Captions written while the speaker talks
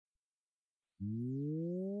It's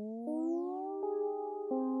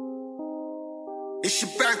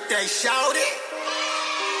your birthday, shawty.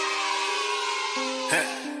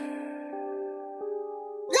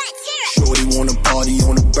 Shorty wanna party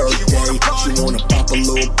on a birthday. She wanna pop a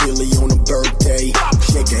little pilly on a birthday.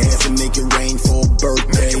 Shake her ass and make it rain for a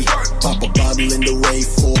birthday. Pop a bottle in the rave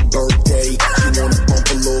for a birthday. She wanna bump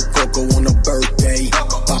a little cocoa on a birthday.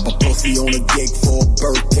 Pop a pussy on a gig for a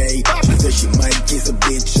birthday. She said she might kiss a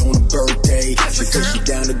bitch on a birthday. She said she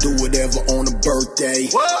down to do whatever on a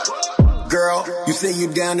birthday. Girl, you say you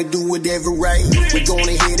down to do whatever, right? We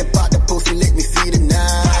gonna hit and pop the pussy, let me see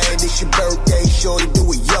tonight. It's your birthday, shorty, do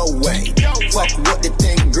it your way. Fuck what they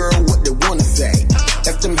think, girl, what they wanna say.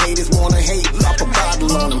 If them haters wanna hate, pop a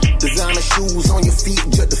bottle on them. Designer shoes on your feet,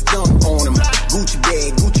 just a stunt on them. Gucci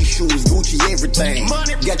bag, Gucci shoes, Gucci everything.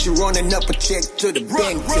 Got you running up a check to the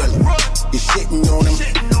bank teller. You're shitting on them,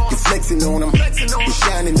 you're flexing on them, you're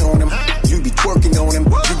shining on them. You be twerking on them.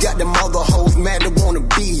 You got them other hoes mad that wanna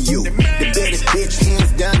be you. The baddest bitch,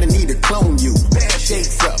 hands down, to need to clone you. Shake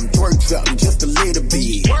something, twerk something, just a little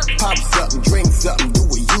bit. Pop something, drink something, do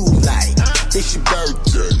what you like. It's your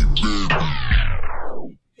birthday,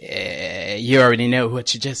 baby. You already know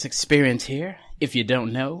what you just experienced here. If you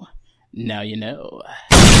don't know, now you know.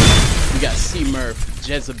 We got C-Murph,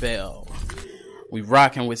 Jezebel. We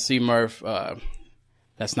rocking with C-Murph.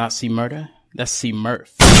 That's not C-Murder. That's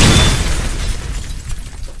C-Murph.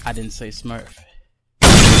 I didn't say Smurf.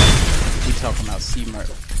 We talking about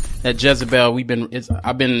C-Murph. That Jezebel,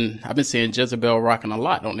 I've been seeing Jezebel rocking a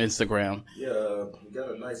lot on Instagram. Yeah, you got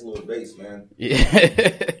a nice little bass, man. Yeah.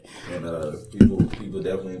 And people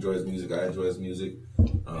definitely enjoy his music. I enjoy his music.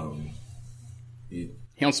 He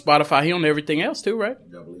on Spotify. He on everything else too, right?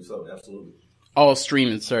 I believe so. Absolutely. All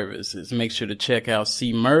streaming services. Make sure to check out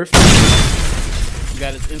C-Murph. You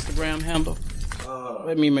got his Instagram handle?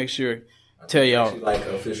 Let me make sure. Tell y'all. Like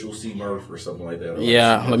official C-Murph or something like that.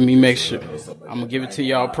 Yeah, let me make sure. I'm going to give it to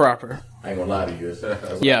y'all proper. I ain't going to lie to you.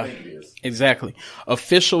 That's yeah, what I think it is. Exactly.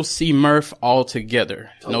 Official C-Murph all together.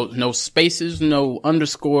 Totally. No spaces, no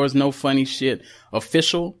underscores, no funny shit.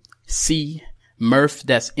 Official C-Murph.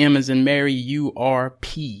 That's M as in Mary,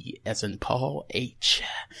 U-R-P as in Paul, H.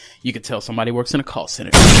 You can tell somebody works in a call center.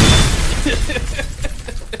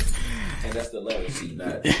 And that's the letter C,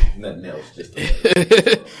 not nothing else. Just the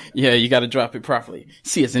letter. Yeah, you got to drop it properly.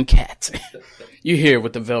 C as in cat. You here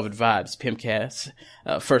with the Velvet Vibes, Pimpcast.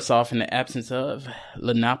 First off, in the absence of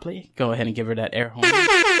Lynneopoly, go ahead and give her that air horn. You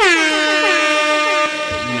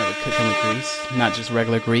know, we're cooking with grease. Not just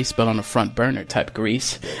regular grease, but on the front burner type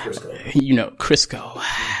grease. Yeah, Crisco. You know, Crisco.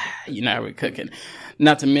 You know how we're cooking.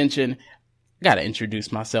 Not to mention, gotta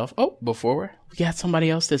introduce myself. Oh, before we got somebody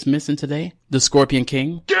else that's missing today. The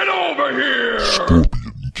ScorpionKing. Get over here!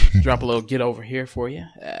 Drop a little get over here for you.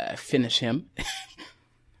 Finish him.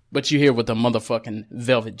 But you here with the motherfucking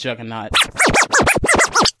Velvet Juggernaut.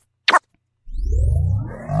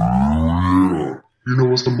 You know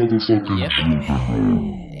what's the motherfucker? Yep.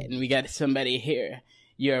 And we got somebody here.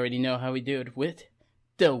 You already know how we do it with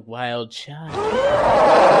the Wild Child.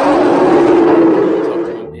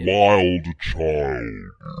 Wild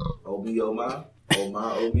Child. O.B. Oh my,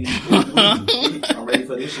 O.B. I'm ready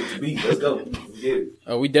for this shit to beat. Let's go. Let's get it.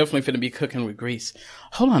 Oh, we definitely finna be cooking with grease.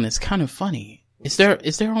 Hold on, it's kind of funny. Is there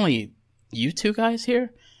only you two guys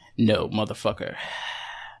here? No, motherfucker.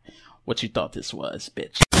 What you thought this was,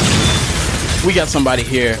 bitch. We got somebody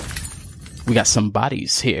here. We got some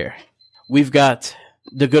bodies here. We've got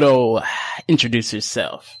the good old introduce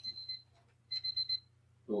yourself.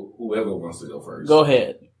 Whoever wants to go first. Go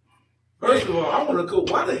ahead. First of all, I want to go.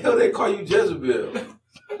 Why the hell they call you Jezebel?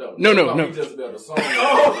 No. Jezebel the song.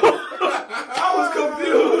 I was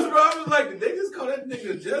confused, bro. I was like, did they just call that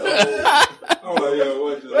nigga Jezebel? Oh yeah,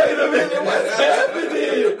 wait a minute, what's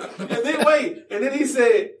happening? And then wait, and then he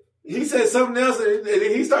said something else, and then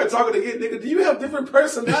he started talking again. Nigga, do you have different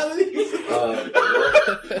personalities?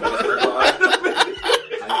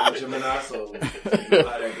 I am a Gemini, so you know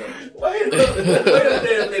how that goes. Wait a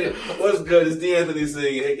damn minute. What's good? It's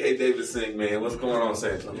DavidAnthonySingh, aka David Singh, man. What's going on,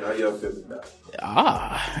 San Antonio? How y'all feeling now?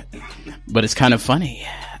 But it's kind of funny.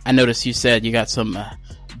 I noticed you said you got some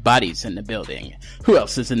bodies in the building. Who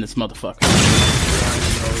else is in this motherfucker?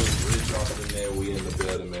 RichOffTheNet, we in the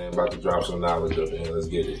building, man. About to drop some knowledge up in. Let's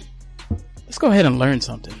get it. Let's go ahead and learn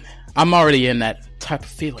something. I'm already in that type of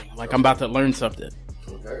feeling, like I'm about to learn something.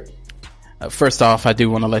 Okay. First off, I do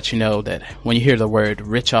want to let you know that when you hear the word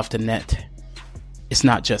RichOffTheNet, it's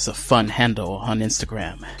not just a fun handle on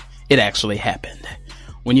Instagram. It actually happened.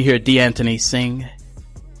 When you hear D'Anthony sing,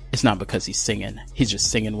 it's not because he's singing. He's just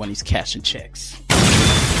singing when he's cashing checks.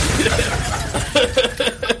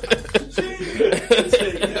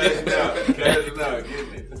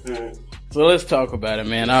 So let's talk about it,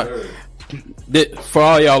 man. For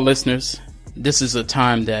all y'all listeners, this is a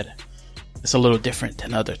time that it's a little different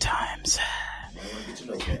than other times.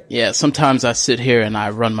 Yeah, sometimes I sit here and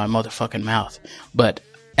I run my motherfucking mouth. But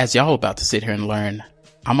as y'all about to sit here and learn,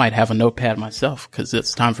 I might have a notepad myself because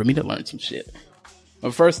it's time for me to learn some shit.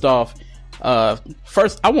 But first off, I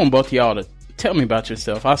want both of y'all to tell me about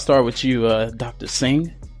yourself. I'll start with you, Dr.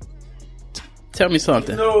 Singh. Tell me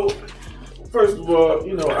something. First of all,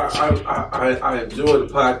 I enjoy the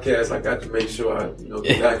podcast. I got to make sure I,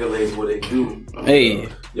 get accolades what they do. Hey,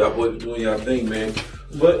 y'all boys doing y'all thing, man.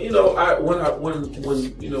 But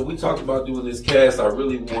when we talked about doing this cast, I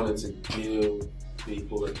really wanted to give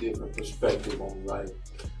people a different perspective on life.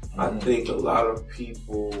 I think a lot of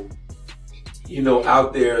people,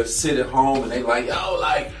 out there sit at home and they like,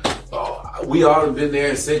 we all have been there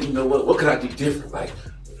and said, what could I do different? Like,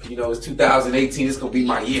 it's 2018, it's gonna be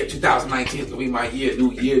my year. 2019 is gonna be my year.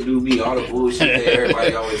 New year, new me. All the bullshit that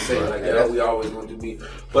everybody always say, like that. We always gonna do me.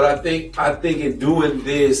 But I think in doing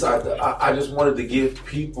this, I just wanted to give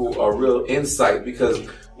people a real insight because,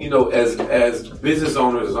 as business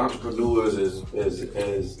owners, as entrepreneurs,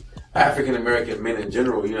 as African American men in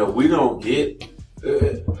general, we don't get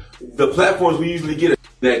the platforms we usually get are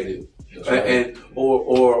negative, right.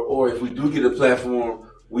 or if we do get a platform.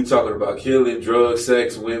 We talking about killing, drugs,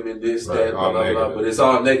 sex, women, this, right, that, blah, blah, blah. But it's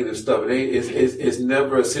all negative stuff. It's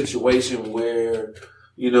never a situation where,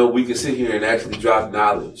 we can sit here and actually drop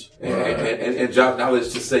knowledge. And drop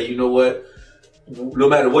knowledge to say, what? No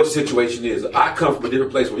matter what your situation is, I come from a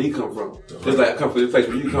different place where he come from. Just like I come from a different place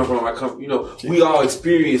where you come from. We all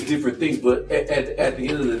experience different things. But at the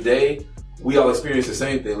end of the day, we all experience the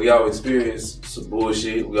same thing. We all experience some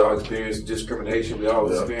bullshit. We all experience discrimination. We all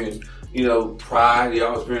experience... pride,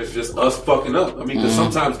 y'all experience just us fucking up. I mean, because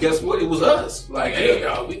sometimes, guess what? It was us. Like, hey,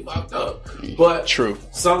 y'all, we fucked up. But true.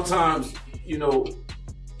 Sometimes,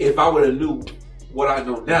 if I would have knew what I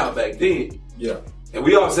know now back then, and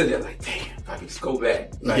we all said that, like, damn, if I could just go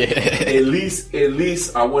back. Like, at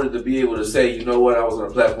least I wanted to be able to say, you know what, I was on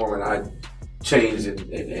a platform and I changed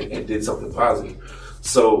and did something positive.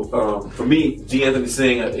 So, for me,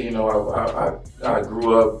 DavidAnthonySingh, I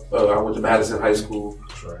grew up, I went to Madison High School.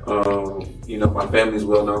 Right. My family's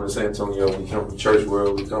well known in San Antonio. We come from church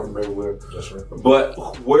world. We come from everywhere. That's right. But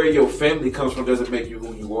where your family comes from doesn't make you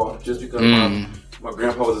who you are. Just because my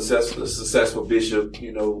grandpa was a successful bishop,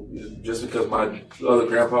 just because my other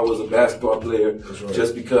grandpa was a basketball player, right.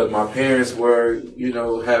 Just because my parents were,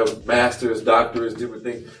 have masters, doctors, different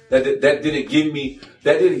things. That didn't give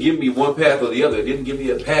me one path or the other. It didn't give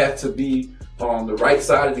me a path to be on the right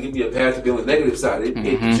side, it didn't give me a path to be on the negative side.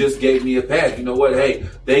 It just gave me a path. You know what? Hey,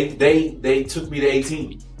 they took me to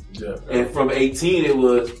 18. Yeah. And from 18 it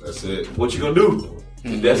was, that's it. What you gonna do?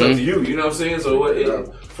 That's up to you. You know what I'm saying?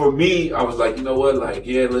 So for me, I was like, you know what? Like,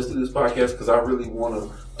 let's do this podcast because I really want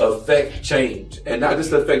to affect change. And not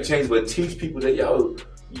just affect change, but teach people that,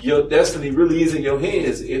 your destiny really is in your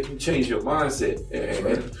hands if you change your mindset.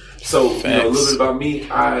 And so, a little bit about me.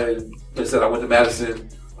 I went to Madison.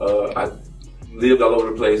 I lived all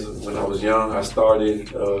over the place when I was young. I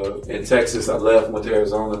started in Texas. I left, went to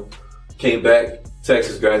Arizona, came back,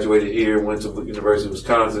 Texas, graduated here, went to the University of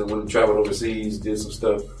Wisconsin, went and traveled overseas, did some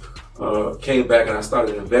stuff, came back and I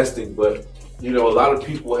started investing. But, a lot of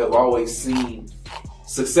people have always seen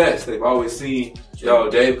success. They've always seen,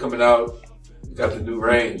 Dave coming out, got the new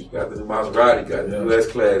Range, got the new Maserati, got the new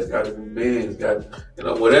S-Class, got the new Benz, got,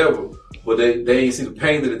 whatever. But they didn't see the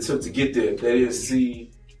pain that it took to get there. They didn't see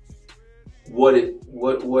what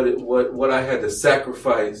I had to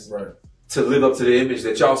sacrifice to live up to the image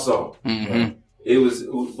that y'all saw. Mm-hmm. It was,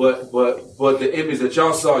 but the image that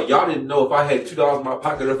y'all saw, y'all didn't know if I had $2 in my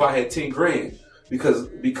pocket or if I had 10 grand. Because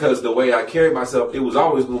the way I carried myself, it was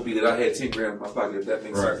always going to be that I had 10 grand in my pocket, if that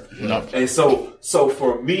makes sense. No. And so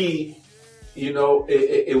for me, it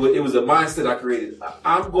was a mindset I created.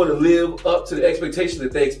 I'm going to live up to the expectation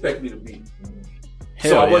that they expect me to be.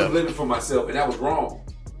 So I wasn't living for myself, and that was wrong.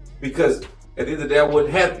 Because at the end of the day, I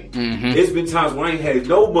wasn't happy. Mm-hmm. It's been times where I ain't had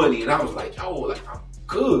no money, and I was like, I'm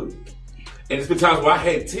good. And it's been times where I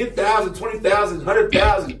had $10,000, $20,000,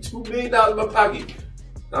 $100,000, $2 million in my pocket.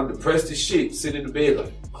 I'm depressed as shit, sitting in the bed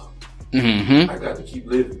like, I got to keep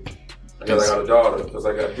living. Because I got a daughter, because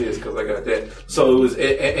I got this, because I got that. So it was,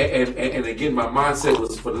 and again, my mindset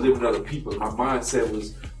was for the living other people. My mindset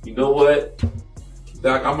was, you know what,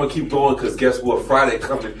 Doc, I'm going to keep going because guess what? Friday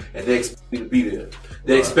coming and they expect me to be there.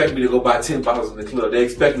 They expect me to go buy 10 bottles in the club. They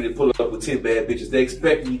expect me to pull up with 10 bad bitches. They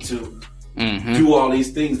expect me to do all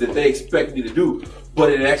these things that they expect me to do.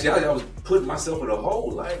 But in actuality, I was putting myself in a hole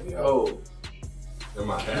like, am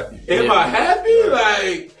I happy? Am I happy?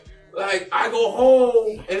 Like, like, I go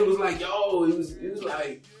home, and it was like, yo, it was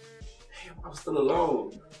like, damn, I'm still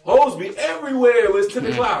alone. Hoes be everywhere. It was 10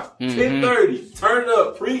 o'clock, 10:30, turn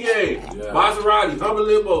up, pregame, Maserati, Hummer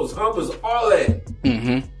limos, Hummers, all that.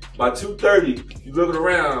 By 2:30, you looking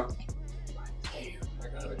around, like, damn, I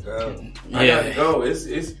gotta go. I gotta go.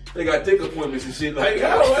 They got dick appointments and shit. Like,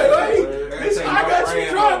 yo, wait. I got you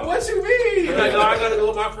drunk. What you mean? Like, no, I gotta go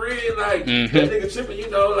with my friend. Like, that nigga tripping, you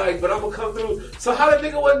know, like, but I'm gonna come through. So how that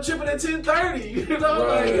nigga wasn't tripping at 10:30? You know,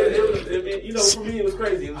 like, it was, you know, for me, it was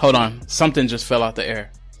crazy. Hold on. Something just fell out the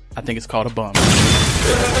air. I think it's called a bum.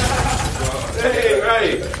 Hey,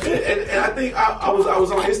 right. And I think I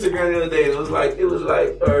was on Instagram the other day, and it was like,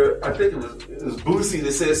 I think it was Boosie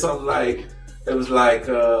that said something like, it was like,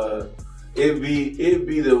 it'd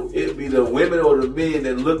be the women or the men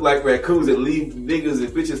that look like raccoons that leave niggas and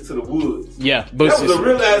bitches to the woods. Yeah, Boosie. That was a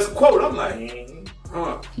real ass quote. I'm like,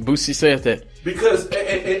 Boosie said that. Because and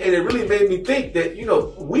it really made me think that, you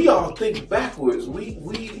know, we all think backwards.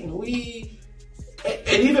 We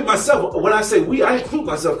and even myself, when I say we, I include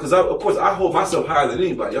myself because of course I hold myself higher than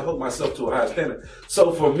anybody. I hold myself to a higher standard.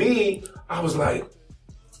 So for me, I was like,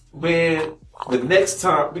 man, the next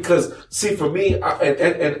time, because see, for me,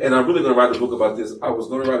 and I'm really going to write a book about this. I was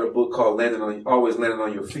going to write a book called Always Landing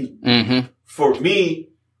on Your Feet. For me,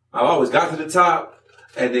 I always got to the top,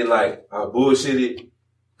 and then like I bullshitted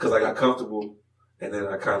because I got comfortable, and then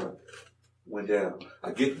I kind of went down.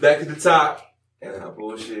 I get back to the top, and I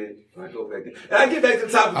bullshit, and I go back in, and I get back to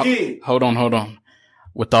the top again. Hold on.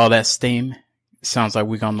 With all that steam, it sounds like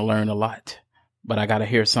we're going to learn a lot. But I got to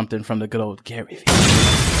hear something from the good old Gary.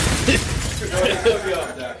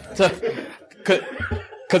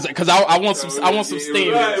 Cause I want some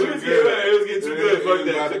steam. Right, it was getting too good. Fuck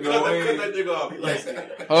that. Cut that nigga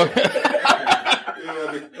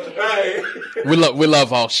off. We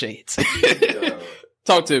love all shades.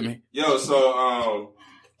 Talk to me. Yo, so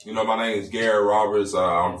you know, my name is Gary Roberts.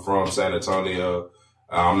 I'm from San Antonio.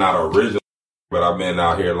 I'm not original, but I've been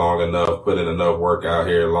out here long enough, put in enough work out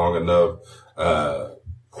here long enough,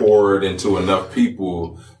 poured into enough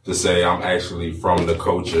people to say I'm actually from the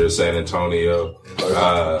culture of San Antonio.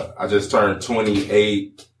 I just turned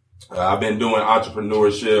 28. I've been doing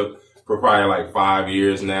entrepreneurship for probably like 5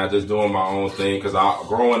 years now, just doing my own thing. Cause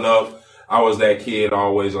growing up, I was that kid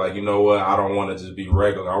always like, you know what? I don't want to just be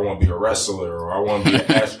regular. I want to be a wrestler, or I want to be an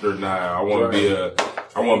astronaut. I want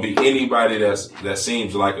to be anybody that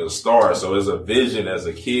seems like a star. So as a vision as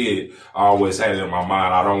a kid, I always had it in my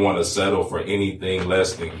mind. I don't want to settle for anything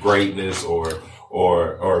less than greatness or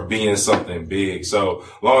being something big. So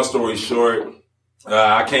long story short,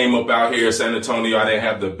 I came up out here in San Antonio. I didn't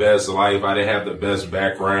have the best life. I didn't have the best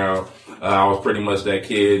background. I was pretty much that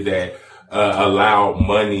kid that allowed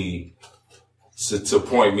money to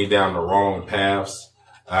point me down the wrong paths.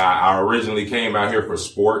 I originally came out here for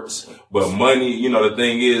sports, but money, you know, the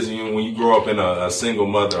thing is, when you grow up in a single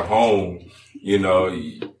mother home, you know,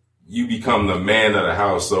 you become the man of the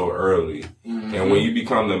house so early. And when you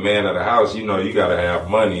become the man of the house, you know, you gotta have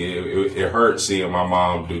money. It hurts seeing my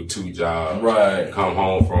mom do 2 jobs. Right. Come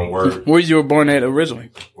home from work. Where you were born at originally?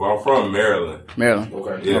 Well, I'm from Maryland. Maryland.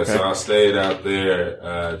 Okay. Yeah, okay. So I stayed out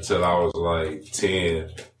there, till I was like 10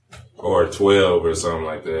 or 12 or something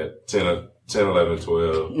like that. 10, 11,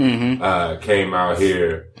 12. Came out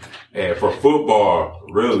here and for football,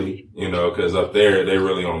 really, you know, cause up there, they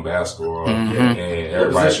really on basketball and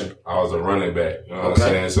everybody, I was a running back, you know what I'm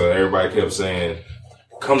saying? So everybody kept saying,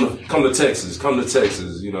 come to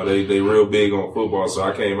Texas, you know, they real big on football. So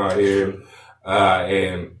I came out here,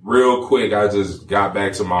 and real quick, I just got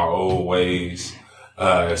back to my old ways.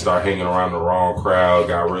 And started hanging around the wrong crowd,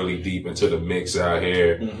 got really deep into the mix out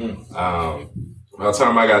here. By the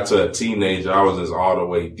time I got to a teenager, I was just all the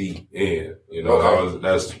way deep in, you know,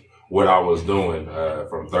 that's what I was doing,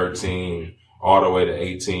 from 13 all the way to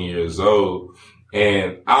 18 years old.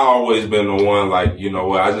 And I always been the one like, you know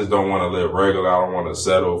what, I just don't want to live regular. I don't want to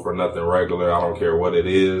settle for nothing regular. I don't care what it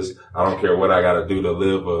is. I don't care what I got to do to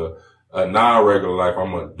live a non-regular life.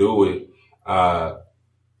 I'm going to do it.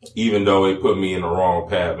 Even though it put me in the wrong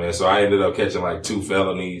path, man. So I ended up catching like 2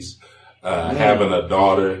 felonies, having a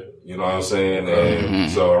daughter, you know what I'm saying? And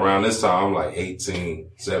so around this time, I'm like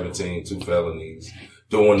 18, 17, 2 felonies,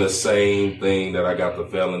 doing the same thing that I got the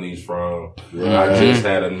felonies from. I just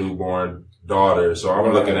had a newborn daughter. So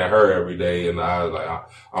I'm looking at her every day and I was like,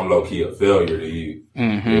 I'm low key a failure to you.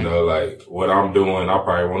 You know, like what I'm doing, I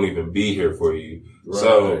probably won't even be here for you.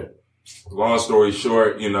 So long story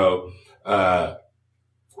short, you know,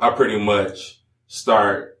 I pretty much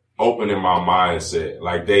start opening my mindset.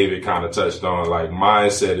 Like David kind of touched on, like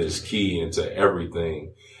mindset is key into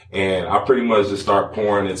everything. And I pretty much just start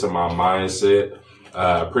pouring into my mindset,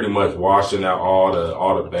 pretty much washing out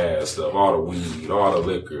all the bad stuff, all the weed, all the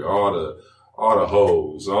liquor, all the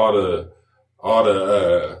hoes, all the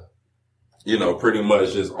pretty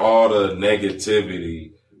much just all the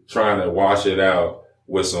negativity, trying to wash it out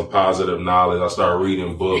with some positive knowledge. I start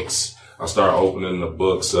reading books. I start opening the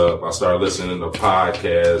books up. I start listening to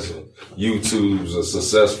podcasts and YouTubes of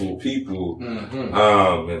successful people.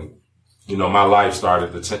 And, my life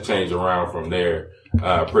started to change around from there.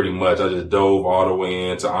 Pretty much I just dove all the way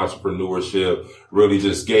into entrepreneurship, really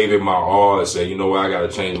just gave it my all and said, you know what, I got to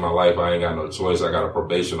change my life. I ain't got no choice. I got a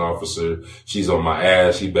probation officer. She's on my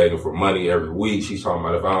ass. She begging for money every week. She's talking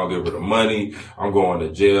about if I don't give her the money, I'm going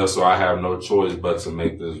to jail. So I have no choice but to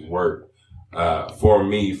make this work. For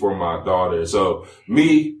me, for my daughter. So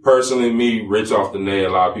me, personally, Rich Off the Net, a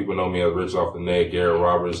lot of people know me as Rich Off the Net, Garrett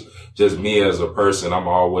Roberts. Just me as a person, I'm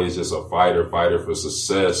always just a fighter for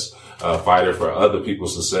success, fighter for other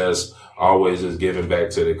people's success, always just giving back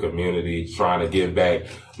to the community, trying to give back,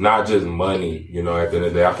 not just money, at the end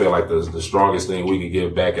of the day. I feel like the strongest thing we could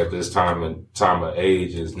give back at this time of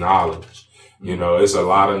age is knowledge. It's a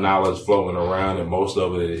lot of knowledge floating around, and most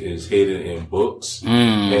of it is hidden in books.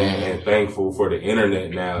 And thankful for the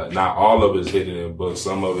internet now. Not all of it is hidden in books.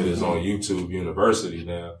 Some of it is on YouTube University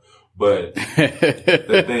now. But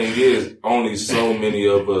the thing is, only so many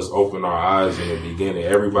of us open our eyes in the beginning.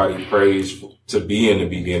 Everybody prays to be in the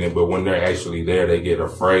beginning, but when they're actually there, they get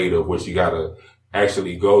afraid of what you gotta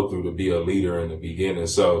actually go through to be a leader in the beginning.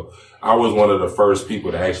 So I was one of the first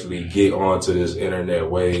people to actually get onto this internet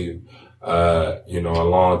wave. A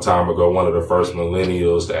long time ago, one of the first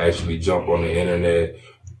millennials to actually jump on the internet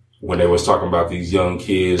when they was talking about these young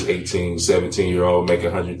kids, 18, 17-year-old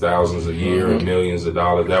making $100,000s a year and millions of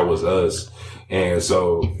dollars. That was us. And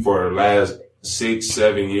so for the last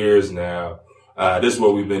 6-7 years now, this is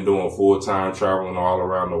what we've been doing full time, traveling all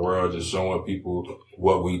around the world, just showing people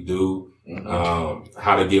what we do.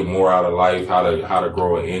 How to get more out of life, how to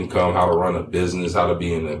grow an income, how to run a business, how to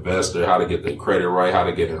be an investor, how to get the credit right, how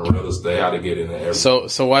to get in real estate, how to get into everything.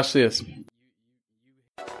 So watch this.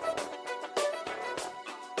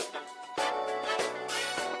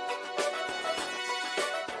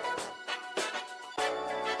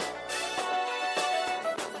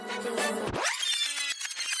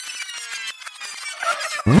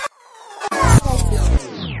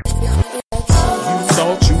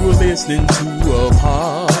 Listening to a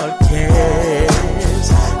podcast.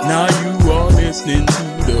 Now you are listening to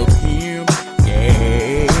the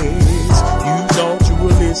Podcast. You thought you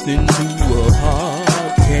were listening to a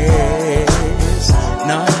podcast.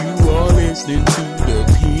 Now you are listening to the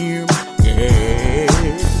Podcast.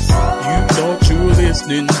 You thought you were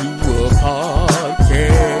listening to a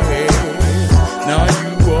podcast. Now you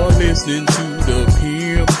are listening to the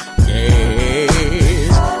Podcast.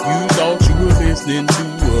 You thought you were listening to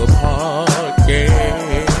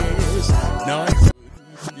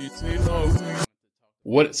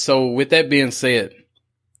So with that being said,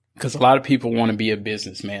 because a lot of people want to be a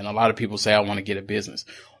businessman, a lot of people say, I want to get a business.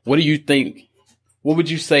 What do you think? What would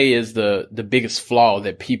you say is the biggest flaw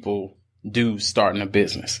that people do starting a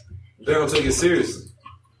business? They don't take it seriously.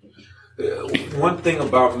 One thing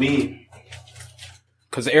about me,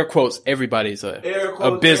 because air quotes, everybody's a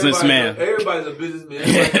businessman. Everybody's a businessman.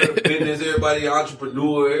 Everybody's a business. Everybody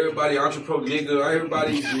entrepreneur. Everybody entrepreneur nigga.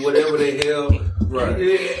 Everybody do whatever the hell. Right.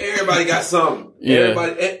 Everybody got something. Yeah.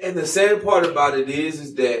 Everybody, and the sad part about it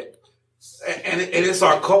is that, and it's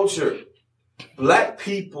our culture. Black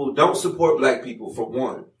people don't support black people, for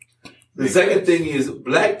one. The second thing is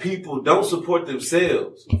black people don't support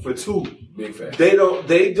themselves, for two. Big fact. They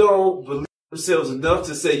don't believe themselves enough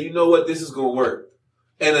to say, you know what, this is going to work.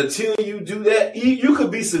 And until you do that, you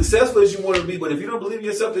could be successful as you want to be, but if you don't believe in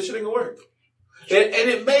yourself, this shit ain't going to work. And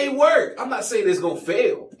it may work. I'm not saying it's going to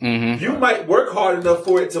fail. Mm-hmm. You might work hard enough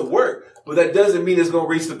for it to work, but that doesn't mean it's going to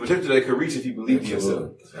reach the potential that it could reach if you believe in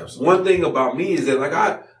yourself. Absolutely. One thing about me is that, like,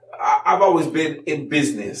 I've always been in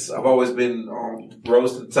business. I've always been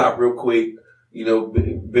rose to the top real quick.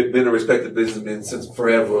 Been a respected businessman since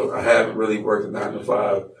forever. I haven't really worked a 9 to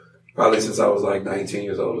 5, probably since I was like 19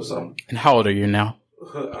 years old or something. And how old are you now?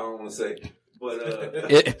 I don't want to say,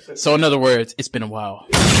 but so in other words, it's been a while.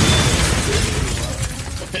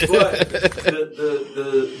 But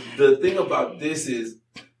the thing about this is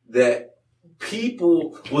that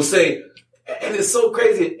people will say, and it's so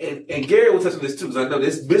crazy, and Gary will touch on this too, because I know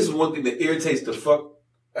this is one thing that irritates the fuck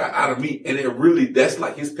out of me, and that's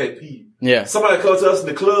like his pet peeve. Yeah. Somebody comes to us in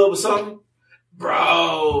the club or something,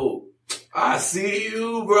 bro, I see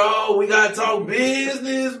you, bro. We gotta talk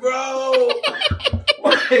business, bro.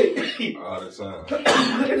 Like, all the time.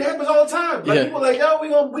 It happens all the time. Like people like, yo,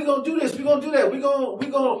 we gonna do this, we gonna do that, we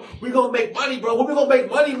gonna make money, bro. We gonna make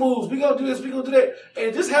money moves. We gonna do this, we gonna do that. And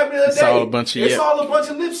it just happened the other day. It's all a bunch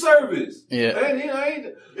of lip service. Yeah. And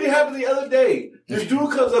it happened the other day. This dude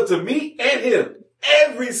comes up to me and him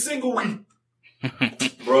every single week.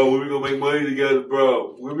 Bro, when we gonna make money together,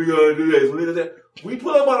 bro? When we gonna do this? When we gonna do that? We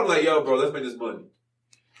pull up on him like, yo, bro, let's make this money.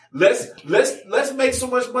 Let's make so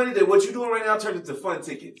much money that what you're doing right now turns into fun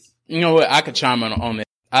tickets. You know what? I could chime in on that.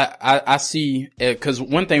 I see, because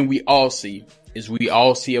one thing we all see is we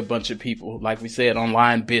all see a bunch of people, like we said,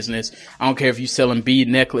 online business. I don't care if you're selling bead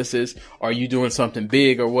necklaces or you doing something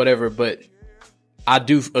big or whatever, but I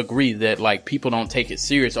do agree that like people don't take it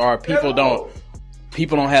serious, or people don't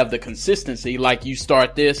have the consistency. Like you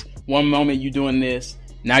start this, one moment you doing this,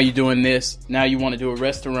 now you're doing this, now you want to do a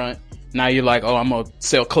restaurant, now you're like, oh, I'm gonna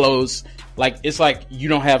sell clothes. Like it's like you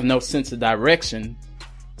don't have no sense of direction.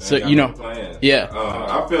 So you know, yeah.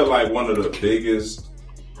 I feel like one of the biggest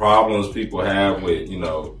problems people have with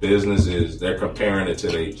business is they're comparing it to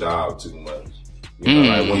their job too much.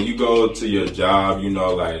 Like when you go to your job,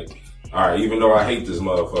 like, all right, even though I hate this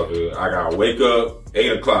motherfucker, I gotta wake up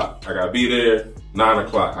 8 o'clock. I gotta be there 9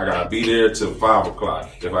 o'clock. I gotta be there till 5 o'clock.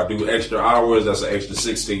 If I do extra hours, that's an extra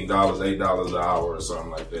 $16, $8 an hour or something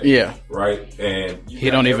like that. Yeah. Right? And he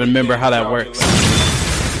don't even remember how that works.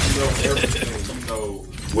 Everything.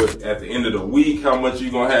 At the end of the week, how much you're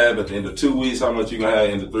gonna have. At the end of 2 weeks, how much you're gonna have.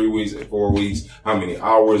 In the 3 weeks and 4 weeks, how many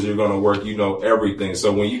hours you're gonna work. Everything.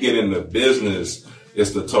 So when you get into business,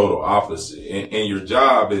 it's the total opposite. And your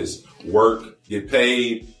job is work, get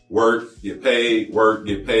paid, work, get paid, work,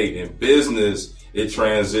 get paid. In business, it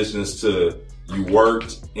transitions to you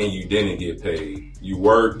worked and you didn't get paid. You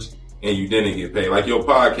worked and you didn't get paid. Like your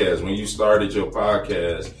podcast, when you started your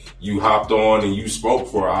podcast, you hopped on and you spoke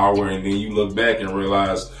for an hour, and then you look back and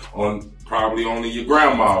realize probably only your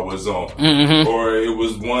grandma was on, or it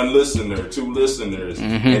was one listener, 2 listeners,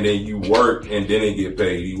 and then you worked and didn't get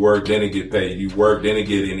paid. You worked, didn't get paid. You worked, didn't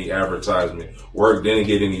get any advertisement. Worked, didn't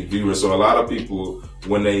get any viewers. So a lot of people,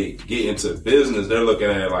 when they get into business, they're looking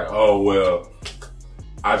at it like, oh, well,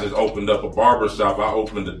 I just opened up a barbershop. I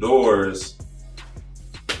opened the doors.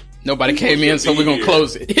 Nobody came in, so we're going to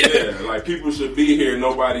close it. Yeah, like people should be here.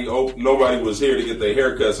 Nobody was here to get their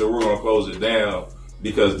haircut, so we're going to close it down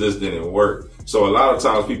because this didn't work. So a lot of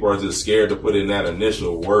times people are just scared to put in that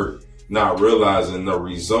initial work, not realizing the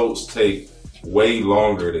results take way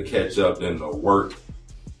longer to catch up than the work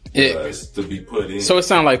to be put in. So it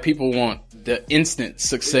sounds like people want the instant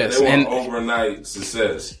success. Yeah, they want overnight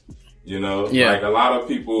success. Like a lot of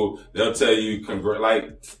people, they'll tell you,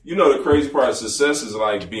 the crazy part of success is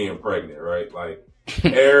like being pregnant, right? Like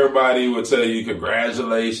everybody will tell you,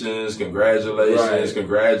 congratulations, Right.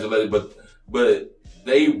 congratulations, but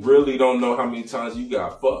they really don't know how many times you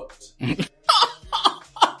got fucked.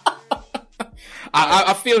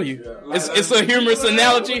 I feel you. Yeah. It's a humorous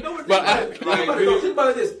analogy, but think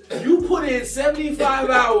about this. You put in 75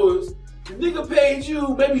 hours, the nigga paid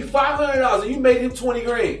you maybe $500 and you made him 20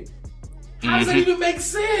 grand. How does that even make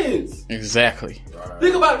sense? Exactly.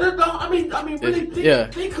 Think about it. I mean, really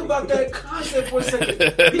think about that concept for a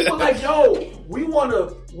second. People like, yo, we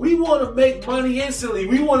wanna make money instantly.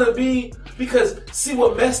 We wanna be, because see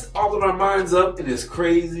what messed all of our minds up and is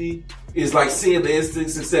crazy is like seeing the instant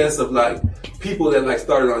success of like people that like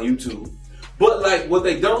started on YouTube. But like what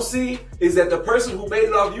they don't see is that the person who made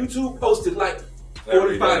it off YouTube posted like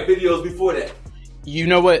 45 videos before that. You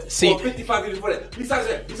know what? See, 55 years before that. Besides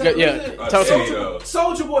that,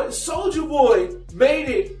 Soulja Boy made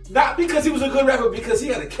it not because he was a good rapper, because he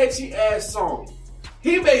had a catchy ass song.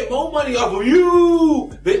 He made more money off of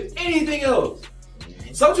you than anything else.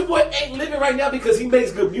 Soulja Boy ain't living right now because he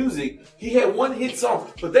makes good music. He had one hit song,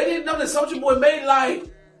 but they didn't know that Soulja Boy made like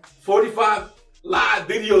 45 live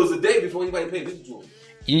videos a day before anybody paid attention to him.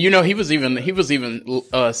 He was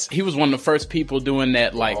one of the first people doing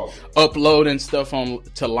that, like uploading stuff to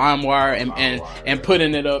LimeWire and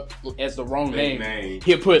putting it up as the wrong name.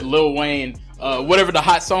 He'll put Lil Wayne, whatever the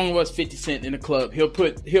hot song was, 50 Cent in the club. He'll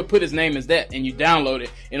put his name as that, and you download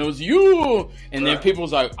it, and it was you. And then people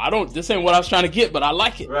was like, this ain't what I was trying to get, but I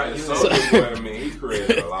like it. Right. He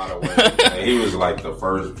created a lot of ways. He was like the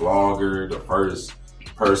first vlogger, the first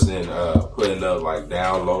person putting up like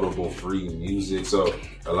downloadable free music. So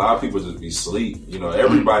a lot of people just be asleep.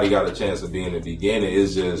 Everybody got a chance to be in the beginning.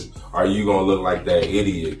 It's just, are you gonna look like that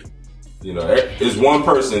idiot? It's one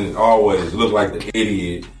person always look like the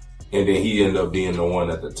idiot And then he ended up being the one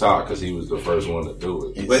at the top because he was the first one to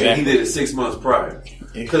do it. But he did it 6 months prior.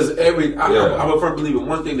 Because I'm a firm believer.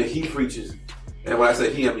 One thing that he preaches, and when I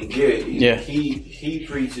say he, I mean Gary. He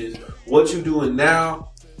preaches what you're doing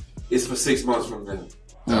now is for 6 months from now.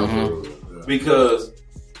 Mm-hmm. Because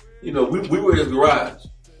we were in his garage,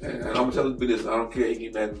 and I'm gonna tell you this. I don't care. He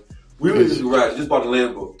get mad. We were in his garage. Just bought a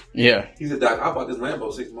Lambo. Yeah. He said, "Doc, I bought this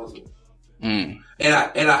Lambo 6 months ago." Mm. And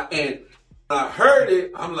I heard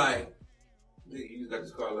it. I'm like, "You just got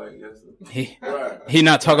this car like yesterday." He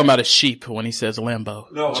not talking about a sheep when he says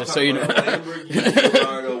Lambo. No, just so you know.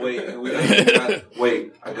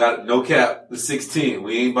 Wait, I got no cap. The 610.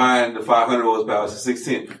 We ain't buying the 500 horsepower. It's a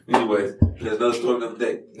 610. Anyways, there's another story another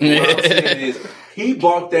day. What I'm saying is, he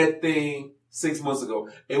bought that thing 6 months ago,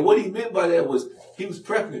 and what he meant by that was he was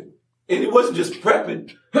prepping, and it wasn't just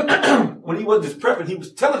prepping. When he wasn't just prepping, he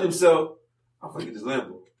was telling himself, "I'm gonna get this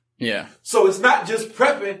Lambo." Yeah. So it's not just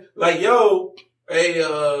prepping, like, yo, hey,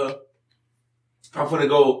 I'm gonna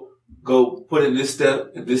go put in this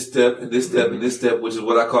step, and this step, and this step, and this step, which is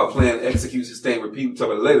what I call plan, execute, sustain, repeat. We'll talk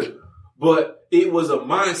about it later. But it was a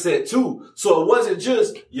mindset too. So it wasn't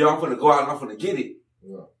just, yo, I'm gonna go out and I'm gonna get it.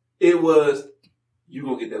 Yeah. It was, you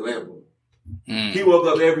gonna get that Lambo. Mm. He woke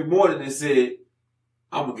up every morning and said,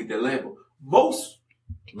 I'm gonna get that Lambo. Most,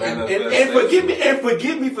 and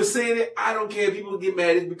forgive me for saying it. I don't care if people get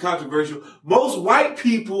mad. It's be controversial. Most white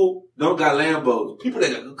people don't got Lambos. People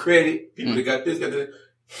that got credit, people that got this, got that.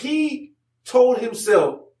 He told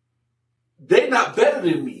himself, they're not better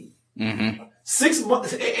than me. Mm-hmm. 6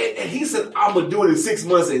 months, and he said, I'm gonna do it in 6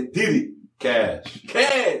 months, and did it. Cash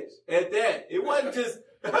at that. It wasn't just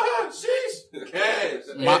sheesh, cash.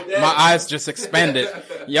 My eyes just expanded.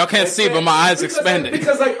 Y'all can't see, but my eyes expanded.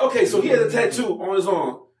 Because so he had a tattoo on his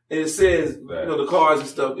arm, and it says, the cars and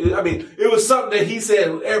stuff. It was something that he said.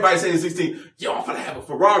 Everybody saying in 16, yo, I'm gonna have a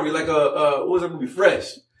Ferrari, like what was that movie,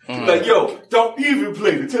 Fresh? Mm. Like, yo, don't even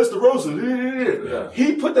play the Testarossa. Yeah.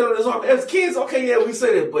 He put that on his arm. As kids, okay, yeah, we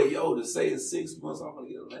say that, but yo, to say in 6 months, I'm gonna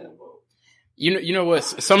get a Lambo. You know what?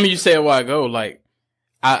 Some of you said a while ago, like,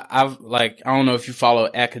 I don't know if you follow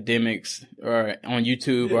academics or on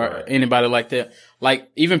YouTube or anybody like that. Like,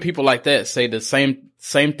 even people like that say the same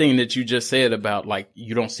thing that you just said about, like,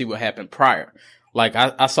 you don't see what happened prior. Like,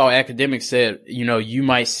 I saw academics said, you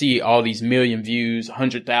might see all these million views,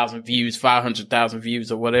 100,000 views, 500,000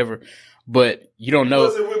 views or whatever, but you don't know.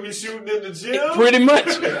 Was it with me shooting in the gym?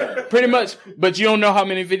 Pretty much. But you don't know how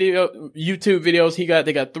many YouTube videos he got.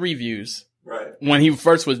 They got 3 views. Right. When he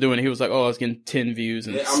first was doing it, he was like, oh, I was getting 10 views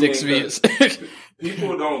and 6 views.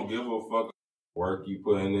 People don't give a fuck work you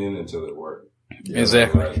putting in until it works.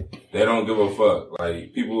 Exactly. Like, they don't give a fuck.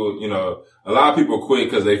 Like, people, a lot of people quit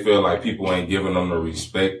because they feel like people ain't giving them the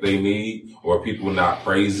respect they need or people not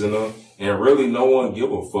praising them. And really, no one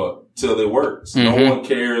give a fuck till it works. Mm-hmm. No one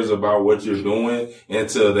cares about what you're doing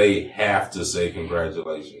until they have to say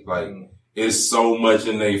congratulations. Like, it's so much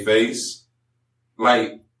in their face.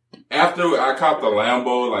 Like, after I caught the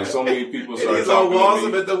Lambo, like, so many people start talking to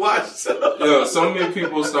me. At the watch. So many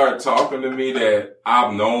people start talking to me that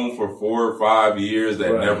I've known for 4 or 5 years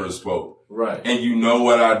that never spoke. Right. And you know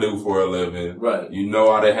what I do for a living. Right. You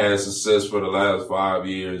know I done had success for the last 5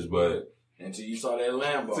 years, but until you saw that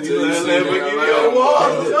Lambo. Until you saw that Lamborghini on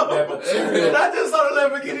walls. And I just saw the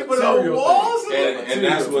Lamborghini, but on walls. And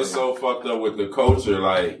that's what's so fucked up with the culture.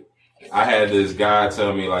 Like, I had this guy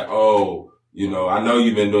tell me, like, oh, I know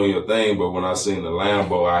you've been doing your thing, but when I seen the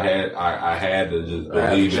Lambo, I had to just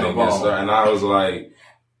believe it and get started. And I was like,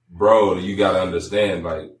 bro, you gotta understand,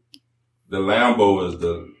 like, the Lambo is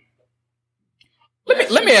the...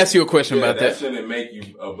 Let me ask you a question about that. That shouldn't make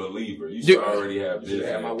you a believer. You should already have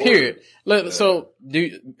this. Period. So,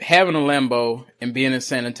 having a Lambo and being in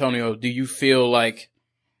San Antonio, do you feel like,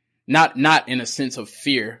 not in a sense of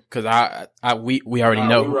fear, because we already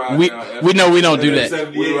know. We know we don't do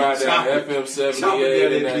that. We ride down FM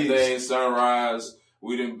 78 and that thing, Sunrise. I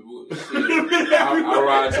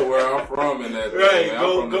ride to where I'm from in that thing. Right,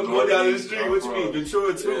 go down the street. What you mean?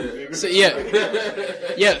 Detroit too. So,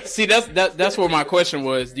 yeah. See, that's what my question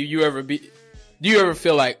was. Do you ever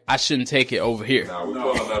feel like I shouldn't take it over here? Nah, we're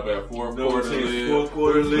pulling up at 4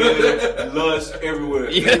 quarter live, Lush, everywhere.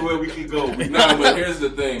 Yeah. Everywhere we can go. Nah, but here's the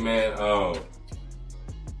thing, man.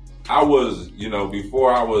 I was,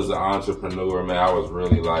 before I was an entrepreneur, man, I was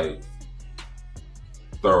really like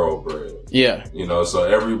thoroughbred. Yeah. So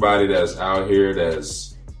everybody that's out here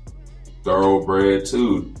that's thoroughbred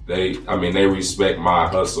too, they respect my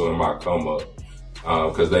hustle and my come up.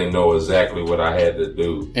 Cause they know exactly what I had to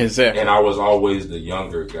do. Exactly. And I was always the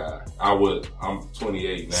younger guy. I'm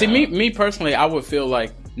 28 now. See, me personally, I would feel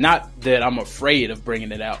like, not that I'm afraid of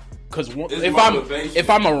bringing it out, because It's if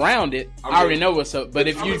I'm around it, I already know what's up. But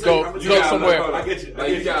if you go somewhere, I get you.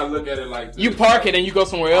 Like, you gotta look at it like this. you park it and you go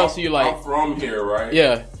somewhere else, you like, I'm from here, right?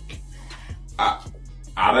 yeah.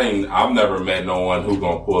 I've never met no one who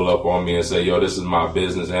gonna pull up on me and say, yo, this is my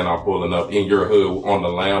business, and I'm pulling up in your hood on the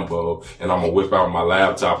Lambo, and I'm gonna whip out my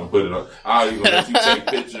laptop and put it on. I'll even let you take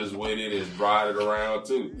pictures with it and ride it around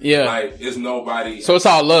too. Yeah. Like, it's nobody. So it's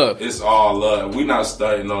all love. It's all love. We not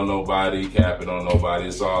stunting on nobody, capping on nobody.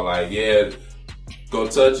 It's all like, yeah, go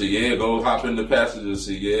touch it. Yeah, go hop in the passenger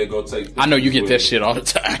seat. Yeah, go take pictures. I know you get that it. shit all the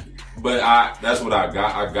time. But that's what I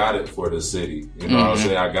got. I got it for the city. You know what I'm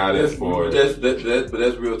saying? I got it for. But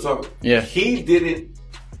that's real talk. Yeah. He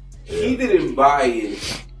didn't buy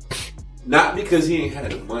it, not because he ain't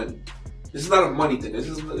had the money. This is not a money thing.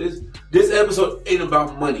 This episode ain't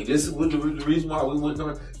about money. This is the reason why we went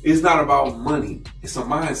on. It's not about money. It's a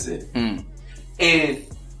mindset. And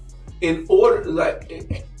in order,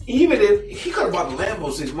 like, even if he could have bought the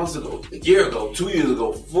Lambo 6 months ago, a year ago, 2 years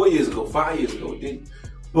ago, 4 years ago, 5 years ago, didn't.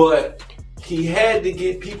 But he had to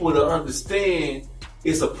get people to understand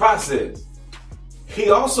it's a process. He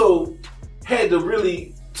also had to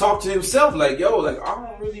really talk to himself, like, yo, like, I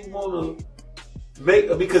don't really want to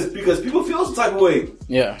make, because people feel some type of way.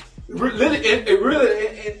 Yeah. Really,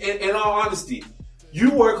 in all honesty,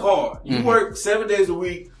 you work hard. You work 7 days a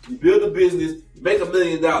week. You build a business. You make $1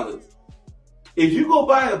 million. If you go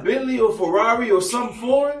buy a Bentley or Ferrari or some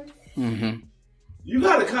foreign, you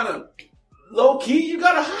gotta kind of low key. You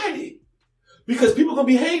gotta hide it because people gonna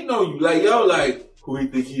be hating on you. Like, yo, like, who he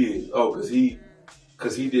think he is? Oh, because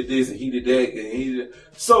he did this and he did that and he did.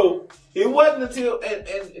 So it wasn't until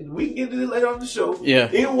and we can get to this later on the show. Yeah.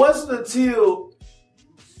 It wasn't until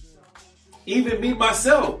even me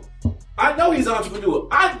myself. I know he's an entrepreneur.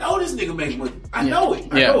 I know this nigga make money. I know it.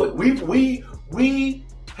 I know it. We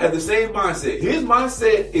have the same mindset. His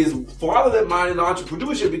mindset is farther than mine in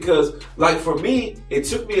entrepreneurship because, like, for me, it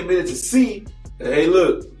took me a minute to see that, hey,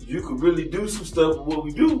 look, you could really do some stuff with what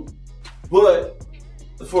we do. But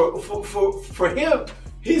for him,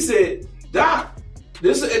 he said, Doc,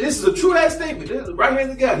 this is a true ass statement. This is right here in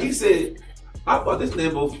the guy. He said, I bought this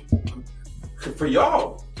Lambo for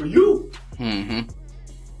y'all, for you.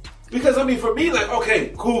 Because, I mean, for me, like,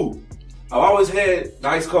 okay, cool. I've always had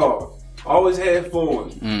nice cars. Always had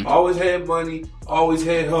phones. Always had money. Always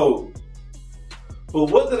had hoes.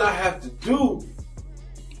 But what did I have to do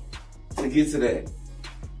to get to that?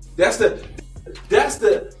 That's the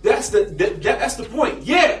point.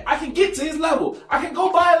 Yeah, I can get to his level. I can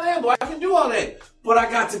go buy a Lambo. I can do all that. But I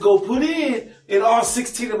got to go put in all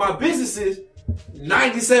 16 of my businesses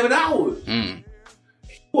 97 hours.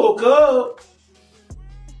 Woke up,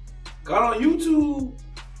 got on YouTube,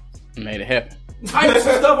 made it happen. typed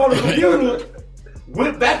some stuff on the computer,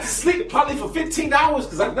 went back to sleep probably for 15 hours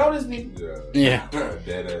because I know this nigga. Yeah.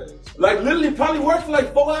 Dead ass. Like, literally probably worked for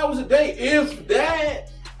like 4 hours a day, if that.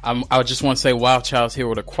 I just want to say Wild Child's here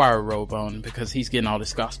with a choir robe on because he's getting all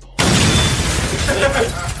this gospel. But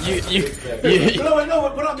I mean,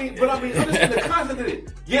 understand the concept of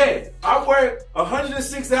it. Yeah, I work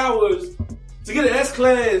 106 hours to get an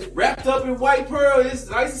S-Class wrapped up in white pearl. It's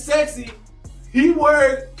nice and sexy. He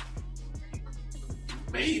worked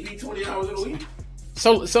maybe 20 hours in a week.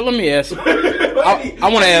 So let me ask. I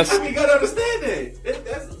want to ask. I mean, you gotta understand that.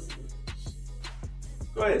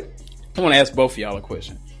 Go ahead. I want to ask both of y'all a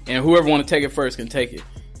question, and whoever want to take it first can take it.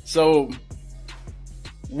 So,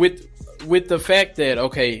 with the fact that,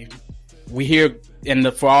 okay, we hear,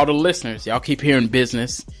 and for all the listeners, y'all keep hearing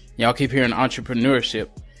business, y'all keep hearing entrepreneurship.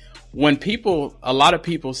 When a lot of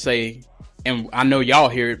people say, and I know y'all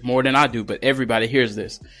hear it more than I do, but everybody hears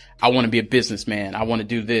this. I want to be a businessman. I want to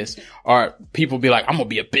do this. Or people be like, I'm going to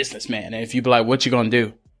be a businessman. And if you be like, what you going to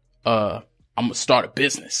do? I'm going to start a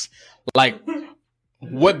business. Like,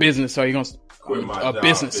 what business are you going to Quit my a job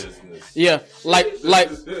business? Yeah. Like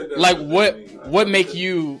what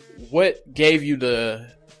gave you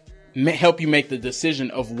help you make the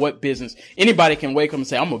decision of what business? Anybody can wake up and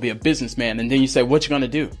say, I'm going to be a businessman. And then you say, what you going to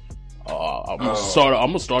do? I'm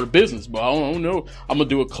gonna start a business, but I don't know. I'm gonna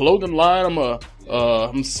do a clothing line. I'm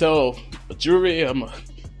gonna sell jewelry. I'm gonna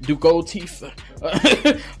do gold teeth.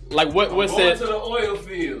 Like what's that? To the oil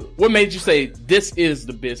field. What made you say this is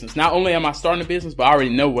the business? Not only am I starting a business, but I already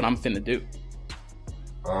know what I'm finna do.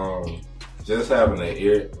 Just having an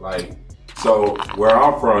ear, like, so where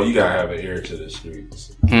I'm from, you gotta have an ear to the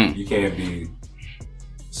streets. You can't be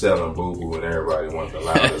selling boo-boo and everybody wants the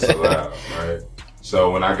loudest loud, right?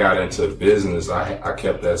 So when I got into business, I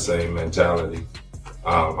kept that same mentality.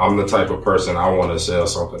 I'm the type of person, I want to sell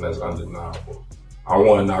something that's undeniable. I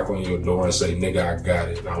want to knock on your door and say, nigga, I got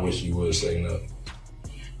it. And I wish you would say nothing.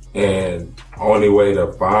 And only way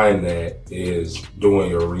to find that is doing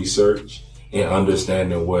your research and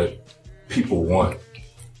understanding what people want.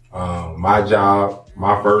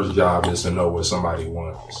 My first job is to know what somebody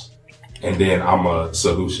wants. And then I'm a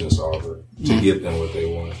solution solver to get them what they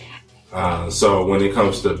want. So when it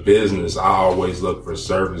comes to business, I always look for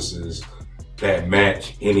services that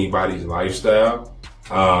match anybody's lifestyle.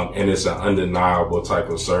 And it's an undeniable type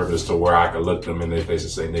of service to where I can look them in their face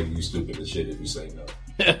and say, nigga, you stupid as shit if you say no.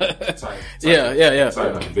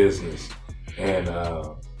 type of business. And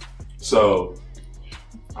so,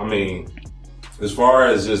 I mean, as far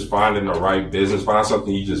as just finding the right business, find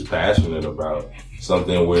something you're just passionate about.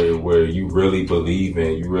 Something where you really believe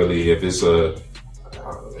in. You really, if it's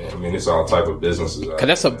it's all type of businesses. Cause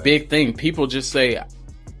that's a big thing. People just say,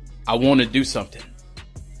 I want to do something.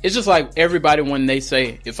 It's just like everybody when they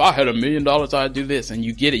say, if I had $1 million, I'd do this, and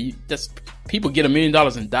you get it. People get $1 million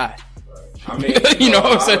and die. I mean, you know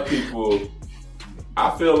what I'm saying? People,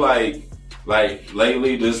 I feel like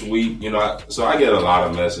lately this week, so I get a lot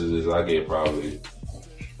of messages. I get probably,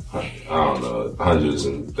 I don't know, hundreds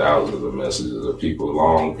and thousands of messages of people,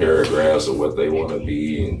 long paragraphs of what they want to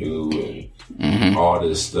be and do and all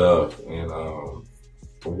this stuff. And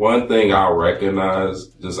one thing I recognize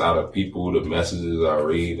just out of people, the messages I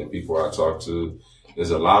read and people I talk to,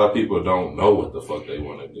 is a lot of people don't know what the fuck they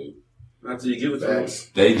want to do. Not till you give it to them.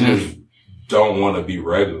 They just don't want to be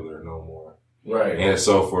regular no more. Right. And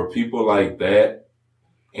so for people like that,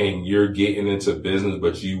 and you're getting into business,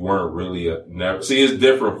 but you weren't really see, it's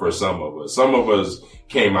different for some of us. Some of us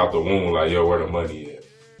came out the womb like, yo, where the money at?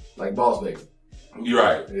 Like Boss Baby. You're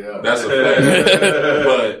right. Yeah. That's a fact.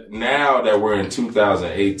 But now that we're in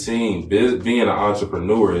 2018, being an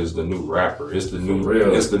entrepreneur is the new rapper. It's the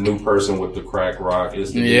new person with the crack rock.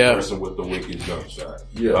 It's the new person with the wicked jump shot.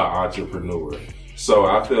 Yeah. An entrepreneur. So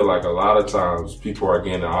I feel like a lot of times people are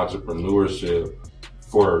getting entrepreneurship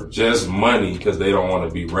for just money because they don't want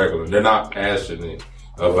to be regular. They're not passionate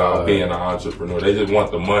about being an entrepreneur. They just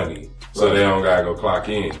want the money. So they don't gotta go clock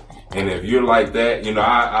in. And if you're like that,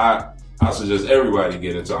 I suggest everybody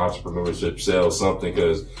get into entrepreneurship, sell something,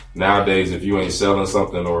 because nowadays if you ain't selling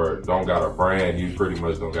something or don't got a brand, you pretty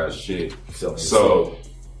much don't got shit. So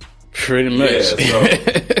pretty much. Yeah,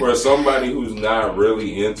 so for somebody who's not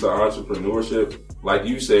really into entrepreneurship, like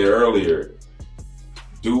you said earlier,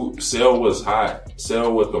 sell what's hot,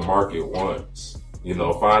 sell what the market wants.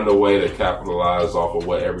 Find a way to capitalize off of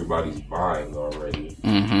what everybody's buying already.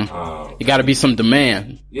 It got to be some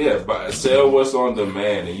demand. Yeah, but sell what's on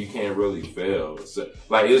demand, and you can't really fail.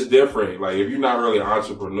 Like, it's different. Like, if you're not really an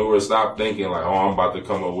entrepreneur, stop thinking like, oh, I'm about to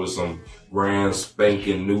come up with some brand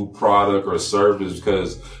spanking new product or service,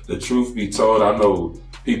 because the truth be told, I know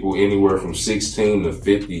people anywhere from 16 to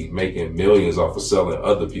 50 making millions off of selling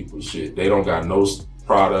other people's shit. They don't got no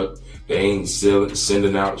product. They ain't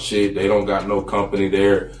sending out shit. They don't got no company.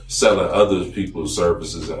 They're selling other people's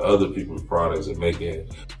services and other people's products and making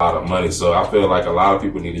a lot of money. So I feel like a lot of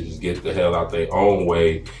people need to just get the hell out their own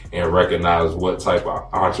way and recognize what type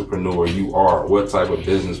of entrepreneur you are. What type of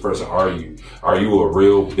business person are you? Are you a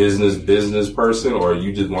real business person, or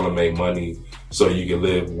you just want to make money so you can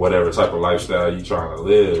live whatever type of lifestyle you're trying to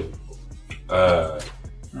live?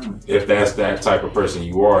 If that's that type of person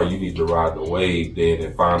you are, you need to ride the wave then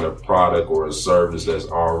and find a product or a service that's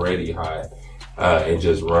already hot, and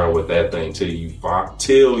just run with that thing till you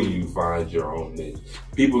find your own niche.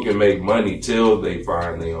 People can make money till they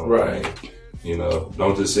find their own thing.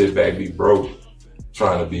 Don't just sit back, be broke,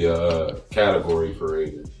 trying to be a category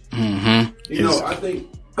creator. I think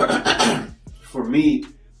for me,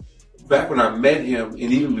 back when I met him, and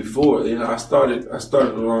even before, I started a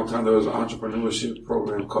long time. There was an entrepreneurship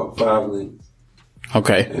program called 5 Links.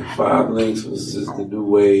 Okay. And 5 Links was just the new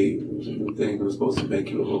wave. It was a new thing. It was supposed to make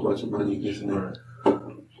you a whole bunch of money.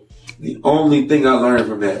 The only thing I learned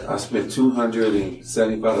from that, I spent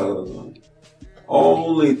 $275 on it.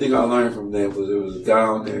 Only thing I learned from that was there was a guy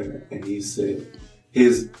on there, and he said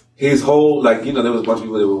his whole, there was a bunch of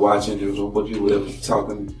people that were watching. There was a bunch of people that were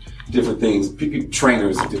talking different things, people,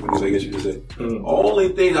 trainers and different things, I guess you could say. Only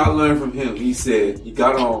thing I learned from him, he said, he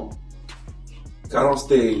got on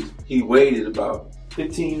stage, he waited about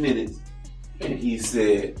 15 minutes, and he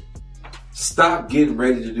said, stop getting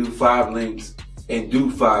ready to do 5 links and do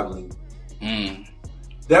 5 links.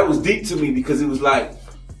 That was deep to me, because it was like,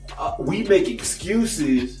 we make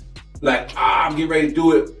excuses, like, I'm getting ready to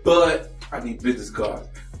do it, but I need business cards.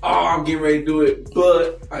 Oh, I'm getting ready to do it,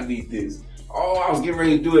 but I need this. Oh, I was getting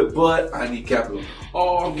ready to do it, but I need capital.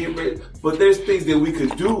 Oh, I'm getting ready. But there's things that we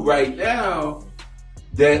could do right now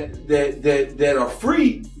that are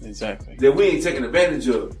free. Exactly. That we ain't taking advantage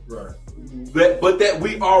of. Right. that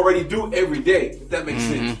we already do every day. If that makes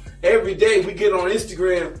sense. Every day we get on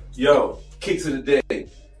Instagram, yo, kicks of the day.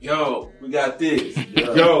 Yo, we got this.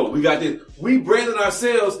 Yo, we got this. We branding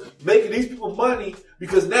ourselves, making these people money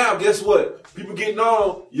because now, guess what? People getting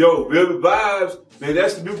on, yo, Velvet Vibes, man,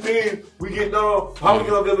 that's the new thing. We getting on. How we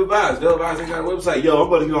get on Velvet Vibes? Velvet Vibes ain't got a website. Yo, I'm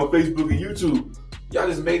about to get on Facebook and YouTube. Y'all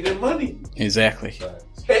just made them money. Exactly.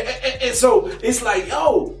 And so it's like,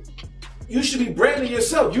 yo, you should be branding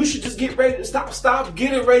yourself. You should just get ready to stop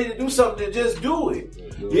getting ready to do something and just do it.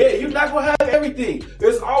 Yeah, you're not going to have everything.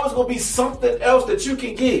 There's always going to be something else that you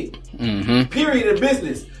can get. Period. In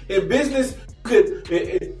business. In business,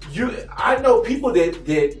 I know people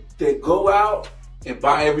that go out and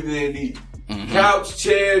buy everything they need. Couch,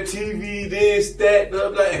 chair, TV, this, that,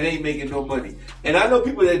 blah, blah, and they ain't making no money. And I know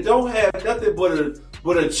people that don't have nothing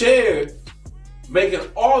but a chair making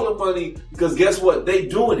all the money because guess what? They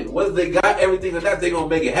doing it. Whether they got everything or not, they gonna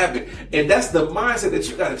make it happen. And that's the mindset that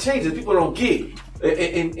you gotta change that people don't get.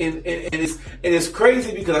 And it's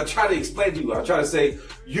crazy because I try to explain to you. I try to say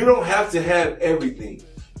you don't have to have everything.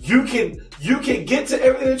 You can get to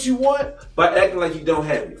everything that you want by acting like you don't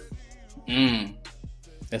have it.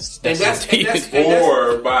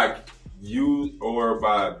 Or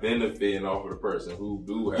by benefiting off of the person who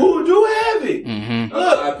do have it. A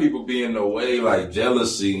lot of people be in the way, like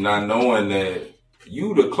jealousy, not knowing that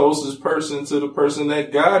you the closest person to the person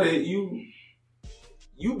that got it. You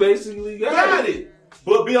basically got it.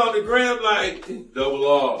 But be on the gram like double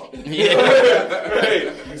R.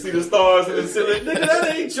 Hey, you see the stars in the ceiling. Nigga,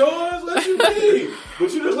 that ain't yours. What you mean?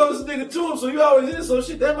 But you the closest nigga to him, so you always in so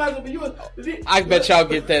shit. That might be you. I bet y'all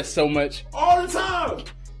get that so much. All the time.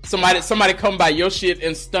 Somebody come by your shit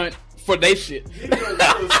and stunt for their shit. You know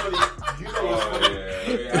what's funny?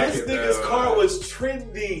 This nigga's car was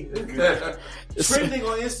trending. Trending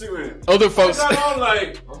on Instagram. Other folks. I got on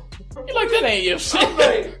like, you like that ain't your shit. I'm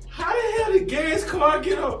like, how the hell did Gary's car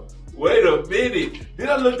get on? Wait a minute. Then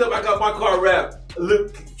I looked up, I got my car wrapped.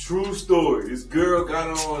 Look, true story. This girl got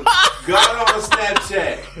on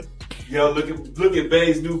Snapchat. Yo, look at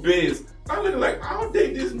Bay's new Benz. I'm looking like, I don't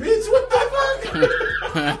date this bitch. What the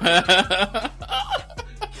fuck?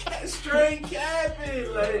 Straight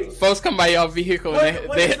capping. Like, folks come by y'all vehicle and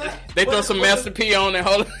they throw some Master P on and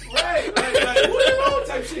hold it. Right, like, what wrong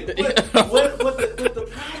type shit? What the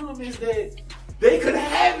problem is that they could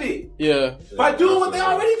have it. Yeah. By doing what they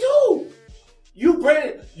already do. You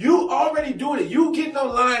already doing it. You getting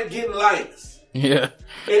online, getting likes. Yeah.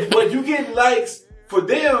 But you getting likes for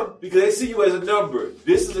them because they see you as a number.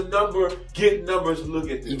 This is a number. Get numbers to look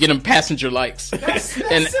at them. You get them passenger likes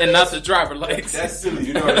and not the driver likes. That's silly.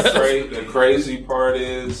 You know the crazy part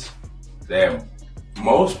is that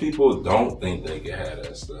most people don't think they can have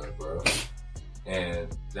that stuff, bro. And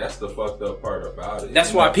that's the fucked up part about it.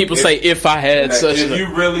 That's why people say if I had such. If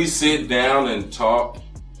you really sit down and talk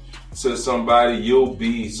to somebody, you'll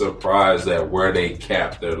be surprised at where they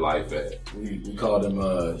cap their life at. We call them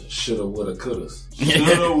shoulda, woulda, couldas.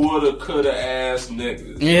 Shoulda, woulda, coulda ass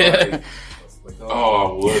niggas. Yeah. Like, oh,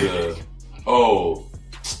 I woulda.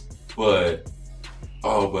 But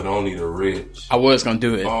only the rich. I was gonna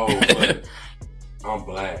do it. But I'm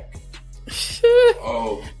black.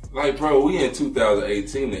 Like, bro, we in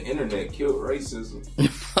 2018. The internet killed racism.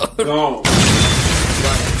 Gone.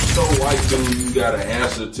 Like, so white dude, you gotta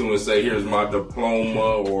answer to and say, "Here's my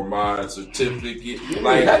diploma or my certificate."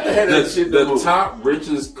 Like the top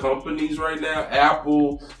richest companies right now,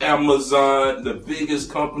 Apple, Amazon, the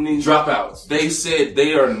biggest companies, dropouts. They said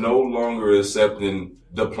they are no longer accepting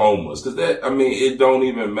diplomas because it don't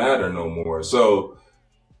even matter no more. So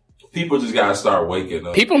people just gotta start waking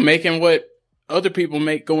up. People making what other people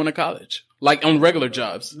make going to college, like on regular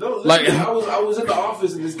jobs. No, like I was in the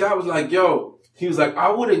office and this guy was like, "Yo." He was like, I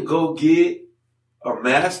wouldn't go get a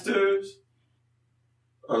master's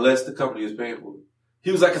unless the company is paying for it.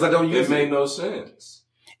 He was like, because I don't use it. It made no sense.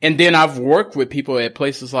 And then I've worked with people at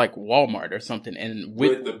places like Walmart or something, and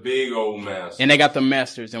with the big old masters, and they got the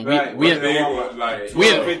masters, and we in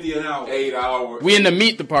 $12.50 an hour, 8 hours. We in the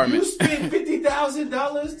meat department. You spend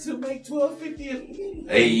 $50,000 to make $12.50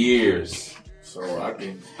 8 years. So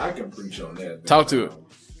I can preach on that. Talk to it.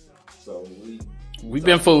 So we've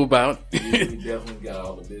been fooled about. We definitely got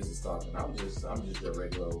all the business talking. I'm just a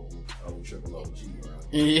regular old triple OG around.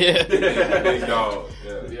 Yeah. Big dog.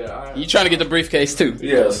 Yeah. You trying to get the briefcase too?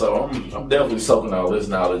 Yeah. So I'm definitely soaking all this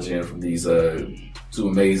knowledge in from these two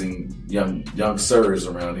amazing young sirs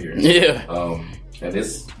around here. Yeah. And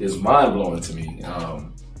it's mind blowing to me.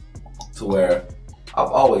 To where I've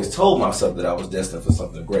always told myself that I was destined for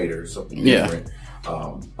something greater, something different.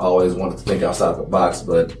 I always wanted to think outside the box,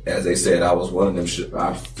 but as they said, I was one of them.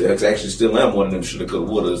 I actually still am one of them shoulda,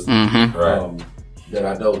 coulda, wouldas. Mm-hmm. That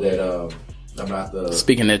I know that I'm not the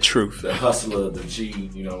speaking that truth, the hustler, the G.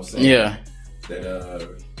 You know what I'm saying? Yeah. That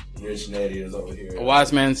Rich Natty is over here. A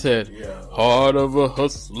wise man said, "Heart of a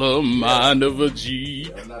hustler, mind of a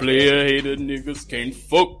G. Player hater niggas can't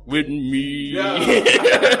fuck with me."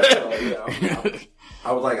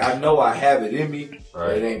 I was like, I know I have it in me,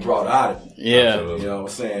 but it ain't brought out of me. Yeah. You know what I'm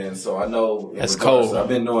saying? So I know. That's cold. I've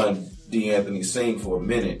been knowing DavidAnthonySingh for a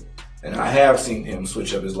minute, and I have seen him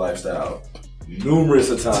switch up his lifestyle numerous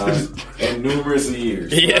of times and numerous of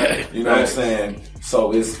years. Yeah. Right? You know what I'm saying?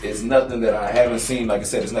 So it's nothing that I haven't seen. Like I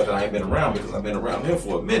said, it's nothing I ain't been around because I've been around him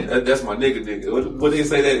for a minute. That's my nigga. What they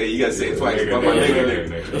say that? You gotta say it twice. My nigga.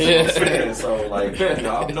 That's what I'm saying. So like,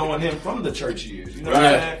 I've known him from the church years. You know what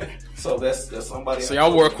I'm saying? So that's somebody. So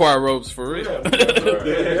y'all wore choir robes for real?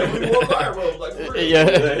 Yeah, we wore choir robes like for real. Yeah.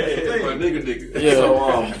 My nigga. Yeah.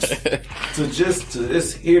 So to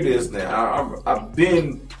just hear this now, I've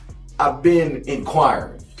been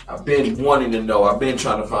inquiring. I've been wanting to know. I've been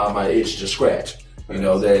trying to find my itch to scratch. You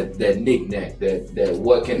know, that knick-knack, that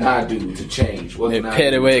what can I do to change? What can I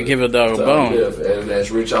petty do way to give a dog a bone. live? As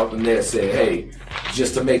RichOffTheNet said, hey,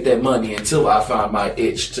 just to make that money until I find my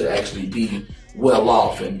itch to actually be well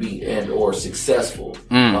off and or successful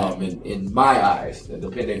in my eyes, and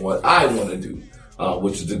depending what I want to do,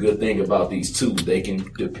 which is the good thing about these two. They can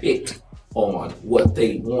depict on what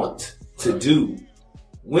they want to do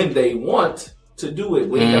when they want to do it.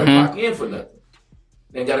 We ain't got to clock in for nothing.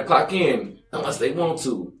 They ain't got to clock in unless they want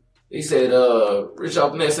to. He said,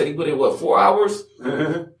 RichOffTheNet said he put in, 4 hours?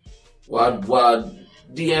 While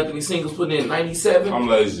DavidAnthonySingh was putting in 97? I'm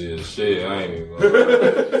lazy as shit. I ain't even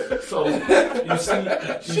gonna. So, you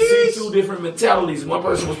see two different mentalities. One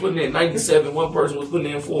person was putting in 97, one person was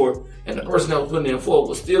putting in 4, and the person that was putting in 4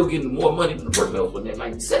 was still getting more money than the person that was putting in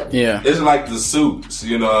 97. Yeah. It's like the suits,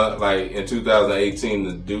 you know, like in 2018,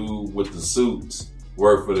 the dude with the suits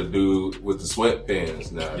work for the dude with the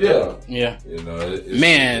sweatpants now. Yeah. You know, it's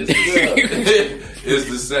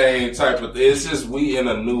the same type of thing. It's just we in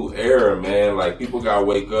a new era, man. Like people gotta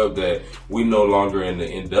wake up that we no longer in the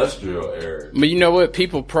industrial era. But you know what?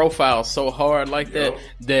 People profile so hard like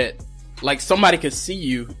that like somebody could see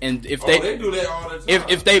you, and if they do that all the time.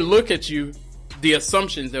 If they look at you, the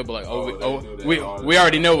assumptions, they'll be like, we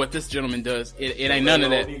already know what this gentleman does. It ain't none of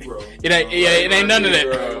that. It ain't none of that.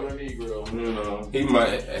 You know,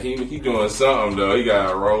 he doing something though. He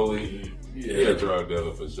got a rollie. He a drug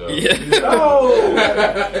dealer for sure. Yeah.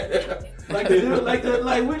 Like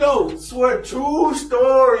we know, swear, true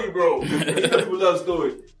story, bro. People love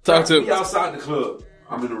stories. Talk to me outside the club.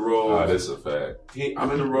 I'm in the road. Oh, this is a fact.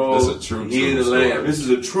 I'm in the road. This is a true the story. land. This is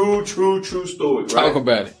a true story. Right? Talk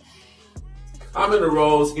about it. I'm in the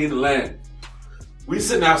roads, he in the land. We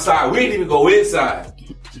sitting outside. We ain't even go inside.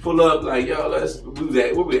 Just pull up like, yo, we're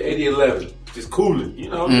at 8011. Just cooling, you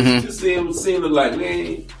know? Just seeing look like, we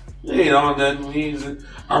ain't on nothing.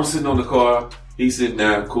 I'm sitting on the car. He's sitting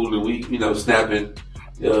there cooling. We, you know, snapping,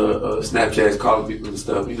 Snapchats, calling people and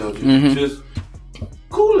stuff, you know, just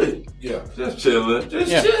cooling. Yeah. Just chilling.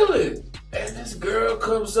 Chilling. And this girl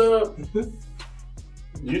comes up.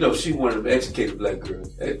 You know, she one of them educated black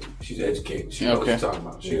girls. She's educated. She knows what she's talking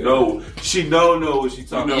about. She know what she's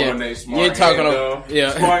talking about. When they smart. You ain't talking about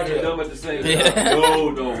smart and dumb at the same time.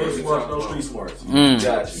 No smart, no street smarts.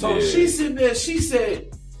 Gotcha. So she's sitting there. She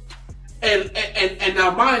said, and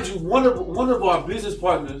now mind you, one of our business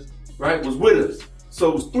partners, right, was with us. So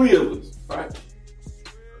it was 3 of us, right.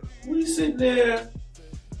 We sitting there,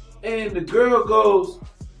 and the girl goes,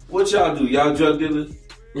 "What y'all do? Y'all drug dealers?"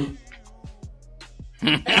 And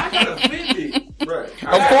I got offended. Right.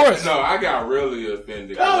 Of course. No, I got really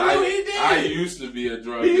offended. No, he did. I used to be a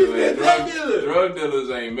drug He dealer. used to be a drug dealer. Drug dealers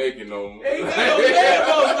ain't making no money. Ain't got no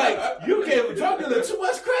damn. Like, you gave a drug dealer too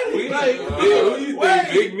much credit. Who you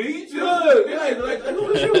think, Big Meat? Like,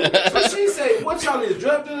 who is you? So she said, "What y'all is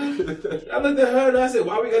drug dealers?" I looked at her and I said,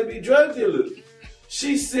 "Why we gotta be drug dealers?"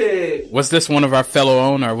 She said, Was this one of our fellow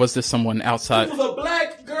owner, or was this someone outside? "It was a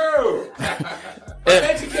black girl, an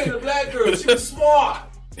educated black girl. She was smart.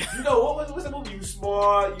 You know what's the movie? You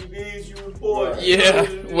smart, you this, you important. Yeah,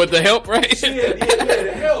 with the help, right? She had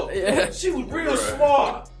the help. Yeah. She was real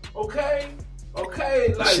smart. Okay.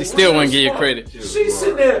 Like, She still wouldn't give you credit. She's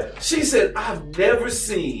sitting there. She said, "I've never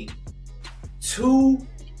seen 2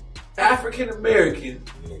 African Americans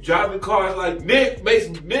driving cars like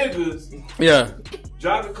niggas. Yeah.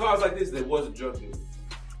 Driving cars like this that wasn't drug dealers."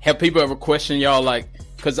 Have people ever questioned y'all, like,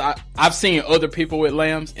 because I've seen other people with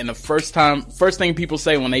lambs, and the first thing people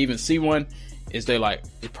say when they even see one is they like,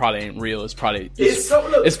 it probably ain't real. It's probably It's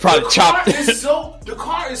probably chopped. The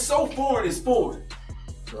car is so foreign. It's foreign.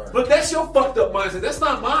 Right. But that's your fucked up mindset. That's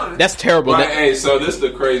not mine. That's terrible. Right, hey, so this is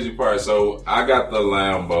the crazy part. So I got the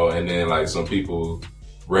Lambo, and then like some people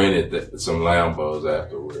rented some Lambos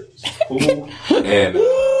afterwards. And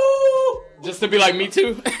just to be like Me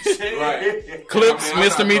Too. right, Clips,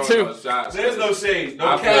 Mr. Me Too. There's no shade. No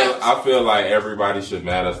I feel like everybody should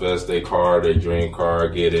manifest their car, their dream car,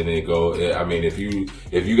 get in and go. I mean, if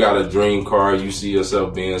you got a dream car, you see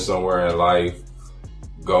yourself being somewhere in life,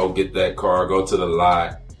 go get that car, go to the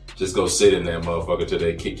lot. Just go sit in that motherfucker till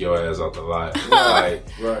they kick your ass off the lot. Like,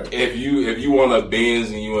 right. If you want a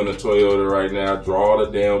Benz and you in a Toyota right now, draw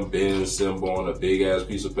the damn Benz symbol on a big ass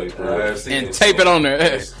piece of paper and tape it on there.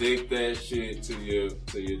 And stick that shit to your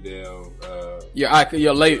damn your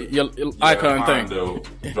icon Hondo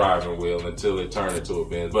driving wheel until it turned into a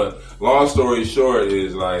Benz. But long story short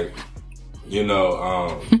is like, you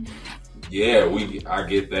know, yeah, I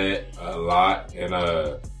get that a lot, and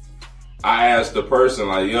I asked the person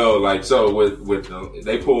like, yo, like, so with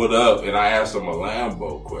they pulled up and I asked him a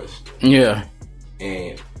Lambo question. Yeah.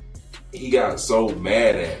 And he got so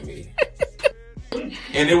mad at me.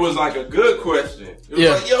 And it was like a good question. It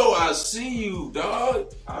was like, yo, I see you,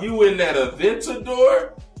 dog. You in that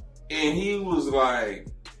Aventador? And he was like,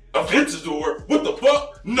 Aventador? What the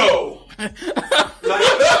fuck? No. Like,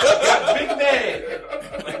 got big mad.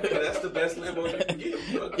 Like, that's the best Lambo you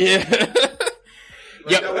can get. Yeah.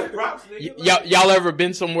 Like, props, y'all ever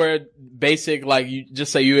been somewhere basic, like you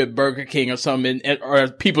just say you at Burger King or something, or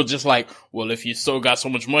people just like, well, if you still got so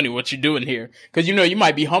much money, what you doing here? Because you know you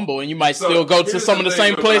might be humble and you might still go to some of the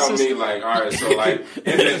same places. Me, like, all right, so like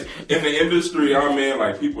in the industry I'm in,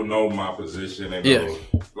 like people know my position and know,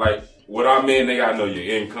 like what I'm in, they gotta know your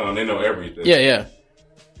income, they know everything. Yeah.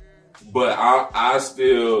 But I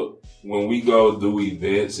still, when we go do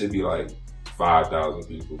events, it'd be like 5,000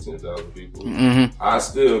 people, 10,000 people. Mm-hmm. I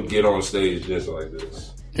still get on stage just like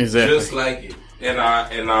this. Exactly. Just like it.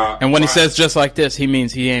 And when he says just like this, he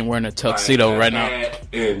means he ain't wearing a tuxedo right now.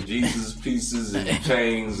 And Jesus pieces and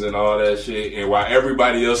chains and all that shit. And while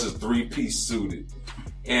everybody else is 3-piece suited.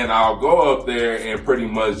 And I'll go up there and pretty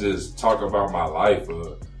much just talk about my life,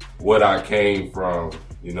 what I came from,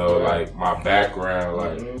 you know, like my background,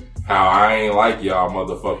 like how I ain't like y'all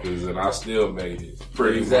motherfuckers and I still made it.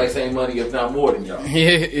 Pretty exact same money, if not more than y'all.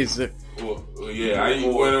 Yeah, is it? Well, yeah,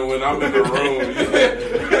 when I'm in the room,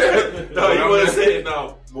 no, you want to say it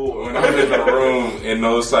now. More. When I'm in the room in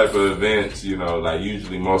those type of events, you know, like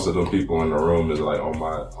usually most of them people in the room is like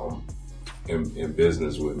in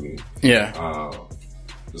business with me. Yeah.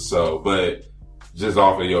 So, but just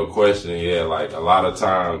off of your question, yeah, like a lot of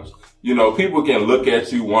times, you know, people can look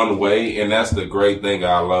at you one way, and that's the great thing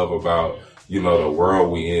I love about, you know, the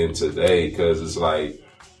world we in today, because it's like,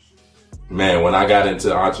 man, when I got into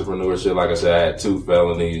entrepreneurship, like I said, I had 2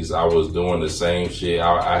 felonies. I was doing the same shit.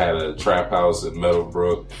 I had a trap house in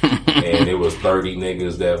Meadowbrook, and it was 30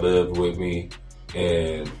 niggas that lived with me,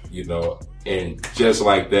 and, you know, and just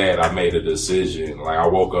like that, I made a decision. Like, I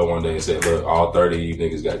woke up one day and said, look, all 30 of you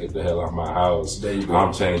niggas gotta get the hell out of my house. There you go.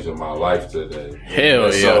 I'm changing my life today.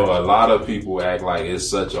 Hell yeah. So a lot of people act like it's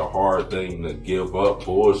such a hard thing to give up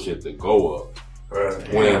bullshit to go up.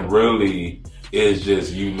 Right. When really, it's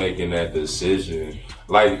just you making that decision.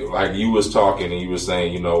 Like you was talking and you was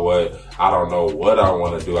saying, you know what, I don't know what I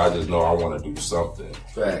want to do. I just know I want to do something.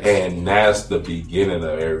 Facts. And that's the beginning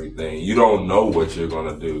of everything. You don't know what you're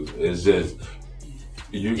going to do. It's just,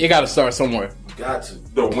 you got to start somewhere. Got to.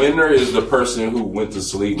 The winner is the person who went to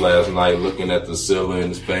sleep last night looking at the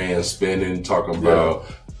ceilings, fans spinning, talking about,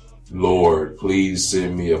 Lord, please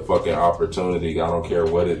send me a fucking opportunity. I don't care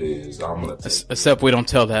what it is. I'm gonna take Except we don't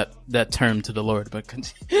tell that term to the Lord, but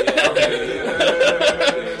continue.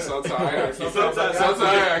 Sometimes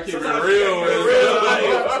I keep it real.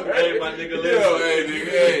 Hey, my nigga, listen.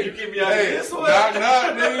 Hey, you keep me out of this one. Knock,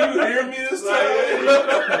 nigga, you hear me this time?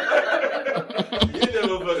 You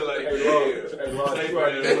never fucking like,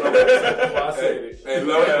 Hey,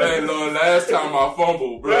 Lord, last time I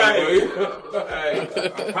fumbled, bro.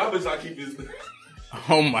 I promise I keep this.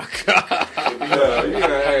 Oh my God.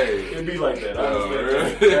 It'd be like that.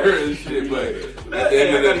 Shit, but at the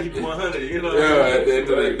end of the day, 100, you know. Yeah, at the end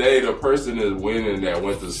of the day, the person is winning that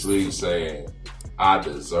went to sleep saying, I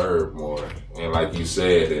deserve more. And like you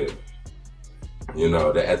said, it, you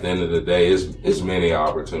know, that at the end of the day, it's many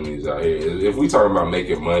opportunities out here. If we talking about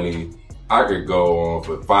making money, I could go on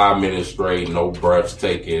for 5 minutes straight, no breaths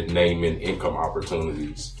taken, naming income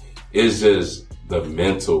opportunities. It's just the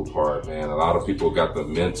mental part, man. A lot of people got the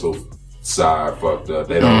mental side fucked up.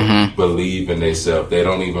 They don't believe in themselves. They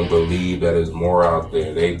don't even believe that there's more out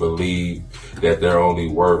there. They believe that they're only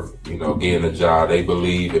worth, getting a job. They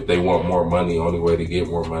believe if they want more money, only way to get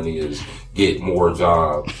more money is get more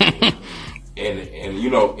jobs.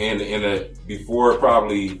 Before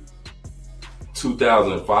probably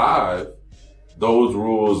 2005, those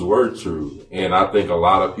rules were true. And I think a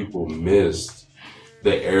lot of people missed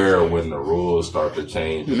the era when the rules start to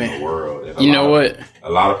change in the world. And a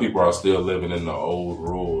lot of people are still living in the old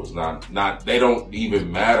rules. Not they don't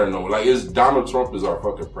even matter no more. Like Donald Trump is our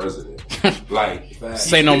fucking president. Like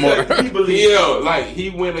say no more. He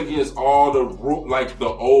went against all the the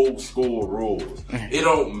old school rules. It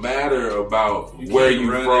don't matter about where you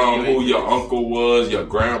from, who your uncle was, your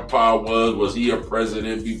grandpa was he a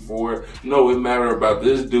president before? No, it matter about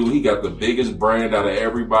this dude. He got the biggest brand out of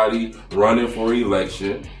everybody running for election.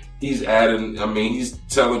 He's he's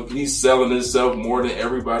selling himself more than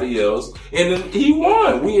everybody else. And then he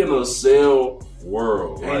won. We in a sale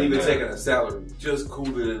world. Ain't even taking a salary. Just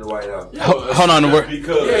cooling in the White House. Hold on.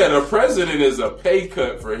 The president is a pay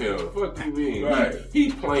cut for him. What do you mean? Right. He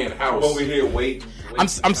playing house. Over here waiting. I'm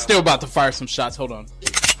still about to fire some shots. Hold on.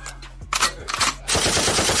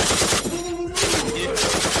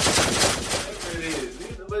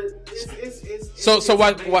 So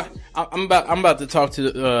why I'm about to talk to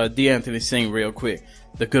DavidAnthonySingh real quick.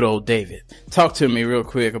 The good old David. Talk to me real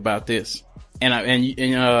quick about this.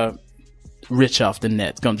 And Rich Off the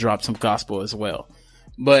Net gonna drop some gospel as well.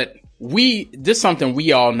 But this is something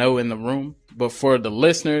we all know in the room. But for the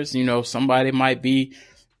listeners, somebody might be.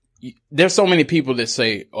 There's so many people that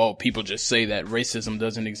say, "Oh, people just say that racism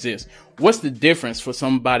doesn't exist." What's the difference for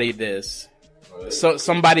somebody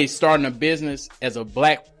somebody starting a business as a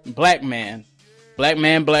black man,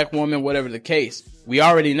 black woman, whatever the case? We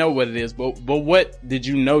already know what it is, but what did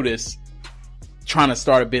you notice trying to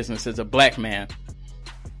start a business as a black man?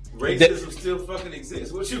 Racism still fucking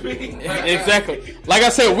exists. What you mean? Exactly. Like I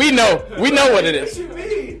said, we know what it is. What you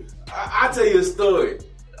mean? I'll tell you a story.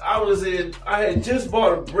 I had just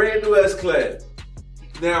bought a brand new S-Class.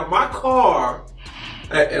 Now my car,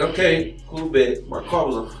 and okay, cool bet. My car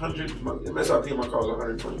was MSRP. My car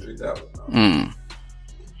was $123,000.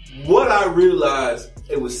 What I realized,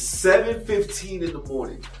 it was 7:15 in the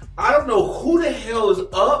morning. I don't know who the hell is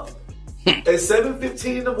up at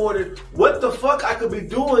 7:15 in the morning. What the fuck I could be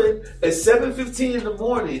doing at 7:15 in the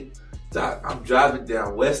morning? I'm driving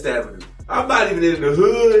down West Avenue. I'm not even in the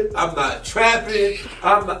hood. I'm not trapping.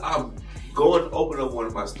 I'm going to open up one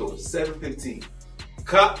of my stores. 7:15.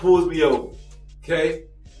 Cop pulls me over. Okay?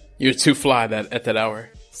 You're too fly at that hour.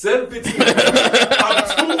 7:15. I'm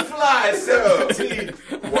too fly at 7:15.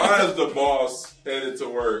 Why is the boss headed to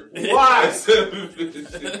work? Why?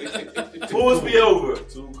 7:15. Pulls me over.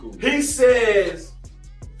 Too cool. He says,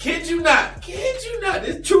 Kid you not.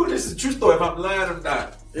 This is a true story. If I'm lying, I'm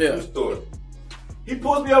not. Yeah. True story. He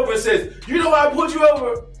pulls me over and says, "You know why I pulled you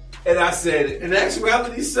over?" And I said, "In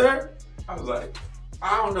actuality, sir," I was like,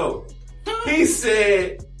 "I don't know." He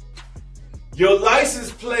said, "Your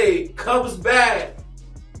license plate comes back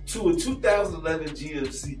to a 2011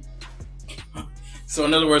 GMC." So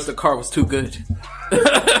in other words, the car was too good.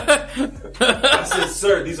 I said,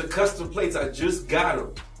 "Sir, these are custom plates. I just got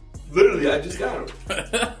them. Literally, I just got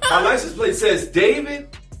them. My license plate says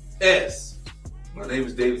David S. My name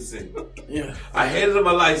is DavidAnthonySingh. Yeah. I handed him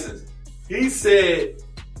my license. He said,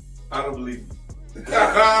 "I don't believe you."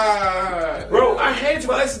 Bro, I handed you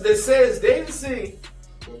my license that says DavidAnthonySingh.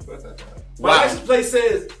 My license plate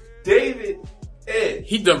says David Ed.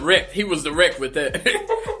 He was direct with that.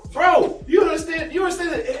 Bro, you understand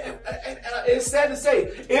that? It's sad to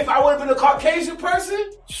say, if I would have been a Caucasian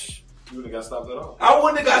person, You would have got stopped at all. I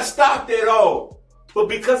wouldn't have got stopped at all. But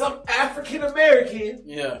because I'm African American,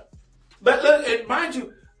 Yeah. But look, and mind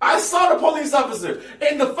you, I saw the police officer,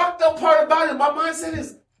 and the fucked up part about it, my mindset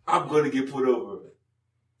is, I'm gonna get put over.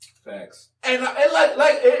 Facts. And it wasn't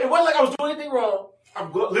like I was doing anything wrong.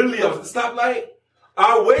 Literally, I was at the stoplight.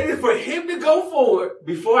 I waited for him to go forward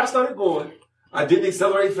before I started going. I didn't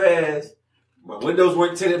accelerate fast. My windows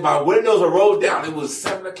weren't tinted. My windows were rolled down. It was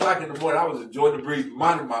 7 o'clock in the morning. I was enjoying the breeze,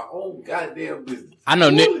 minding my own goddamn business. I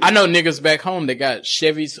know niggas back home that got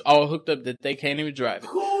Chevys all hooked up that they can't even drive.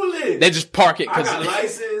 Coolin'. They just park it. I got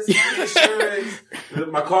license, insurance.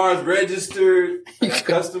 My car's registered. I got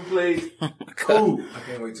custom plates. Cool. I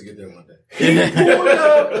can't wait to get there one day. He pulled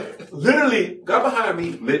up. Literally got behind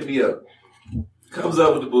me, lit me up. Comes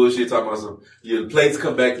up with the bullshit, talking about some, your plates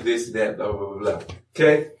come back to this and that, blah, blah, blah, blah.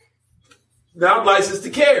 Okay? Now I'm licensed to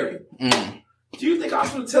carry. Do you think I'm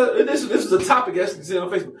going to tell? This is a topic I actually said on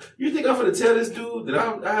Facebook. You think I'm going to tell this dude that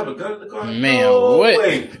I have a gun in the car? Man, no what?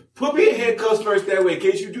 way. Put me in handcuffs first that way in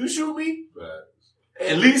case you do shoot me. Right.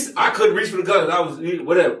 At least I couldn't reach for the gun. I was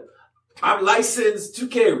whatever. I'm licensed to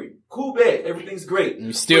carry. Cool bet. Everything's great.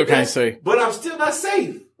 You still can't say. But I'm still not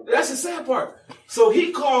safe. That's the sad part. So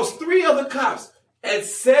he calls 3 other cops at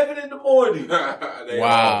 7 in the morning. They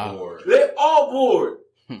Wow. all bored. They're all bored.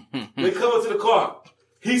 They come up to the car.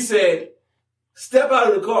 He said, step out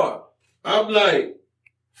of the car. I'm like,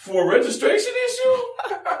 for a registration issue?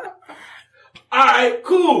 All right,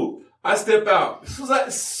 cool. I step out.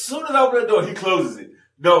 As soon as I open the door, he closes it.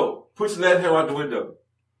 No, put your left hand out the window.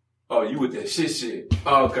 Oh, you with that shit.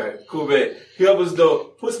 Oh, okay, cool, man. He opens the door,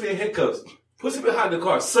 puts me in handcuffs, puts me behind the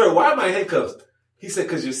car. Sir, why am I in handcuffs? He said,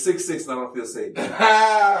 because you're 6'6" and I don't feel safe.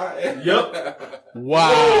 Yup.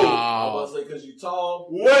 Wow. I was like, because you tall.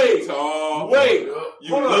 Wait. Tall. Wait. You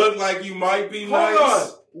Hold look on. like you might be Hold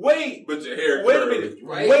nice. on. Wait. But your hair Wait a curly. minute.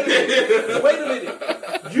 Right? Wait a minute. Wait a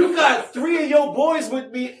minute. You got 3 of your boys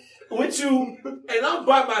with you, and I'm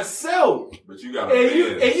by myself. But you got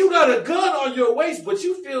a And you got a gun on your waist, but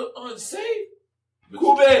you feel unsafe.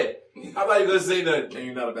 Cool, man. I'm not even gonna say nothing. And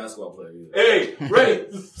you're not a basketball player either. Hey,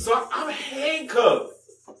 right. So I'm handcuffed.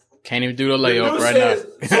 Can't even do the The layup dude right says,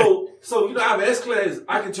 now. so you know, I have S-Class.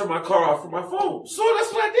 I can turn my car off from my phone. So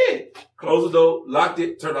that's what I did. Closed the door, locked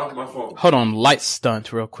it, turned off my phone. Hold on, light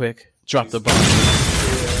stunt real quick. Drop the bomb.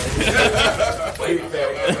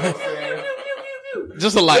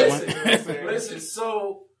 Just a light one. Listen,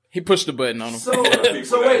 so He pushed the button on him. So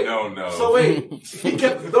wait. No. So wait. He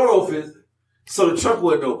kept the door open, so the trunk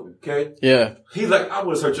wasn't open, okay? Yeah. He's like, I'm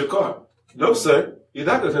going to search your car. No, sir. You're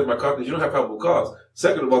not going to search my car because you don't have probable cause.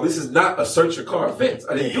 Second of all, this is not a search your car offense.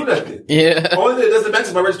 I didn't do nothing. Yeah. Only thing that doesn't match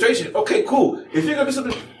is my registration. Okay, cool. If you're going to do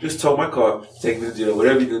something, just tow my car, take me to jail,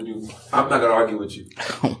 whatever you're going to do. I'm not going to argue with you.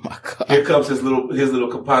 Oh my God. Here comes his little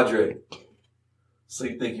compadre. So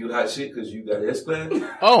you think you hot shit because you got S-Class?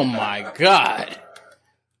 Oh my God.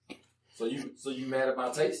 So you mad at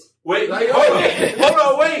my taste? Wait, Like, hold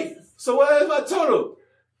on, wait. So what if I told him?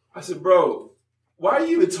 I said, bro, why are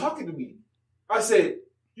you even talking to me? I said,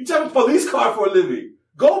 you drive a police car for a living.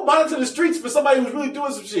 Go monitor the streets for somebody who's really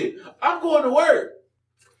doing some shit. I'm going to work.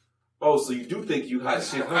 Oh, so you do think you hot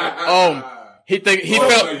shit, huh? Oh, he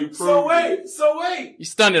felt. So wait. You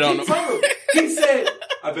stunned it on He him. told him. He said,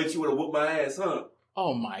 I bet you would have whooped my ass, huh?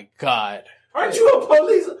 Oh my God. Aren't you a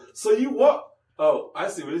police? So you walk. Oh, I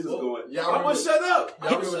see where this is going. y'all I'm going to shut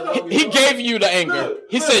up. He gave you the anger. Look,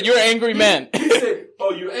 He said, "You're an angry man." He said,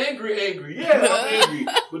 "Oh, you're angry. Yeah, I'm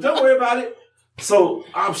angry, but don't worry about it." So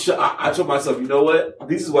I'm sure I told myself, you know what?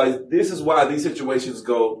 This is why these situations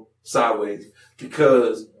go sideways,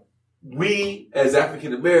 because we as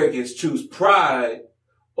African Americans choose pride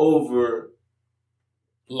over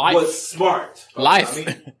Life. what's smart. Life.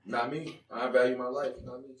 Not me. I value my life.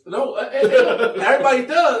 Not me. No, everybody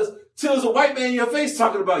does. Till there's a white man in your face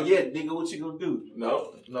talking about, yeah, nigga, what you gonna do?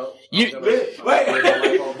 No. You-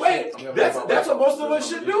 Wait. That's what most of us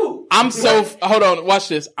should do. Hold on, watch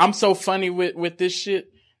this. I'm so funny with this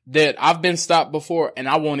shit that I've been stopped before and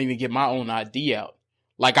I won't even get my own ID out.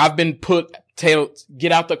 Like I've been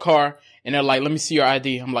get out the car and they're like, let me see your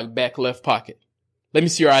ID. I'm like, back left pocket. Let me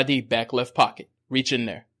see your ID, back left pocket. Reach in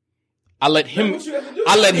there. I let him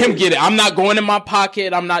get it. I'm not going in my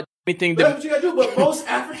pocket. I'm not anything. That's what you gotta do. But most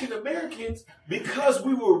African Americans, because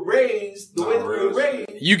we were raised the way that we were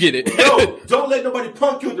raised, You get it. no, don't let nobody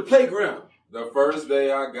punk you at the playground. The first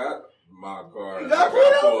day I got my car, You I got got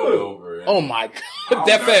pulled pulled over. over. and Oh my I God.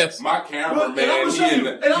 That got- fast. My Look, cameraman, and I'm gonna show you.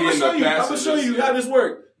 I'm gonna show you how this. this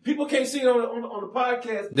works. People can't see it on the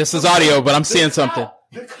podcast. This is audio, but I'm seeing something.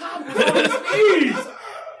 The cop is on his knees.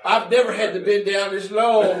 I've never had to bend down this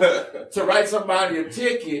low to write somebody a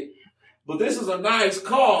ticket, but this is a nice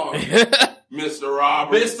car. Mr.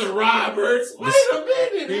 Roberts. Mr. Roberts. Wait a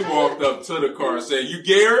minute. He walked up to the car and said, "You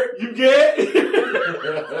Garrett?" You get?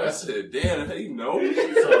 I said, "Damn, he knows."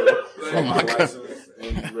 Oh my God.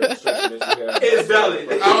 It's valid.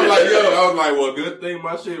 I was like, well, good thing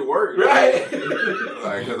my shit worked. Right.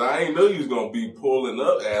 Like, cause I ain't know you was gonna be pulling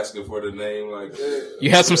up asking for the name like that. You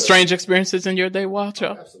had some strange experiences in your day, Wild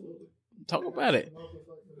Child? Absolutely. Talk about it.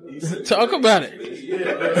 Talk about it.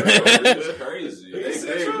 It's crazy.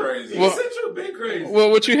 They crazy. Well- Central big crazy. Well,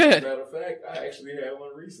 what you had? Matter of fact, I actually had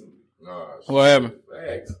one recently. Gosh. What happened?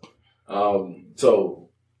 Facts. So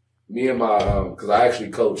me and my, cause I actually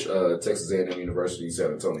coach, Texas A&M University,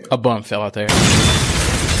 San Antonio. A bum fell out there.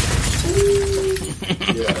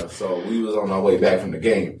 Yeah. So we was on our way back from the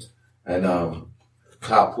game and,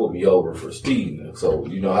 cop pulled me over for speeding. So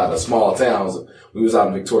you know how the small towns, we was out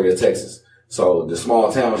in Victoria, Texas. So the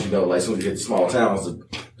small towns, you know, like as soon as you hit the small towns,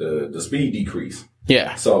 the speed decrease.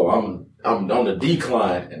 Yeah. So I'm on the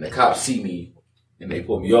decline, and the cops see me, and they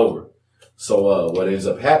pull me over. So what ends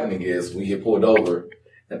up happening is we get pulled over,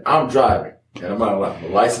 and I'm driving, and I'm not allowed. My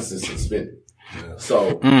license is suspended. Yeah.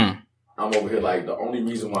 So I'm over here like the only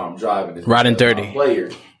reason why I'm driving is riding dirty. My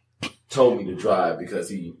player told me to drive because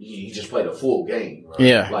he just played a full game. Right?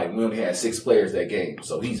 Yeah. Like we only had 6 players that game,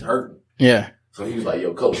 so he's hurting. Yeah. So he was like,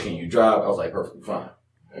 "Yo, coach, can you drive?" I was like, "Perfectly fine.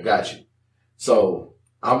 I got you." So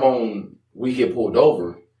we get pulled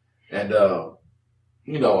over, and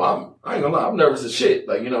you know, I ain't gonna lie, I'm nervous as shit.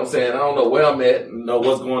 Like, you know what I'm saying? I don't know where I'm at, know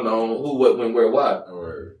what's going on, who, what, when, where, why.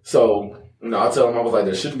 Right. So, you know, I tell him, I was like,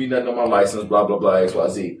 there shouldn't be nothing on my license, blah, blah, blah,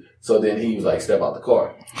 XYZ. So then he was like, step out the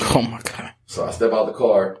car. Oh my God. So I step out the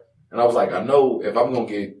car, and I was like, I know if I'm gonna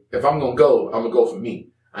go, I'm gonna go for me.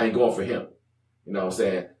 I ain't going for him. You know what I'm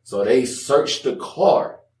saying? So they searched the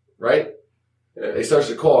car, right? They searched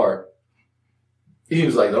the car. He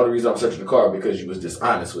was like, the only reason I'm searching the car because you was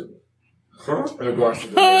dishonest with me. Huh? In regards to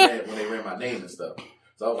when they ran my name and stuff.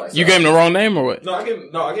 So I was like, you gave him the wrong name or what? No, I gave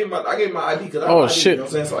him my ID because oh shit. You know what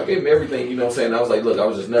I'm saying? So I gave him everything, you know what I'm saying? I was like, look, I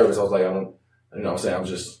was just nervous. I was like, I don't, you know what I'm saying?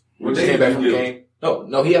 We just came back from the game.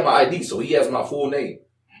 No, he had my ID, so he has my full name.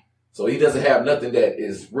 So he doesn't have nothing that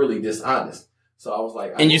is really dishonest. So I was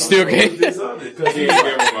like, and you still gave dishonest because he gave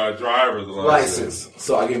him my driver's license.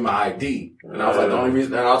 So I gave him my ID, and I was like, the only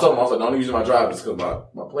reason, and I told him, I was like, the only reason my driver is because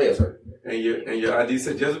my players hurt. And your ID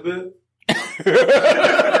said Jezebel?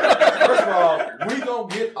 First of all, we gonna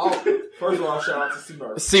get off. First of all, shout out to C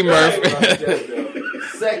Murph. C Murph.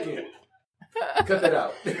 Second, cut that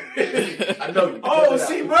out. I know you. Oh,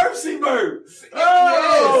 C Murph.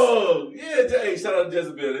 Oh, yes. Yeah. Hey, shout out to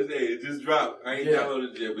Jezebel. It just dropped. I ain't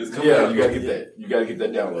downloaded it yet, but it's coming out. You gotta get that. You gotta get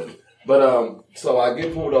that downloaded. But so I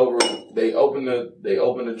get pulled over. They open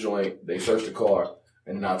the joint. They search the car,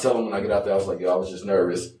 and I tell them when I get out there, I was like, yo, I was just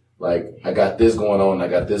nervous. Like, I got this going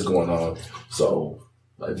on. So,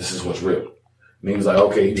 like, this is what's real. And he was like,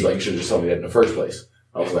 okay. He was like, you should have just told me that in the first place.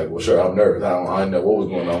 I was like, well, sure, I'm nervous. I didn't know what was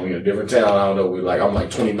going on. We in a different town. I don't know. I'm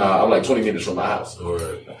like 20 minutes from my house. All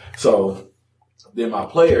right. So, then my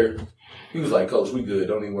player, he was like, coach, we good.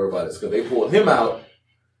 Don't even worry about this. Because they pulled him out,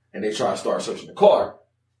 and they try to start searching the car.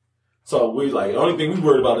 So, we like, the only thing we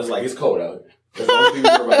worried about is, like, it's cold out here. That's the only thing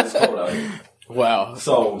we worried about is cold out here. Wow.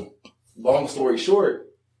 So, long story short,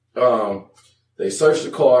 they search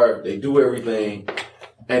the car, they do everything,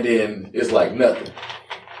 and then it's like nothing.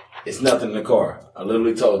 It's nothing in the car. I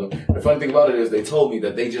literally told them. The funny thing about it is they told me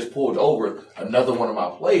that they just pulled over another one of my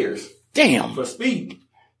players. Damn. For speeding.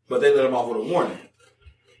 But they let him off with a warning.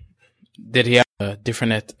 Did he have a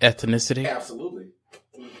different ethnicity? Absolutely.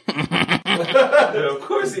 Yeah, of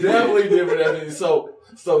course he definitely different ethnicity.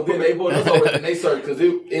 So then they pulled us over and they searched because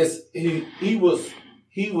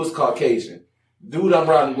he was Caucasian. Dude I'm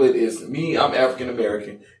riding with is me, I'm African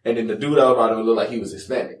American, and then the dude I was riding with looked like he was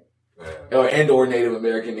Hispanic. Or Native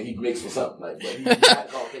American, and he mixed with something like that. He's not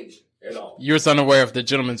Caucasian at all. You was unaware of the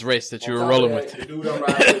gentleman's race that you were rolling with. The dude I'm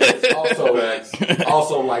riding with is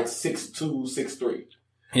also like 6'2", 6'3".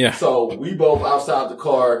 Yeah. So we both outside the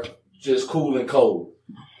car, just cool and cold.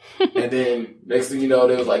 And then next thing you know,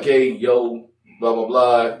 they was like, hey, yo, blah, blah,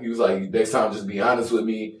 blah. He was like, next time just be honest with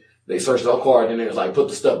me. They searched our car, and then it was like, put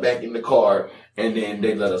the stuff back in the car, and then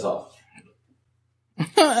they let us off.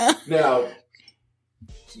 Now,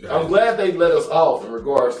 I'm glad they let us off in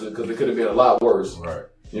regards to, because it could have been a lot worse. Right.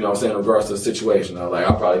 You know what I'm saying? In regards to the situation. I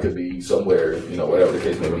probably could be somewhere, you know, whatever the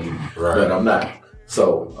case may be. Right. But I'm not.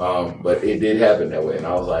 So, but it did happen that way. And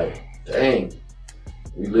I was like, dang,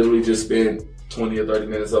 we literally just spent 20 or 30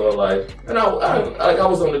 minutes of our life. And I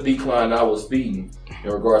was on the decline. I was speeding in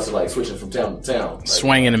regards to like switching from town to town. Like,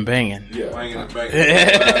 swinging and banging. Yeah. Swinging and banging.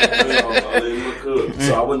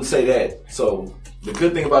 So I wouldn't say that. So the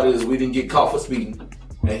good thing about it is we didn't get caught for speeding.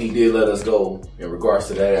 And he did let us go in regards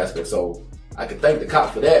to that aspect. So I could thank the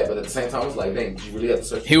cop for that, but at the same time, I was like, dang, did you really have to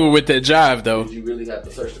search the car? He was with that jive, though. Did you really have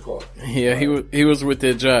to search the car? Yeah, he was with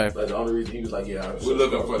that jive. Like, the only reason he was like, yeah. We're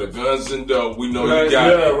looking for the guns and dope. We know you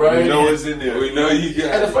got it. Right. We know it's in there. We know you got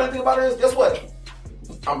it. And the funny thing about it is, guess what?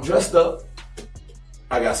 I'm dressed up.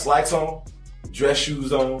 I got slacks on, dress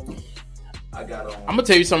shoes on. I got on. I'm going to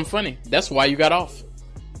tell you something funny. That's why you got off.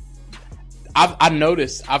 I've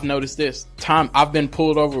noticed this. I've been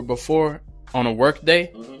pulled over before on a work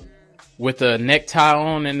day with a necktie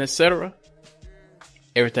on and etc.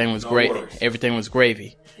 Everything was great. Everything was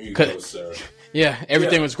gravy. Here you go, sir. Yeah,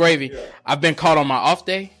 everything was gravy. Yeah. I've been caught on my off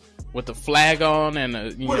day with a flag on and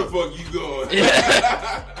where the fuck you going?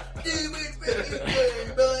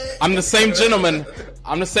 I'm the same gentleman.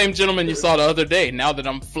 I'm the same gentleman you saw the other day. Now that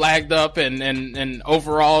I'm flagged up and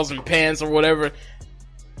overalls and pants or whatever,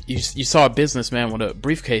 you saw a businessman with a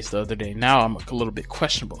briefcase the other day. Now I'm a little bit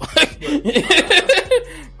questionable.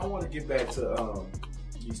 I want to get back to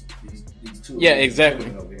these two. Yeah,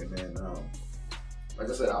 exactly. Over here, man. Like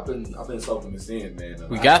I said, I've been soaking this in, man.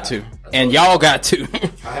 We got to, and y'all got to.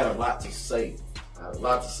 I had a lot to say.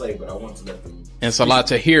 But I want to let them. It's a lot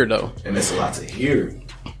to hear, though, and it's a lot to hear.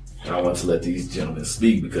 And I want to let these gentlemen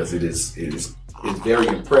speak because it's very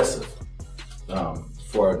impressive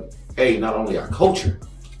for not only our culture.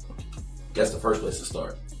 That's the first place to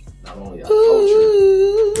start. Not only our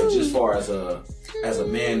culture, but just far as a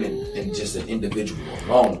man and just an individual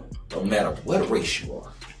alone, no matter what race you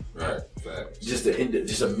are. Right. Facts. Just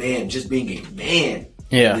a man, just being a man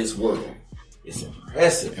Yeah. in this world. It's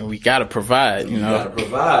impressive. and we gotta provide. You You know, gotta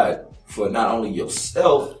provide for not only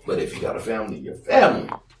yourself, but if you got a family, your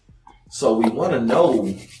family. So we want to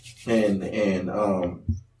know, and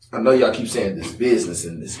I know y'all keep saying this business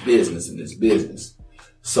and this business and this business.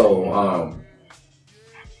 So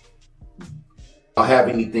I have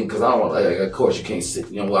anything because I don't want. Of course, you can't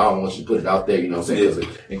sit. You know, I don't want you to put it out there. You know what I'm saying?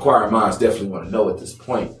 Because inquiring minds definitely want to know at this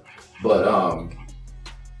point. But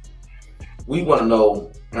we want to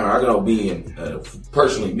know. I know being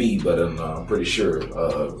personally me, but I'm pretty sure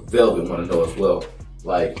Velvet want to know as well.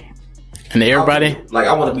 Like, and everybody.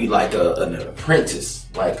 I want to be like an apprentice,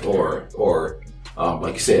 or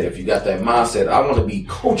like you said, if you got that mindset, I want to be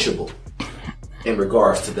coachable in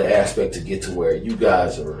regards to the aspect to get to where you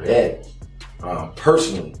guys are at,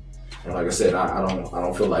 personally. And like I said, I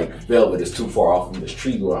don't feel like Velvet is too far off from this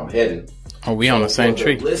tree where I'm heading. Oh, we on the same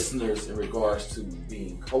tree. Listeners, in regards to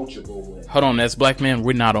being coachable. And Hold on, that's black man.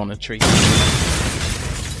 We're not on the tree.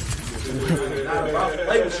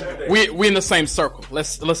 we in the same circle.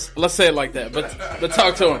 Let's say it like that. But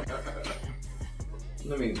talk to him.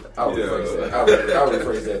 I would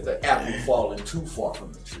rephrase that. The apple falling too far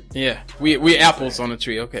from the tree. Yeah, we apples on the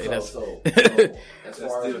tree. Okay, As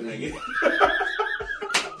far as me.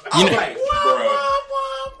 You know,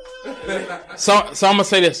 so I'm gonna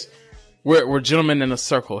say this: we're gentlemen in a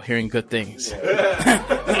circle, hearing good things.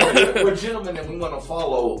 We're gentlemen, and we want to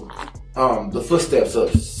follow the footsteps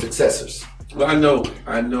of successors. Well,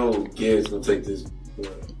 I know Gary's gonna take this.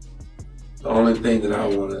 But the only thing that I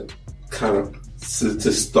want to kind of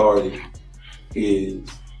to start it is,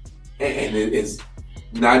 and it's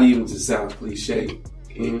not even to sound cliche.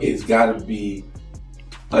 It's got to be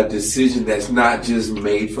a decision that's not just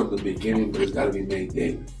made from the beginning, but it's got to be made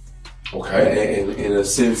daily. Okay, and in a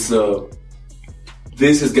sense of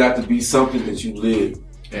this has got to be something that you live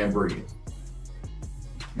and breathe.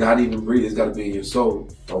 Not even breathe. It's got to be in your soul.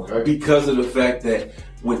 Okay, because of the fact that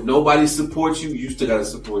when nobody supports you, you still got to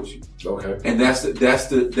support you. Okay, and that's I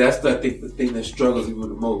think the thing that struggles you the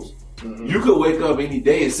most. Mm-hmm. You could wake up any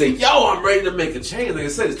day and say, "Yo, I'm ready to make a change." Like I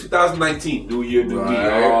said, it's 2019, new year, new me.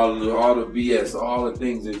 All the BS, all the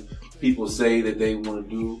things that people say that they want to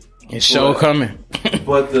do. It's show coming.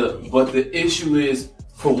 but the issue is,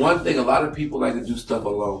 for one thing, a lot of people like to do stuff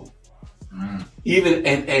alone. Even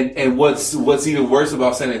and what's even worse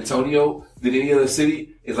about San Antonio than any other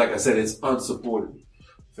city is, like I said, it's unsupported.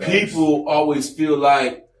 Facts. People always feel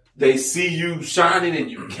like they see you shining and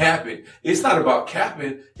you capping. It's not about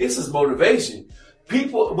capping. It's just motivation.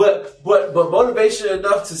 People, but motivation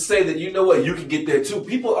enough to say that, you know what, you can get there too.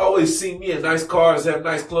 People always see me in nice cars, have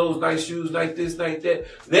nice clothes, nice shoes, like this, like that.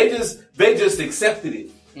 They just accepted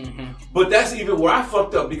it. Mm-hmm. But that's even where I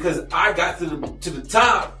fucked up, because I got to the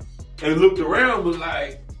top and looked around, was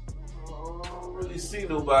like, oh, I don't really see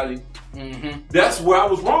nobody. Mm-hmm. That's where I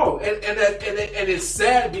was wrong, and it's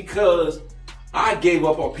sad because I gave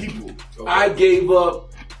up on people. Okay. I gave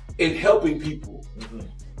up in helping people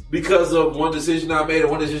because of one decision I made,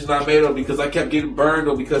 or because I kept getting burned,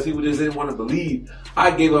 or because people just didn't want to believe.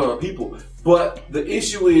 I gave up on people. But the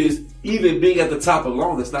issue is, even being at the top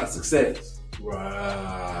alone, it's not success.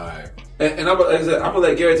 Right. And I'm gonna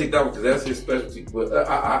let Gary take that one because that's his specialty. But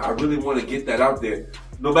I really want to get that out there.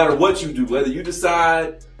 No matter what you do, whether you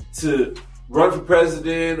decide to run for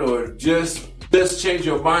president or just change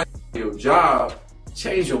your mind, your job,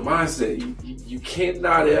 change your mindset. You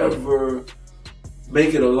cannot ever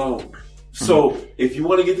make it alone. So if you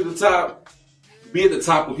want to get to the top, be at the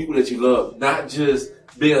top with people that you love, not just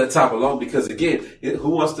being at the top alone. Because again, who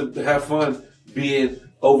wants to have fun being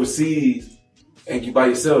overseas and you by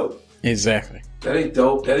yourself? Exactly. That ain't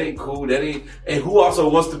dope. That ain't cool. That ain't. And who also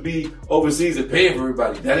wants to be overseas and paying for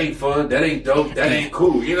everybody? That ain't fun. That ain't dope. That ain't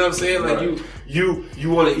cool. You know what I'm saying? Like right. you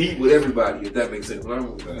want to eat with everybody. If that makes sense.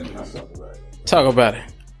 Talk about it.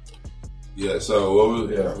 Yeah. So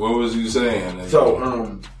what was you saying?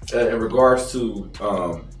 So in regards to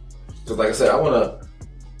because like I said,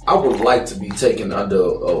 I would like to be taken under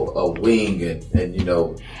a wing and you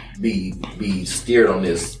know be steered on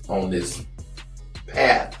this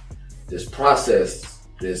path, this process,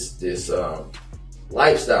 this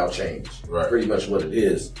lifestyle change. Right. Pretty much what it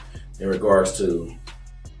is in regards to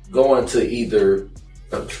going to either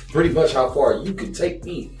pretty much how far you can take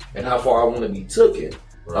me and how far I want to be taken.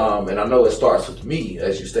 Right. And I know it starts with me,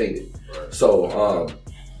 as you stated. Right. So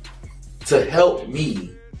to help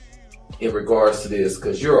me in regards to this,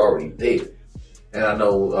 because you're already there, and I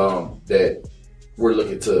know that we're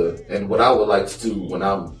looking to, and what I would like to do when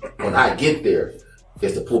I get there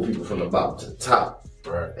is to pull people from the bottom to the top,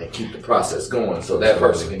 right, and keep the process going, so that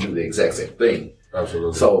person can do the exact same thing.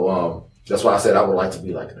 Absolutely. So that's why I said I would like to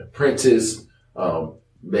be like an apprentice,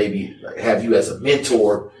 maybe have you as a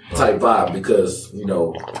mentor type vibe, because you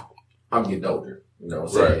know I'm getting older. You know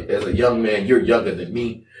what I'm saying? As a young man, you're younger than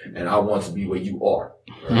me, and I want to be where you are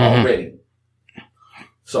already.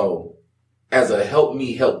 So, as a help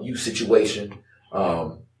me help you situation,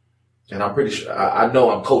 and I'm pretty sure I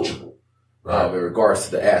know I'm coachable in regards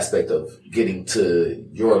to the aspect of getting to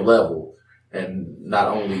your level, and not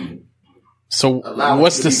only. So,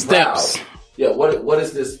 what's the steps? Proud. Yeah, what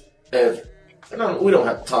is this? We don't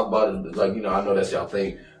have to talk about it. Like, you know, I know that's y'all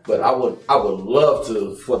thing, but I would love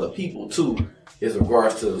to, for the people too, is in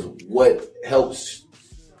regards to what helps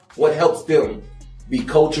them be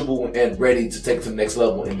coachable and ready to take to the next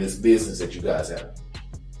level in this business that you guys have.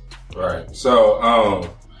 Right. So,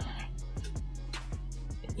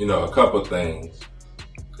 you know, a couple things.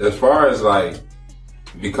 As far as like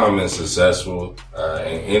becoming successful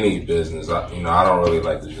in any business, I don't really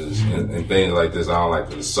like to just in things like this. I don't like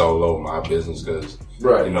to solo my business because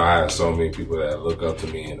you know I have so many people that look up to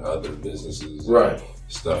me in other businesses, and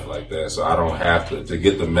stuff like that. So I don't have to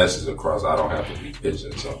get the message across. I don't have to be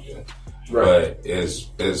pitching something. But as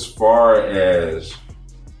far as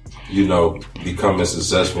you know, becoming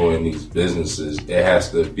successful in these businesses, it has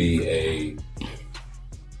to be it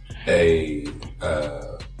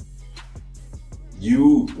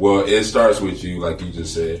starts with you, like you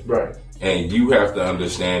just said. Right. And you have to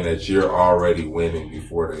understand that you're already winning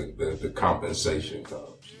before the compensation comes.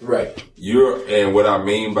 Right. And what I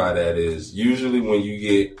mean by that is usually when you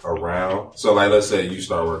get around, so like let's say you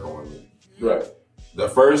start working with me. Right. The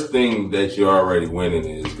first thing that you're already winning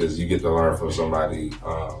is because you get to learn from somebody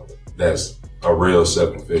that's a real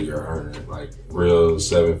 7-figure earner, like real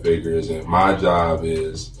 7 figures. And my job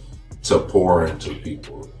is to pour into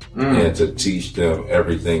people and to teach them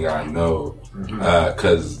everything I know,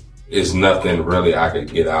 because it's nothing really I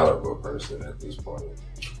could get out of a person at this point.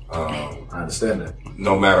 I understand that.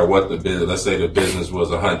 No matter what the business, let's say the business was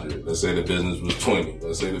 100, let's say the business was 20,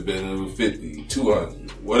 let's say the business was 50,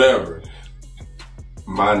 200, whatever.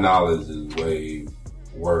 My knowledge is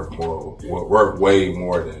worth way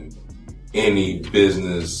more than any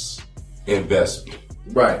business investment.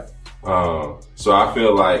 Right. So I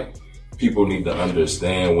feel like people need to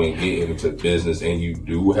understand when getting into business and you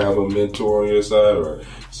do have a mentor on your side or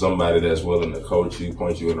somebody that's willing to coach you,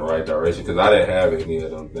 point you in the right direction. Because I didn't have any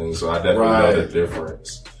of them things. So I definitely know the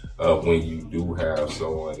difference of when you do have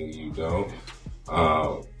someone and you don't.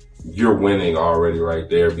 You're winning already right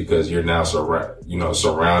there because you're now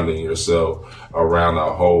surrounding yourself around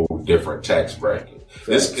a whole different tax bracket.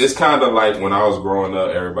 It's kind of like when I was growing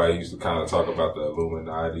up, everybody used to kind of talk about the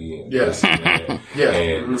Illuminati and this and that,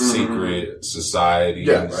 and secret societies.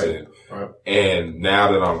 And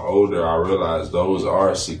now that I'm older, I realize those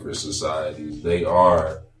are secret societies. They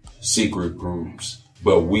are secret groups.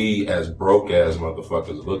 But we, as broke ass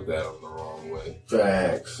motherfuckers, looked at them the wrong way.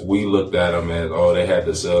 Facts. We looked at them as, they had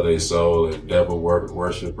to sell their soul and devil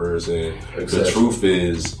worshippers. And the truth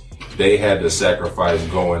is, they had to sacrifice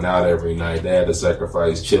going out every night. They had to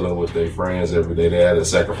sacrifice chilling with their friends every day. They had to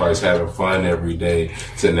sacrifice having fun every day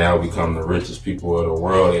to now become the richest people of the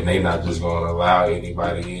world. And they not just going to allow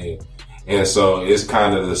anybody in. And so it's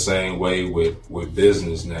kind of the same way with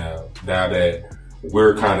business now that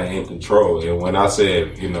we're kind of in control. And when I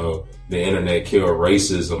said, the internet killed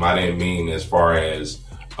racism, I didn't mean as far as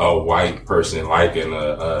a white person liking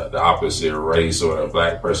the opposite race or a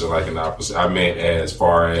black person liking the opposite. I meant as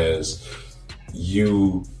far as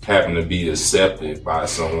you having to be accepted by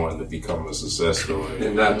someone to become a success story.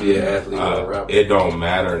 And not be an athlete or a rapper. It don't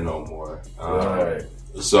matter no more.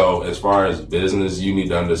 So as far as business, you need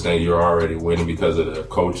to understand you're already winning because of the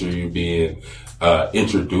culture you're being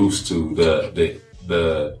introduced to, the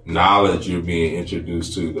the knowledge you're being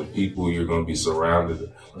introduced to, the people you're going to be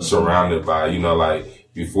surrounded by. You know, like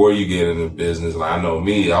before you get into business, like I know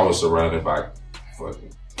me, I was surrounded by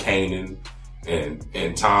fucking Kanan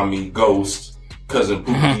and Tommy, Ghost, Cousin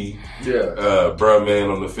Pookie, bruh man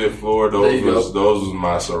on the 5th floor. Those was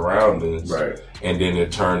my surroundings. Right. And then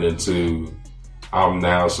it turned into, I'm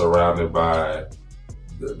now surrounded by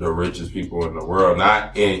the richest people in the world.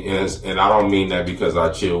 And I don't mean that because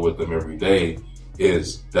I chill with them every day.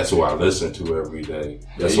 That's who I listen to every day.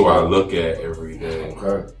 That's who I look at every day.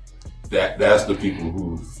 Okay. That's the people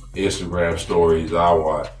whose Instagram stories I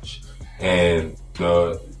watch. And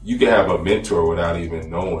you can have a mentor without even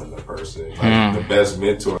knowing the person. Like, the best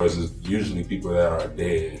mentors is usually people that are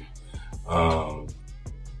dead.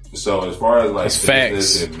 So as far as like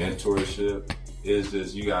business and mentorship, it's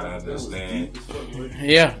just you gotta understand.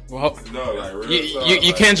 Yeah, well, no, like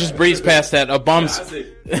you can't just breeze past that. A bum's. I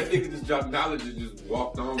think just dropped knowledge and just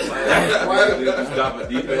walked on. Just drop a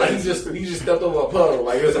deep. Like he just stepped over a puddle.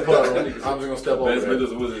 Like here's a puddle. I'm just gonna step over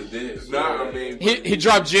it. Nah, I mean, he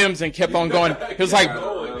dropped gems and kept on going. He was like,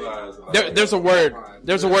 there's a word.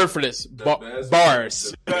 There's a word for this.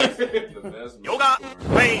 Bars. Yoga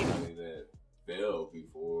pain. Failed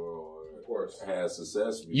before or had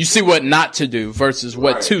success before. You see what not to do versus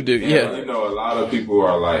what to do. Yeah. You know, a lot of people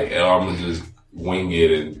are like, I'm going to just wing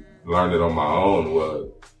it and learn it on my own. Well,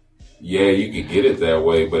 yeah, you could get it that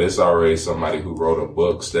way, but it's already somebody who wrote a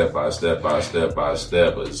book step by step,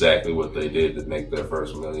 exactly what they did to make their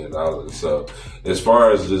first $1 million. So as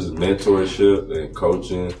far as just mentorship and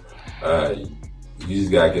coaching, you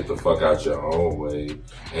just got to get the fuck out your own way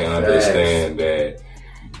and understand that,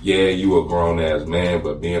 yeah, you a grown-ass man,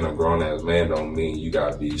 but being a grown-ass man don't mean you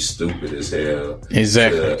gotta be stupid as hell.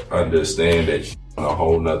 Exactly. To understand that you're on a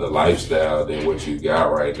whole nother lifestyle than what you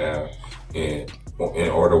got right now. And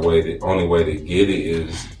the only way to get it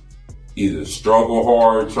is either struggle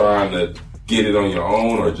hard trying to get it on your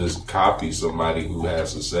own or just copy somebody who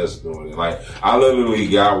has success doing it. Like, I literally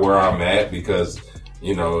got where I'm at because,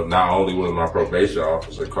 not only was my probation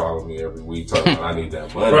officer calling me every week talking about I need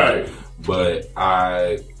that money, right, but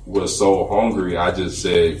I was so hungry, I just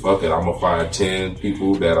said, fuck it, I'm going to find 10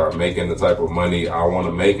 people that are making the type of money I want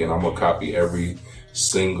to make, and I'm going to copy every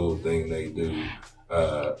single thing they do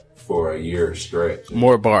for a year stretch.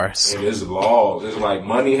 More bars. And it's laws. It's like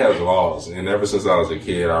money has laws. And ever since I was a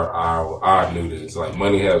kid, I knew this. Like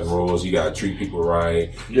money has rules. You got to treat people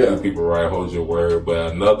right. Treat people right, hold your word.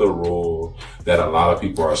 But another rule that a lot of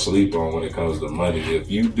people are asleep on when it comes to money, if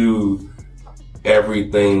you do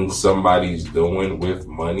everything somebody's doing with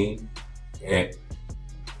money, and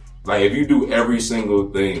like if you do every single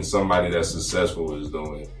thing somebody that's successful is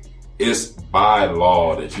doing, it's by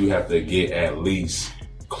law that you have to get at least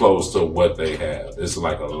close to what they have. It's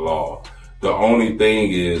like a law. The only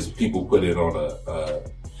thing is people put it on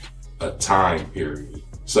a time period.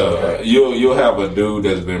 So you'll have a dude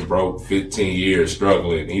that's been broke 15 years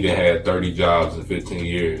struggling. He done had 30 jobs in 15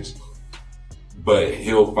 years. But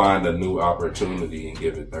he'll find a new opportunity and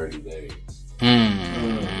give it 30 days.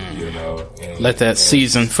 And let that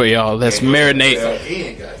season for y'all. Let's marinate.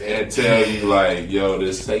 And tell you like, yo,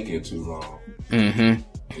 this taking too long. And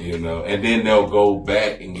then they'll go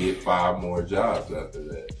back and get 5 more jobs after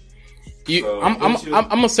that. I'm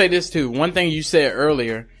gonna say this too. One thing you said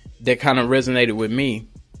earlier that kind of resonated with me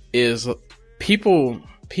is people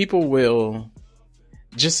will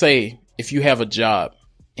just say, if you have a job,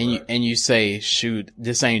 and you say, shoot,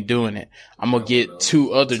 this ain't doing it, I'm gonna get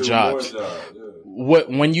 2 other jobs.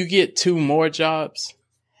 When you get 2 more jobs,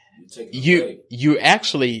 you're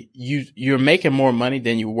making more money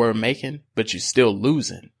than you were making, but you're still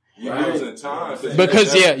losing. You're losing time.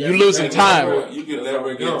 Because you're losing time. You can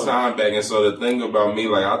never get time back. And so the thing about me,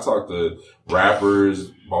 like I talk to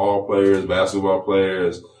rappers, ball players, basketball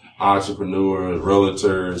players, entrepreneurs,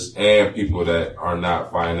 realtors, and people that are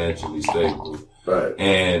not financially stable. Right.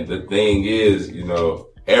 And the thing is,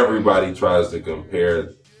 everybody tries to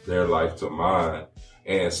compare their life to mine.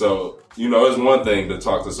 And so, it's one thing to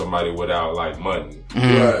talk to somebody without like money.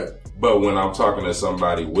 Right. But when I'm talking to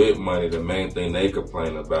somebody with money, the main thing they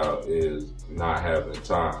complain about is not having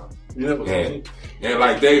time. And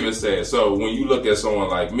like David said, so when you look at someone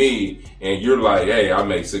like me and you're like, hey, I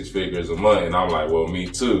make 6 figures a month, and I'm like, well, me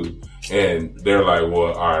too. And they're like,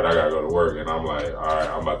 well, all right, I gotta go to work. And I'm like, all right,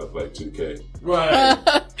 I'm about to play 2K. Right. I'm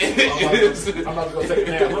about to go take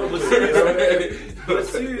a nap. But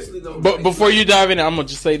seriously though. But before you dive in, I'm gonna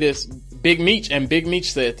just say this. Big Meech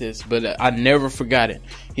said this, but I never forgot it.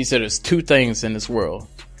 He said there's 2 things in this world.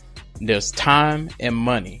 There's time and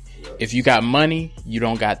money. If you got money, you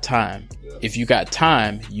don't got time. If you got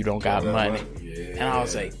time, you don't got money. And I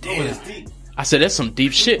was like, Oh, damn. it's deep. I said, that's some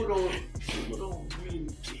deep shit. People don't really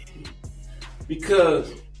get it.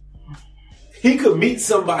 Because he could meet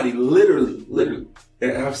somebody literally,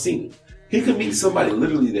 and I've seen it. He could meet somebody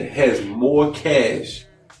literally that has more cash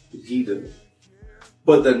than he does.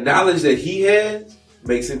 But the knowledge that he has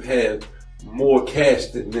makes him have more cash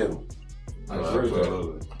than them.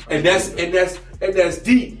 And that's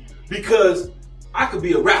deep. Because I could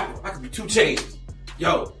be a rapper. I could be 2 Chainz.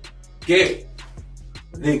 Yo, Gary,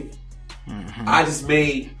 nigga, I just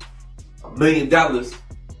made $1 million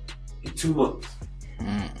in 2 months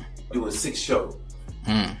doing 6 shows.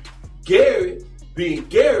 Garrett, being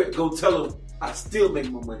Garrett, go tell him I still make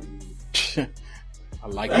more money than you. I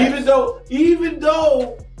like that. Even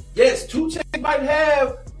though, yes, 2 Chainz might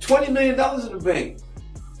have $20 million in the bank,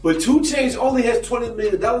 but 2 Chainz only has $20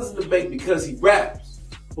 million in the bank because he raps.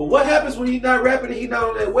 But what happens when he's not rapping and he's not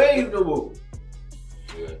on that wave no more?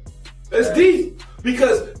 Yeah. That's deep.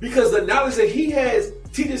 Because the knowledge that he has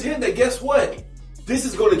teaches him that, guess what? This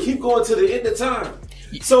is going to keep going to the end of time.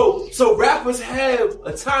 So rappers have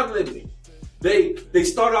a time limit. They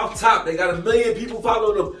start off top. They got 1 million people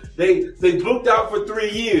following them. They booked out for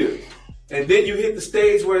 3 years. And then you hit the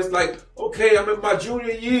stage where it's like, okay, I'm in my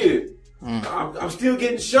junior year. I'm still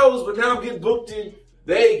getting shows, but now I'm getting booked in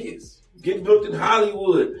Vegas, getting booked in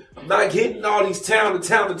Hollywood. I'm not getting all these town to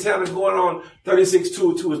town and going on 36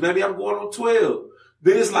 tours. Maybe I'm going on 12.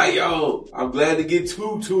 Then it's like, yo, I'm glad to get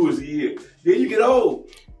 2 tours a year. Then you get old.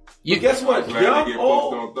 But guess what? Glad to get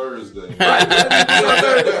booked on Thursday.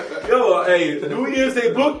 Yo, hey, New Year's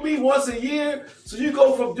they book me once a year, so you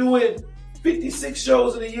go from doing 56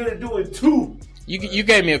 shows in a year to doing 2. You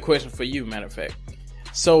gave me a question for you, matter of fact.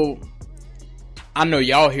 So I know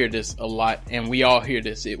y'all hear this a lot, and we all hear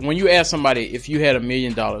this. When you ask somebody if you had $1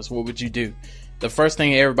 million, what would you do? The first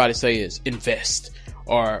thing everybody say is invest.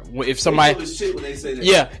 Or if somebody, they shit when they say that.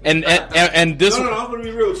 Yeah, and this. No, I'm gonna be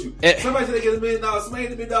real with you. Somebody say they get $1 million. Somebody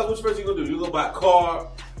get $1 million. What's the first thing you gonna do? You gonna buy a car?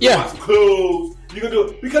 You gonna buy some clothes? You gonna do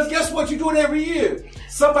it because guess what? You do it every year.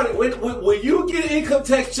 Somebody when you get an income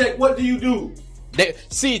tax check, what do you do?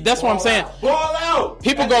 That's what I'm saying. Ball out.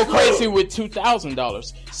 People go crazy with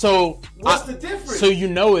 $2,000. So what's the difference? So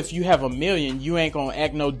if you have $1 million, you ain't gonna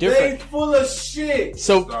act no different. They full of shit.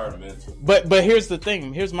 So, but here's the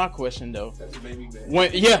thing. Here's my question though. That made me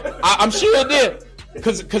mad. I'm sure it did.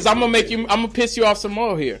 Because I'm gonna piss you off some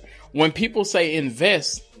more here. When people say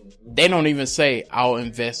invest, they don't even say I'll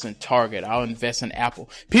invest in Target, I'll invest in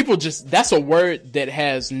Apple. People that's a word that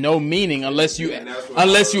has no meaning unless you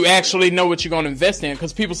actually know what you're gonna invest in.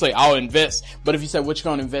 Because people say I'll invest, but if you say what you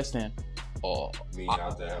gonna invest in,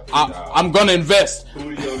 I'm gonna invest.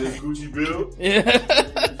 This Gucci bill.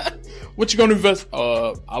 Yeah. What you gonna invest?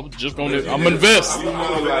 I'm gonna invest.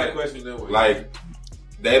 Like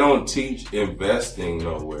they don't teach investing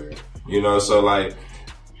nowhere. So like.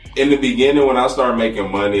 In the beginning, when I started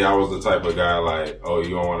making money, I was the type of guy like, oh, you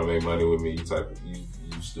don't want to make money with me?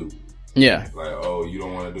 You stupid. Yeah. Like, oh, you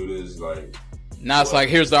don't want to do this? Like, now it's like,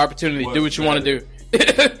 here's the opportunity. Do what you want to do.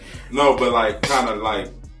 No, but like, kind of like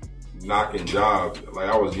knocking jobs. Like,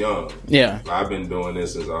 I was young. Yeah. I've been doing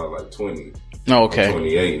this since I was like 20. Oh, okay. I'm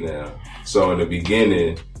 28 now. So in the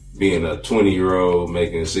beginning, being a 20-year-old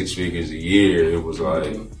making 6 figures a year, it was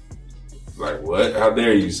like what? How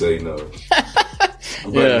dare you say no?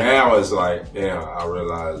 But now it's like, damn, I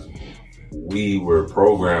realize we were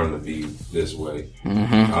programmed to be this way.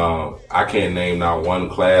 I can't name not one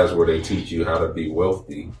class where they teach you how to be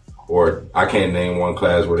wealthy, or I can't name one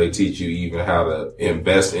class where they teach you even how to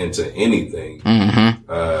invest into anything.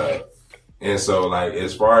 And so, like,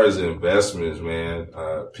 as far as investments, man,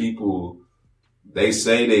 people, they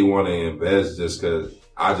say they want to invest just because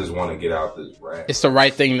I just want to get out this rap. It's the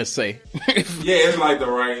right thing to say. Yeah, it's like the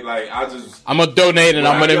right, like, I'm gonna donate and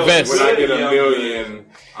I'm gonna invest. When I get $1 million,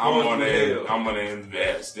 I'm gonna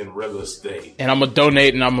invest in real estate. And I'm gonna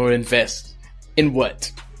donate and I'm gonna invest in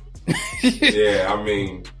what? Yeah, I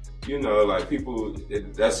mean, like people,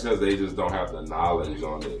 that's because they just don't have the knowledge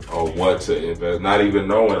on it or what to invest. Not even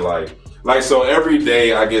knowing, like so every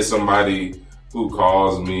day I get somebody who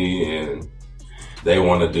calls me and they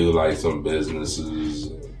want to do like some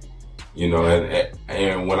businesses,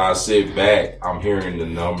 and when I sit back, I'm hearing the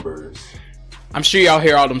numbers. I'm sure y'all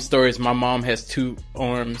hear all them stories. My mom has 2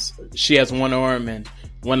 arms. She has 1 arm and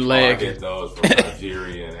 1 leg. I get those from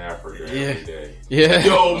Nigeria and Africa every day. Yeah.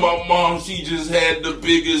 Yo, my mom, she just had the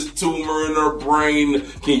biggest tumor in her brain.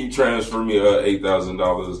 Can you transfer me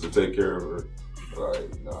 $8,000 to take care of her?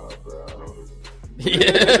 Like, nah, bro, I don't.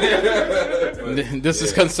 Yeah. This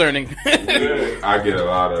is concerning. I get a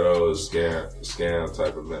lot of those scam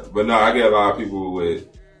type of men. But no, I get a lot of people with,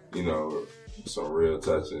 some real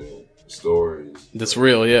touching stories. That's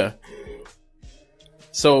real, yeah.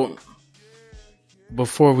 So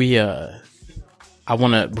before we end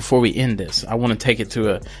this, I want to take it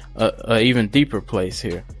to a even deeper place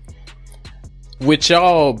here. With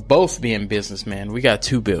y'all both being businessmen, we got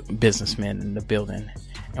 2 businessmen in the building,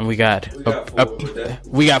 and we got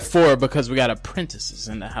four because we got apprentices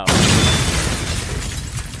in the house.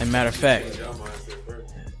 And matter of fact.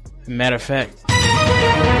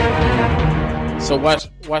 So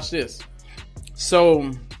watch this.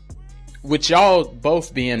 So with y'all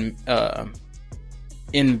both being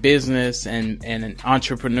in business and in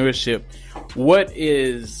entrepreneurship, what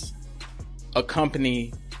is a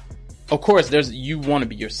company? Of course, you want to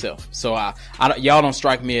be yourself. So y'all don't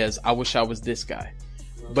strike me as I wish I was this guy.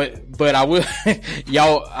 But I will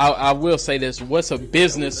I will say this. What's a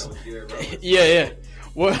business? Yeah.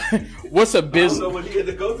 What's a business? I don't know when he had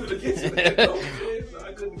to go through the kitchen.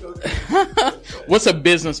 I couldn't go through. What's a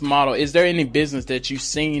business model? Is there any business that you've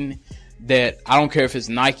seen that, I don't care if it's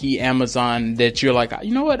Nike, Amazon, that you're like,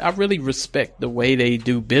 you know what? I really respect the way they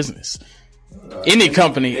do business. Any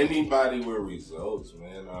company. Anybody with results,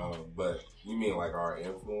 man. But you mean like our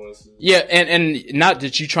influences? Yeah, and not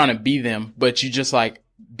that you're trying to be them, but you just like,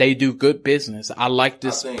 they do good business. I like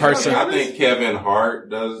this person. I think Kevin Hart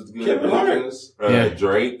does good business.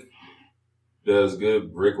 Drake does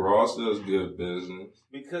good. Rick Ross does good business.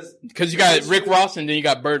 Because you got Rick Ross and then you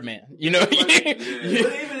got Birdman. You know,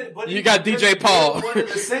 you got DJ Paul. One and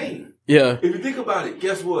the same. Yeah. If you think about it,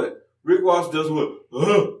 guess what? Rick Ross does what?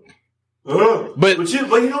 But you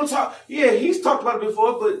don't talk. Yeah, he's talked about it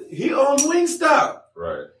before, but he owns Wingstop.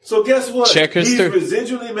 Right. So guess what? He's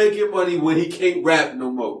residually making money when he can't rap no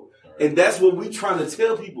more. And that's what we trying to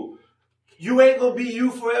tell people. You ain't gonna be you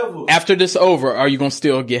forever. After this over, are you gonna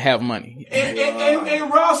still have money? And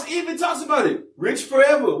Ross even talks about it. Rich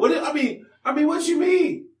forever. I mean, what you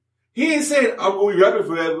mean? He ain't saying I'm gonna be rapping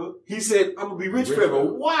forever. He said I'm gonna be rich forever.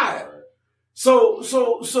 Why? So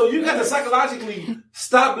you got to psychologically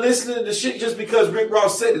stop listening to shit just because Rick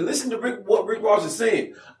Ross said it. Listen to what Rick Ross is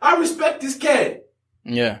saying. I respect this cat.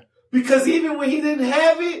 Yeah. Because even when he didn't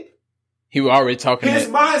have it, he was already talking. His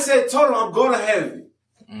mindset told him, I'm going to have it.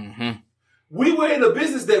 Mm-hmm. We were in a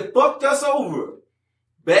business that fucked us over.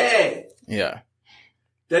 Bad. Yeah.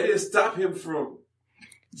 That didn't stop him from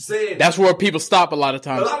saying. That's where people stop a lot of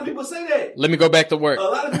times. A lot of people say that. Let me go back to work. A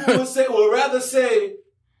lot of people would rather say,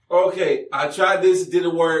 okay, I tried this, it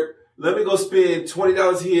didn't work. Let me go spend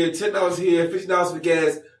 $20 here, $10 here, $50 for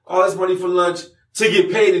gas, all this money for lunch to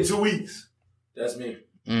get paid in 2 weeks. That's me.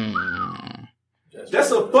 That's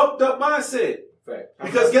a fucked up mindset. Fact.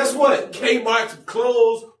 Because guess what? Kmart's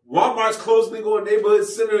closed, Walmart's closing, they go in neighborhood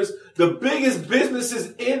centers. The biggest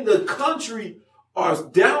businesses in the country are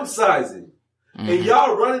downsizing. And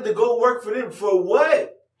y'all running to go work for them for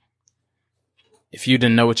what? If you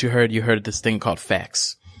didn't know what you heard this thing called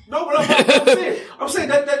facts. No, but I'm saying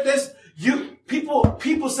that's you.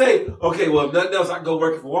 People say, okay, well, if nothing else, I can go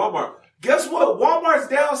working for Walmart. Guess what? Walmart's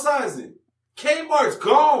downsizing. Kmart's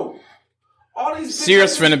gone. All these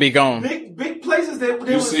Sears finna be gone. Big places that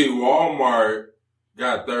you see Walmart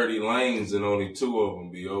got 30 lanes and only 2 of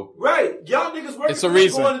them be open. Right. Y'all niggas working it's a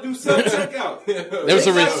reason. Going to do self-checkout. There's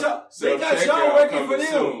a reason. They got y'all working for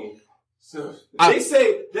them. So they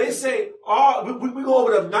say, we go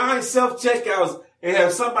over the 9 self-checkouts and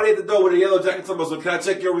have somebody at the door with a yellow jacket talking about, so can I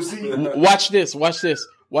check your receipt? Watch this.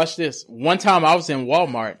 One time I was in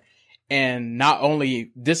Walmart, and not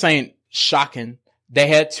only, this ain't shocking, they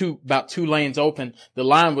had about 2 lanes open. The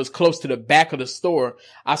line was close to the back of the store.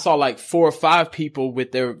 I saw like 4 or 5 people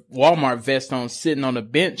with their Walmart vest on sitting on a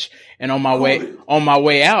bench. And on my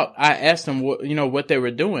way out, I asked them what they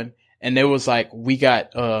were doing. And they was like, we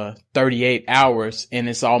got 38 hours and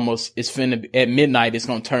it's finna at midnight, it's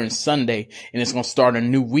gonna turn Sunday and it's gonna start a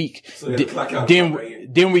new week. So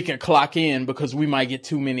then we can clock in because we might get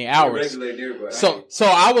too many hours. So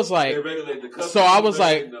I was like,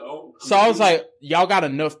 y'all got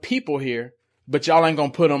enough people here, but y'all ain't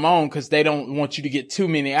gonna put them on because they don't want you to get too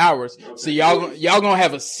many hours. So y'all gonna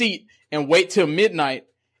have a seat and wait till midnight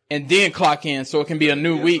and then clock in so it can be a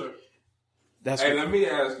new week. Sir. Hey, let me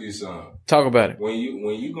ask you something. Talk about it. When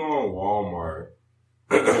you go on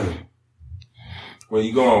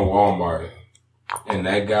Walmart, and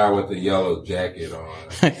that guy with the yellow jacket on,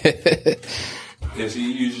 is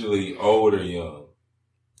he usually old or young?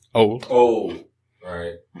 Old.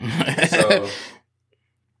 Right. So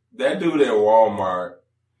that dude at Walmart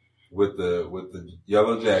with the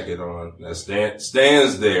yellow jacket on that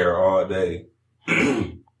stands there all day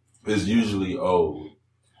is usually old.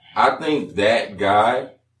 I think that guy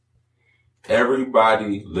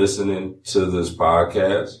everybody listening to this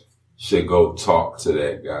podcast should go talk to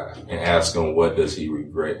that guy and ask him what does he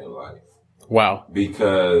regret in life. Wow.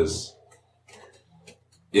 Because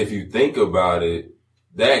if you think about it,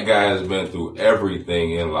 that guy has been through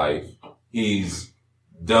everything in life. He's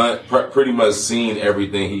done pretty much seen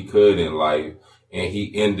everything he could in life, and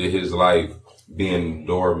he ended his life being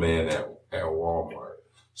doorman at Walmart.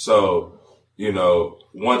 So, you know,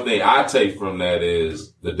 one thing I take from that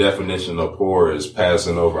is the definition of poor is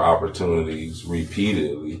passing over opportunities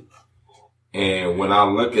repeatedly. And when I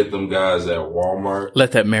look at them guys at Walmart,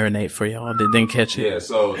 Let that marinate for y'all. They didn't catch it. yeah,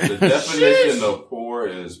 so the definition of poor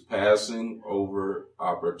is passing over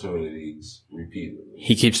opportunities repeatedly.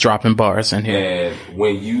 He keeps dropping bars in here. And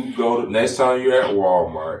when you go to, next time you're at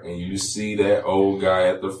Walmart and you see that old guy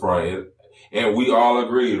at the front, and we all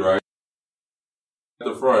agreed, right? At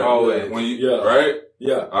the front. Always. When you, Yeah. Right?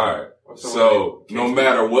 Yeah. All right. So no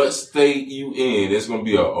matter what state you in, it's going to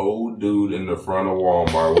be an old dude in the front of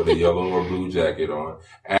Walmart with a yellow or blue jacket on.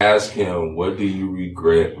 Ask him, what do you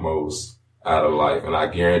regret most out of life? And I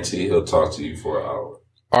guarantee he'll talk to you for an hour.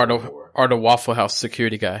 Or the Waffle House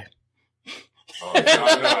security guy. Oh, no,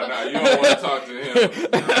 you don't want to talk to him.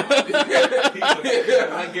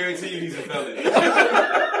 I guarantee you he's a felon.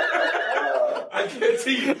 I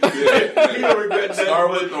guarantee you. Yeah. He don't regret that.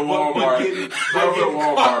 Start with the Walmart. Start with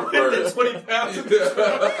Walmart first. 20 pounds.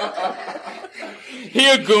 He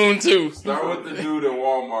a goon too. Start with the dude in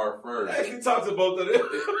Walmart first. I actually talked to both of them.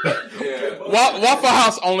 Yeah. Waffle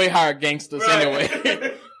House only hire gangsters Right.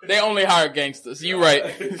 anyway. They only hire gangsters. You right.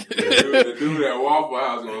 The dude at Waffle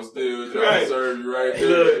House gonna still try Right. to serve you right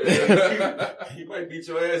there. Look, he might beat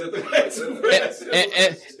your ass at the next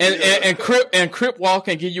and Crip Walk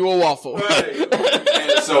can give you a waffle. Right.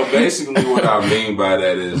 And so basically what I mean by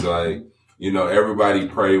that is like, you know, everybody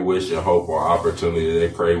pray, wish, and hope on opportunity. They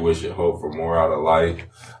pray, wish, and hope for more out of life.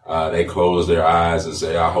 They close their eyes and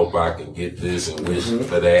say, I hope I can get this and wish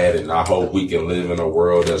for that. And I hope we can live in a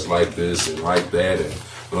world that's like this and like that and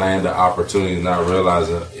land the opportunity, not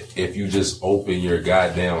realizing if you just open your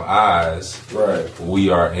goddamn eyes, Right. we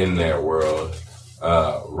are in that world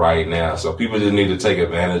right now. So people just need to take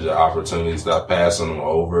advantage of opportunities, stop passing them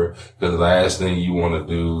over. Because the last thing you want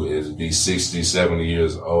to do is be 60, 70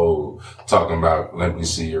 years old talking about, let me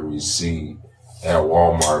see your receipt at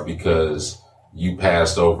Walmart because you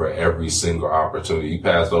passed over every single opportunity. You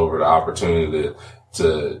passed over the opportunity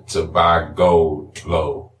to buy gold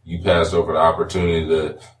low. You passed over the opportunity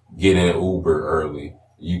to get in Uber early.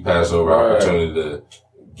 You passed over the opportunity to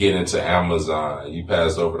get into Amazon. You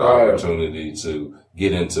passed over the opportunity to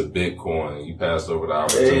get into Bitcoin. You passed over the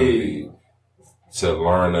opportunity to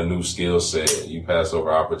learn a new skill set. You passed over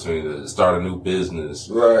the opportunity to start a new business.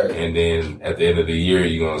 Right. And then at the end of the year,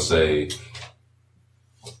 you're going to say,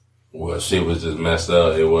 well, shit was just messed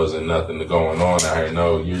up. It wasn't nothing going on out here.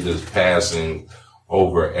 No, you're just passing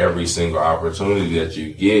over every single opportunity that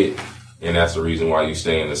you get. And that's the reason why you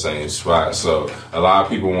stay in the same spot. So a lot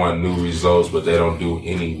of people want new results, but they don't do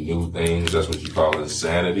any new things. That's what you call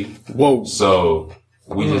insanity. Whoa. So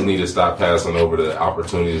we just need to stop passing over the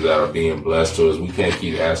opportunities that are being blessed to us. We can't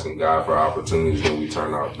keep asking God for opportunities when we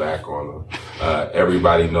turn our back on them.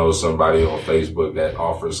 Everybody knows somebody on Facebook that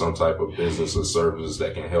offers some type of business or services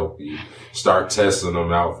that can help you. Start testing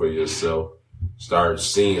them out for yourself.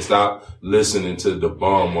 Stop listening to the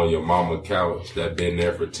bum on your mama couch that been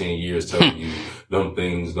there for 10 years telling you them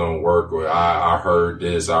things don't work or I heard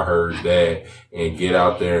this, I heard that, and get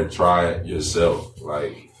out there and try it yourself.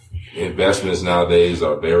 Like, investments nowadays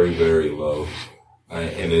are very, very low,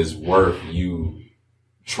 and it's worth you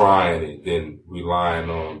trying it than relying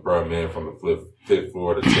on bruh man from the fifth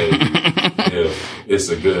floor to tell you if it's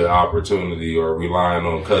a good opportunity, or relying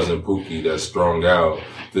on cousin Pookie that's strung out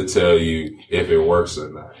to tell you if it works or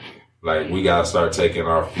not. Like, we gotta start taking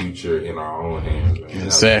our future in our own hands, man.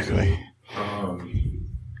 Exactly.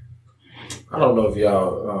 I don't know if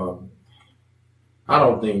y'all, I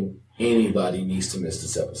don't think anybody needs to miss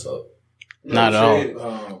this episode. Not at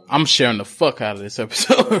all. I'm sharing the fuck out of this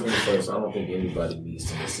episode. First, I don't think anybody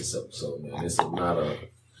needs to miss this episode, man. It's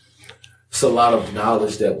a lot of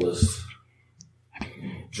knowledge that was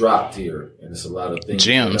dropped here, and it's a lot of things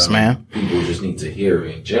Gems, that, man. People just need to hear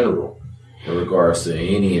in general in regards to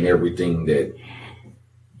any and everything that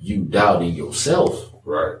you doubt in yourself.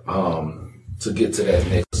 Right. To get to that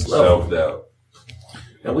next level. Self-doubt.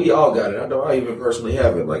 And we all got it. I know I even personally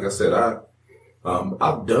have it. Like I said,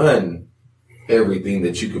 I've done everything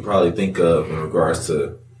that you could probably think of in regards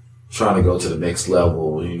to trying to go to the next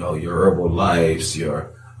level. You know, your herbal lives,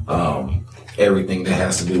 your everything that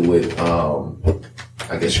has to do with,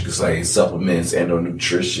 I guess you could say, supplements and or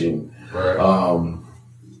nutrition,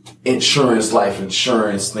 insurance, life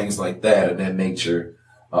insurance, things like that of that nature.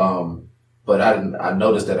 But I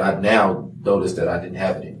noticed that I didn't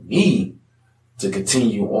have it in me to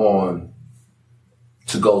continue on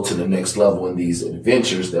to go to the next level in these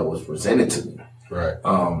adventures that was presented to me. Right.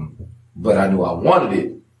 But I knew I wanted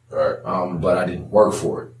it. Right. But I didn't work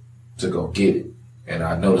for it to go get it. And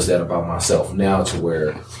I noticed that about myself now to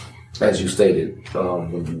where, as you stated,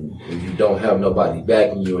 when you don't have nobody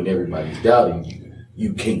backing you and everybody's doubting you,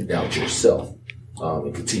 you can't doubt yourself,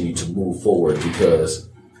 and continue to move forward because,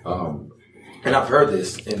 and I've heard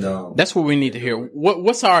this and, that's what we need to hear.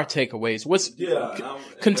 What's our takeaways?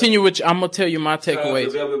 Continue with, I'm going to tell you my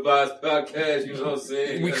takeaways. Podcast, you know what I'm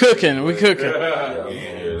saying? We cooking.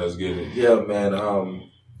 Yeah, let's get it. Yeah, man.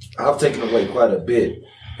 I've taken away quite a bit,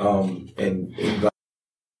 and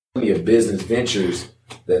plenty of business ventures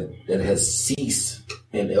that has ceased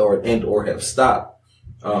or have stopped.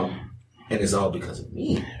 And it's all because of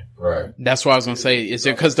me. Right. That's what I was going to say. Is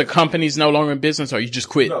it because the company's no longer in business or you just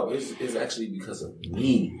quit? No, it's actually because of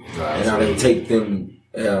me. Right. And I didn't take them,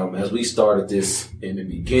 as we started this in the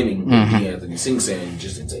beginning, with DavidAnthonySingh saying, you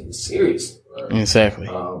just didn't take it serious. Right? Exactly.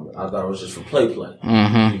 I thought it was just for play.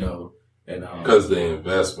 Mm-hmm. You know, and because the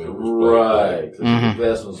investment was right. Because the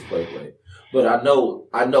investment was play. But I know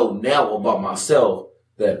now about myself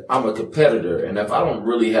that I'm a competitor, and if I don't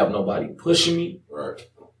really have nobody pushing me, right.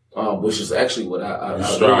 Which is actually what I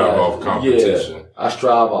strive off competition. Yeah, I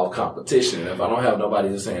strive off competition. And if I don't have nobody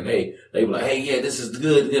just saying, hey, they be like, hey, yeah, this is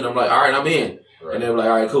good. Then I'm like, all right, I'm in. Right. And they be like,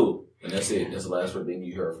 all right, cool. And that's it. That's the last thing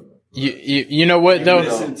you heard from them. You know what though?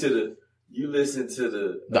 You listen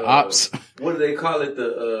to the ops. What do they call it?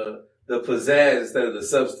 The pizzazz instead of the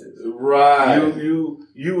substance. Right.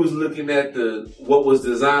 You was looking at what was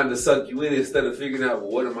designed to suck you in instead of figuring out,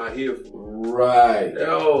 well, what am I here for? Right.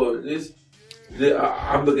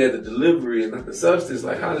 I'm looking at the delivery and not the substance.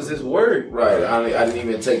 Like, how does this work? Right. I didn't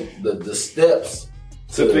even take the steps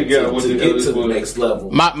to figure out what to get to the next level.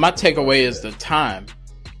 My takeaway is the time,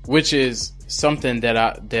 which is something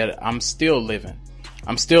that I'm still living.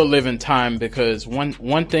 I'm still living time because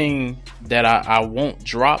one thing that I won't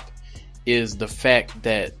drop is the fact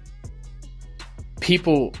that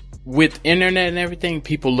people with internet and everything,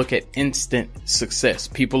 people look at instant success.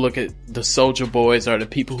 People look at the Soulja Boys or the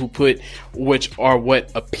people who which are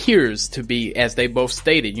what appears to be, as they both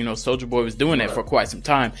stated, you know, Soulja Boy was doing that for quite some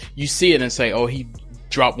time. You see it and say, oh, he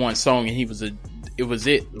dropped one song and it was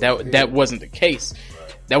it. That wasn't the case.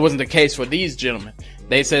 That wasn't the case for these gentlemen.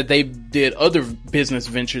 They said they did other business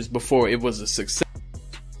ventures before it was a success.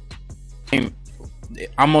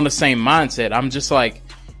 I'm on the same mindset. I'm just like,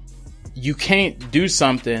 you can't do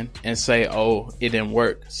something and say, oh, it didn't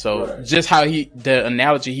work. So just how the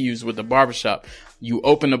analogy he used with the barbershop, you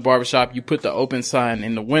open the barbershop, you put the open sign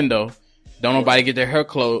in the window. Don't nobody get their hair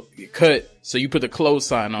cut, so you put the close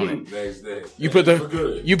sign on it. Next day. You put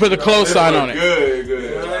the close sign on it.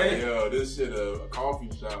 Good. Like, yo, this shit a coffee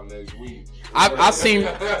shop next week. I've seen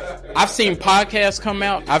podcasts come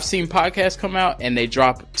out. And they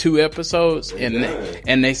drop 2 episodes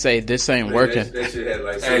and they say this ain't working. That shit had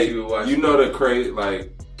like hey, you know the crazy,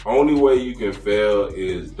 like, only way you can fail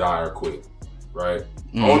is die or quit, right?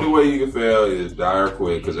 Only way you can fail is die or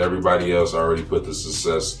quit because everybody else already put the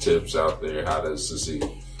success tips out there how to succeed.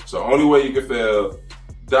 So only way you can fail,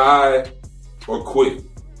 die or quit.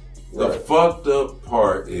 The fucked up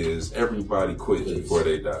part is everybody quits before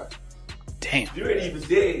they die. Damn. You ain't even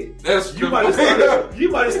dead. That's you might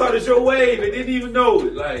have started your wave and didn't even know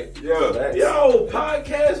it. Like,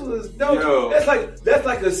 podcast was dope. Yo. That's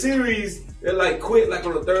like a series that like quit like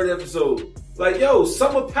on the 3rd episode. Like, yo,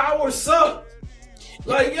 Summer Power sucked.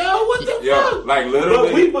 Like, yo, what the fuck? Like, literally.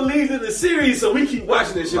 But we believed in the series, so we keep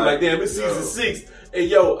watching this shit. Like, damn, it's season 6. And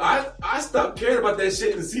yo, I stopped caring about that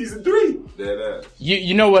shit in season 3. Deadass.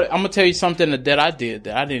 You know what? I'm gonna tell you something that I did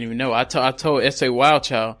that I didn't even know. I told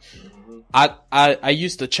Sawildchild, I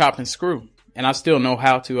used to chop and screw, and I still know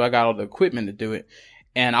how to. I got all the equipment to do it,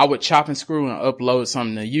 and I would chop and screw and upload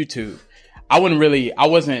something to YouTube. I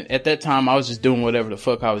wasn't at that time. I was just doing whatever the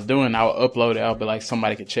fuck I was doing. I would upload it. I'll be like,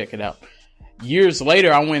 somebody could check it out. Years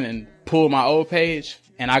later, I went and pulled my old page,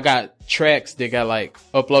 and I got tracks that got like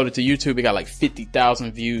uploaded to YouTube. It got like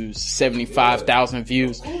 50,000 views, 75,000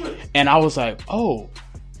 views, and I was like, oh.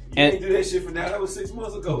 You didn't do that shit for now. That was 6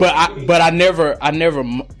 months ago. But I never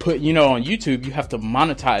put, you know, on YouTube, you have to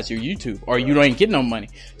monetize your YouTube or you don't get no money.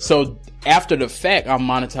 So after the fact, I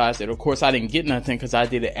monetized it. Of course, I didn't get nothing because I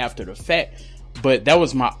did it after the fact. But that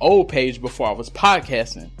was my old page before I was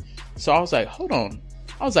podcasting. So I was like, hold on.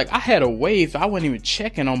 I was like, I had a wave. I wasn't even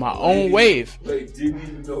checking on my own wave. Like, didn't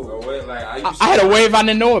even know. Like, I had a wave I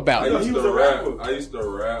didn't know about. I used to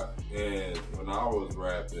rap, and when I was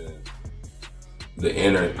rapping, the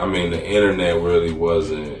internet really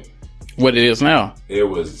wasn't what it is now. It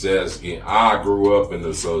was just getting. I grew up in the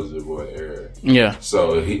Soulja Boy era. Yeah.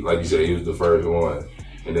 So he, like you said, he was the first one.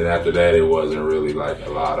 And then after that, it wasn't really like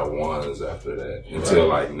a lot of ones after that until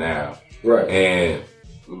like now. Right. And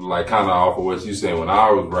like kind of off of what you saying, when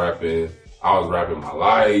I was rapping my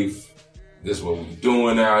life. This is what we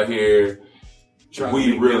doing out here.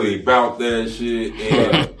 We really about that shit.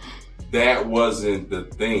 And that wasn't the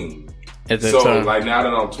thing. So like now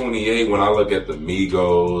that I'm 28, when I look at the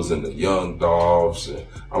Migos and the Young Dolphs, and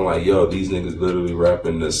I'm like, yo, these niggas literally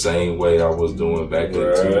rapping the same way I was doing back in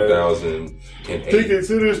 2008. Taking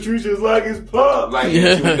to the streets just like it's pop. Like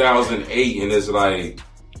in 2008, and it's like,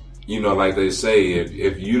 you know, like they say,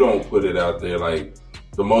 if you don't put it out there, like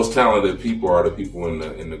the most talented people are the people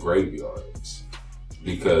in the graveyards,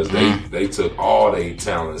 because they took all their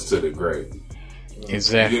talents to the grave.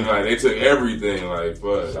 Exactly. You know, like they took everything. Like,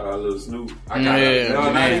 fuck. Shout out Lil Snoop. Not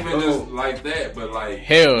even just like that, but like,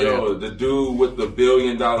 hell, the dude with the $1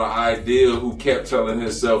 billion idea who kept telling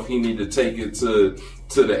himself he needed to take it to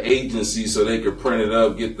the agency so they could print it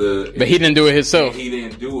up, get the. But he didn't do it himself. He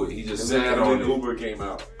didn't do it. He just sat on it. Uber came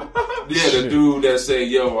out. Yeah, the dude that said,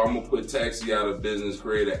 "Yo, I'm gonna put taxi out of business,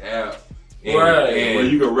 create an app." And where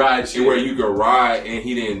you can ride shit. Where you can ride, and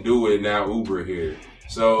he didn't do it. Now Uber here.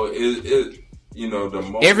 So it you know, the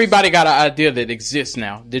most. Everybody got an idea that exists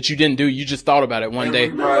now that you didn't do. You just thought about it one day.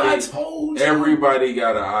 Everybody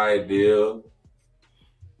got an idea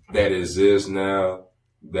that exists now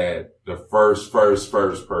that the first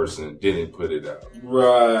person didn't put it out.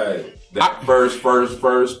 Right. That first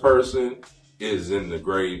person is in the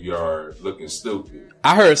graveyard looking stupid.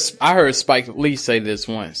 I heard Spike Lee say this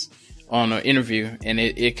once on an interview, and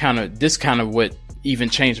it kind of what even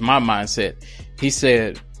changed my mindset. He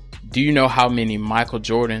said, "Do you know how many Michael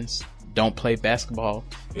Jordans don't play basketball?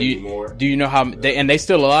 Do you know how they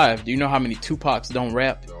still alive? Do you know how many Tupacs don't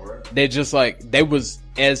rap? They're just like, they was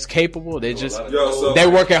as capable. They just they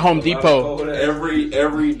work at Home Depot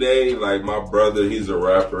every day. Like my brother, he's a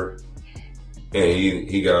rapper, and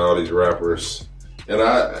he got all these rappers,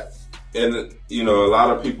 and you know, a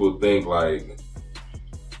lot of people think like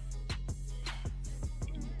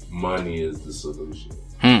money is the solution.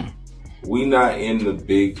 We not in the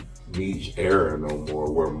big niche era no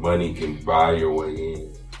more where money can buy your way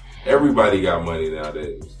in. Everybody got money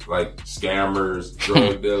nowadays. Like scammers,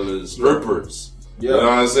 drug dealers, strippers. You know what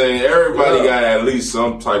I'm saying? Everybody got at least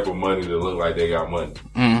some type of money to look like they got money.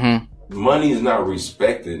 Money is not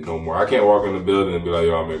respected no more. I can't walk in the building and be like,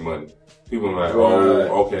 yo, I make money. People are like,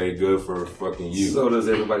 oh, okay, good for fucking you. So does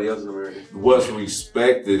everybody else in America. What's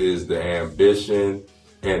respected is the ambition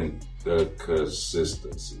and the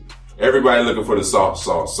consistency. Everybody looking for the sauce.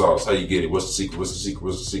 How you get it? What's the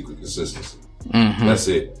secret? Consistency. That's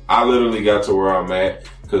it. I literally got to where I'm at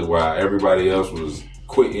because while everybody else was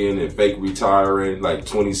quitting and fake retiring, like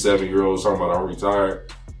 27-year-olds talking about I'm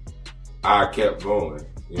retired, I kept going.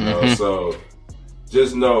 You know, so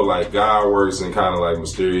just know like God works in kind of like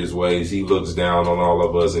mysterious ways. He looks down on all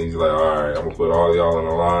of us and he's like, all right, I'm gonna put all y'all on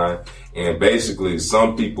the line. And basically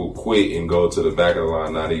some people quit and go to the back of the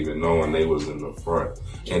line not even knowing they was in the front.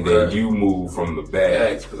 And then you move from the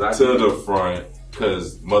back to the front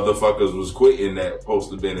because motherfuckers was quitting that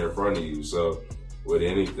supposed to been in front of you. So with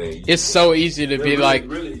anything, it's so easy to be like,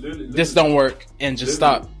 this don't work and just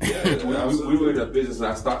stop. Yeah, we were in a business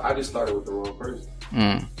and I just started with the wrong person.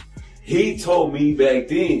 He told me back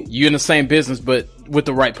then, you in the same business but with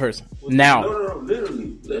the right person. Now, no,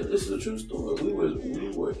 literally, this is a true story. We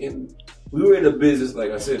were in a business,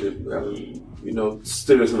 like I said, you know,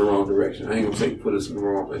 steer us in the wrong direction. I ain't gonna say put us in the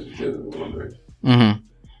wrong place, steer us in the wrong direction.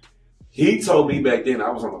 He told me back then, I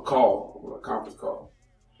was on a conference call.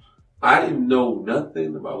 I didn't know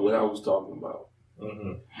nothing about what I was talking about.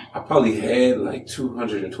 I probably had like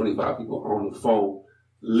 225 people on the phone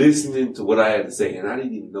listening to what I had to say, and I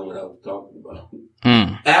didn't even know what I was talking about.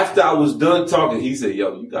 After I was done talking, he said,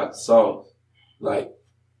 yo, you got the sauce. Like,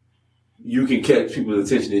 you can catch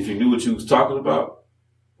people's attention. If you knew what you was talking about,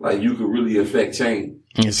 like, you could really affect change.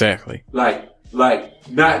 Exactly. Like,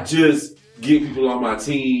 not just get people on my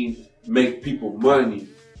team, make people money,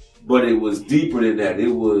 but it was deeper than that.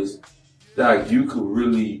 It was like, you could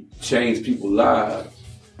really change people's lives.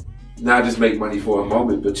 Not just make money for a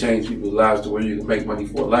moment, but change people's lives to where you can make money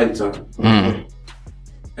for a lifetime. And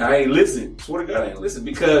I ain't listen. Swear to God, I ain't listen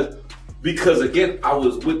because again, I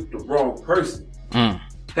was with the wrong person.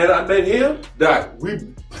 Had I met him, Doc,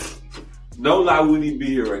 no lie, we wouldn't even be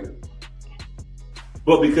here right now.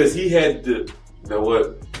 But because he had to, you know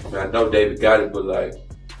what? I know David got it, but like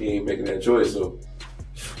he ain't making that choice. So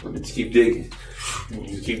let me just keep digging.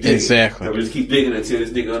 Just keep digging. Exactly. I'm just keep digging until this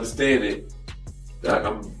nigga understand it.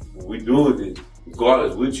 We doing it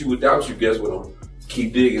regardless, with you, without you. Guess what? I'm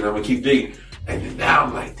keep digging. I'm gonna keep digging. And then now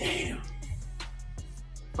I'm like, damn.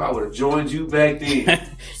 If I would have joined you back then,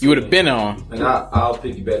 you would have been on. And I'll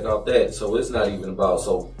piggyback off that. So it's not even about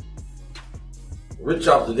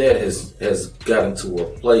RichOffTheNet has gotten to a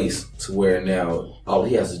place to where now all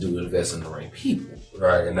he has to do is invest in the right people.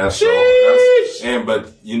 Right, and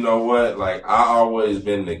but you know what? Like, I always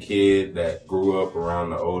been the kid that grew up around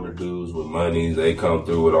the older dudes with money. They come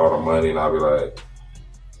through with all the money, and I'll be like,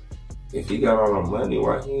 if he got all the money,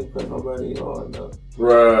 why he ain't put nobody on though?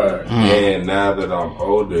 Right. And now that I'm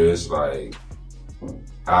older, it's like,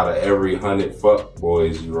 out of every 100 fuck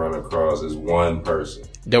boys you run across is one person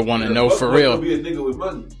that want to know for real. Could be a nigga with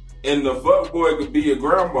money, and the fuck boy could be your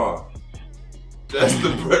grandma. That's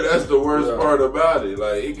the worst part about it.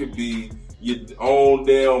 Like, it could be your own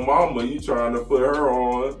damn mama. You trying to put her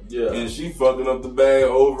on, and she fucking up the bag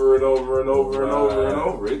over and over and over and over and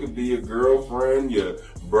over. It could be your girlfriend, your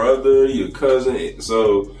brother, your cousin.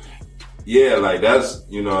 So yeah, like that's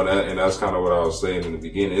and that's kind of what I was saying in the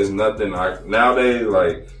beginning. It's nothing nowadays.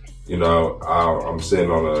 Like, I'm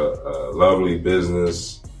sitting on a lovely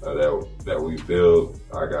business that we built.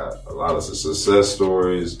 I got a lot of success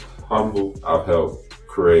stories. Humble. I've helped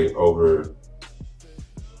create over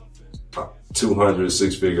 200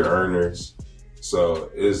 six-figure earners. So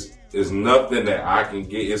it's nothing that I can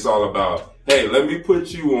get. It's all about, hey, let me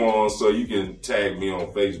put you on so you can tag me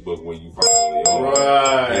on Facebook when you finally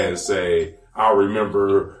on, and say, I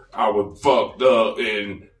remember I was fucked up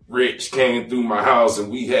and Rich came through my house and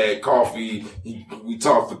we had coffee. We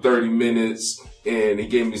talked for 30 minutes and he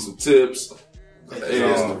gave me some tips.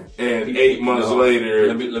 And 8 months later,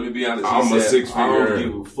 let me be honest. I'm a six-figure. I don't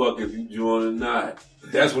give a fuck if you join or not.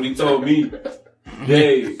 That's what he told me.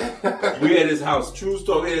 Hey, we at his house. True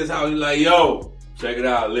story. We at his house. He's like, yo, check it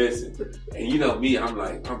out. Listen. And you know me,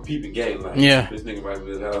 I'm peeping game. Like, this nigga right in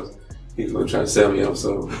his house. He's gonna try to sell me on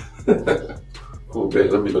something. Cool,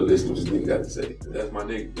 bet. Let me go listen to what this nigga got to say. That's my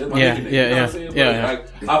nigga. That's my nigga. You know what I'm saying?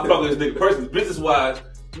 Like, I fuck with this nigga personally, business-wise.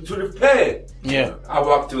 Two different paths. Yeah. I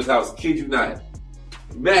walked to his house. Kid you not.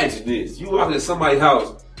 Imagine this. You walk into somebody's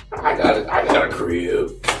house. I got a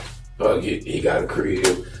crib. He got a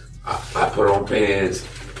crib. I put on pants.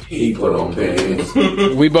 He put on pants.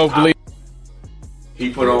 We both believe.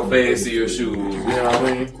 He put on fancier shoes. You know what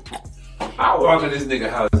I mean? I walk in this nigga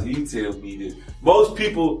house. He tell me this. Most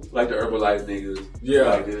people like the Herbalife niggas. Yeah.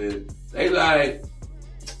 Like this. They like,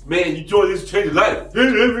 man, you join this to change your life.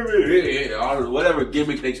 Whatever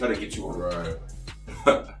gimmick they try to get you on. Right.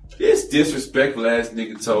 This disrespectful ass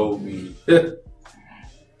nigga told me, I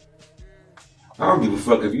don't give a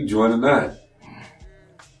fuck if you join or not.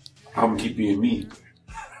 I'm gonna keep being me.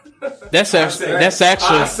 That's actually.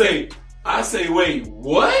 I say, wait,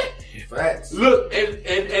 what? Facts. Look,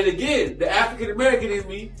 and again, the African American in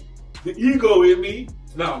me, the ego in me.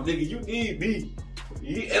 No, nigga, you need me.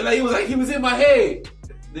 And like, he was in my head.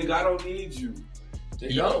 Nigga, I don't need you.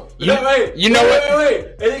 You know what? Wait.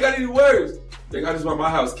 And it got even worse. Nigga, I just want my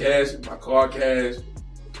house cash, my car cash.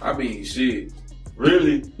 I mean, shit.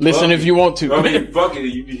 Really? Listen if you want to. I mean, fuck it.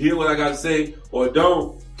 You hear what I got to say or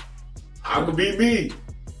don't. I'm going to be me.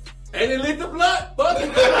 And it lit the blood. Fuck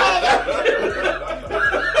it.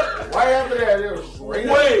 Right after that, it was straight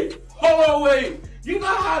up. Wait. Hold on, wait. You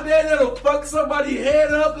know how that'll fuck somebody's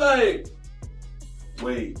head up? Like,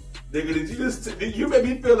 wait. Nigga, did you make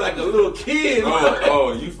me feel like a little kid?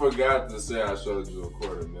 Oh, you forgot to say I showed you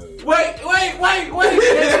 $250,000. Wait.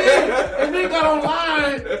 And then got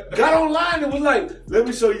online and was like, let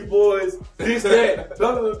me show you boys this, that,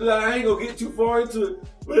 blah, blah, blah. I ain't gonna get too far into it.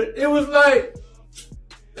 But it was like,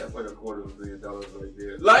 that's like $250,000 right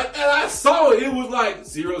there. Like, and I saw it. It was like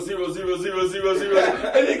 0, 0, 0, 0, 0, 0.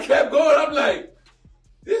 And it kept going. I'm like,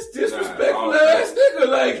 this disrespectful ass nigga.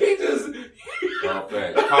 Like, he just...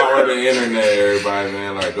 Power of the internet, everybody,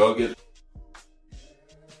 man. Like, go get...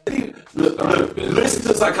 Look, listen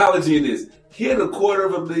to psychology in this. He had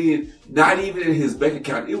 $250,000, not even in his bank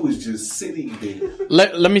account. It was just sitting there.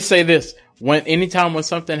 Let me say this. Anytime when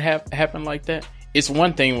something happened like that, it's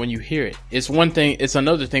one thing when you hear it. It's one thing. It's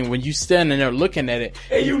another thing when you standing there looking at it.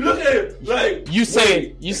 And you look at it like you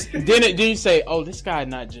say. Then you say, "Oh, this guy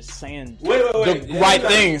not just saying the right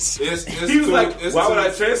things." He was like, "Why would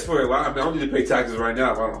I transfer it? Well, I don't need to pay taxes right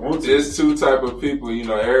now if I don't want to." There's two type of people.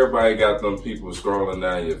 Everybody got them people scrolling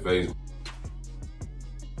down your Facebook.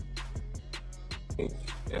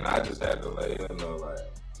 and I just had to like,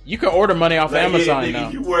 you can order money off Amazon nigga, now.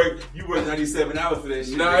 You work 97 hours for that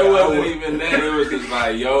shit. No, nigga. it wasn't even that. It was just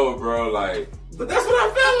like, yo, bro, like. But that's what I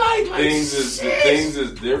felt like. Things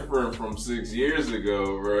is different from 6 years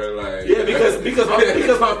ago, bro. Like, yeah, because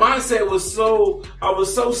my mindset was I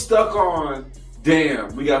was so stuck on.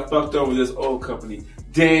 Damn, we got fucked over this old company.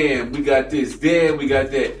 Damn, we got this. Damn, we got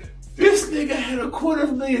that. This nigga had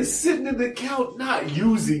 $250,000 sitting in the account, not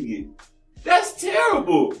using it. That's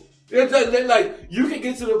terrible. Like, you can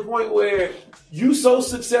get to the point where you so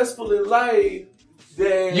successful in life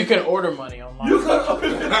that you can order money online. You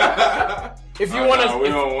can. If you want to, we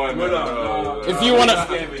don't want no. If you want to,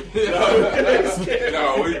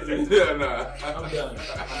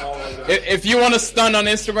 if you want to stun on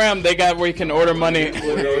Instagram, they got where you can order money. We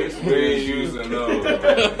ain't using those.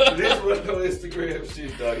 This was no Instagram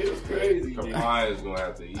shit, dog. It was crazy. Compliance gonna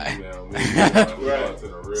have to email me. Right.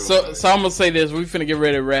 So I'm gonna say this. We finna get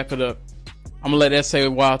ready to wrap it up. I'm gonna let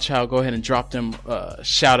Sawildchild go ahead and drop them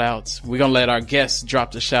shout outs. We're gonna let our guests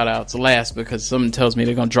drop the shout outs last because something tells me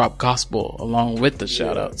they're gonna drop gospel along with the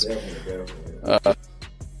shout outs. Definitely.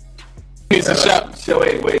 Shout.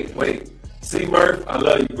 Wait. C Murph, I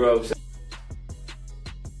love you, bro.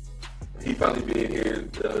 He probably being here,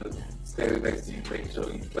 standing next to you, making sure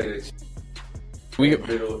you play that shit.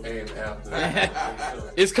 Middle and after.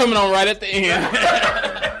 It's coming on right at the end.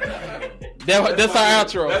 That's our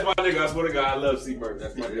outro. That's my nigga. I swear to God, I love C Murph.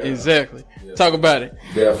 That's my guy. Exactly. Yeah. Talk about it.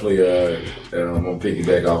 Definitely, and I'm gonna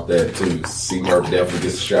piggyback off that too. C Murph definitely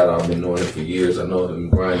gets a shout out. I've been knowing him for years. I know him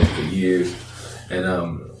grinding for years, and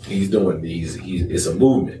he's doing these. It's a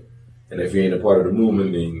movement, and if you ain't a part of the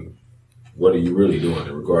movement, then what are you really doing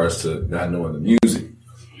in regards to not knowing the music?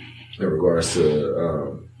 In regards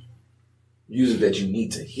to music that you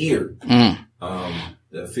need to hear,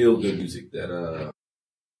 that feel good music that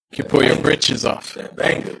you pull your britches off. That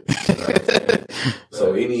banger.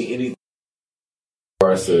 So any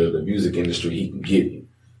regards to the music industry he can give you.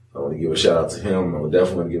 I want to give a shout out to him. I would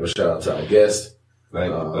definitely want to give a shout out to our guest.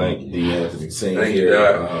 Thank you. DavidAnthonySingh here.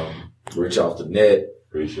 RichOffTheNet.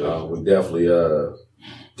 We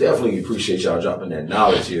definitely appreciate y'all dropping that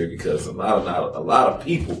knowledge here because a lot of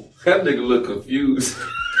people. That nigga look confused.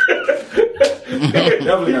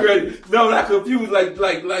 Definitely ready. No, not confused. Like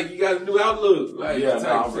you got a new outlook. Like, yeah,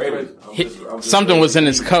 no, I'm ready. Something was in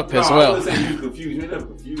his cup as well. I wasn't saying you confused. You ain't never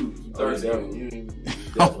confused. You thirsty. Definitely.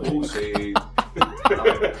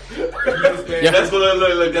 That's what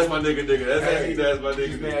look. That's my nigga. That's my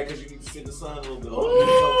nigga. Man, because you need to sit in the sun a little bit.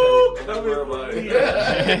 Oh, okay. Don't worry about it.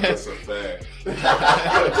 That's a fact.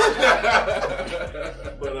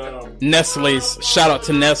 But Nestle's. Shout out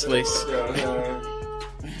to Nestle's. You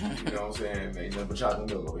know what I'm saying? Ain't nothing but chocolate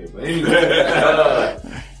milk over here. But anyway,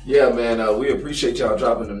 yeah, man, we appreciate y'all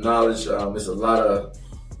dropping the knowledge. It's a lot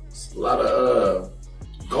of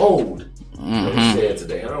gold. That we said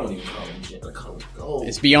today. I don't even call it gym. I call it gold.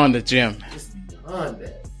 It's beyond the gym. It's beyond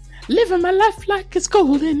that. Living my life like it's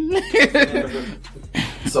golden.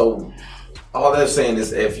 So, all that's saying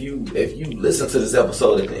is, if you listen to this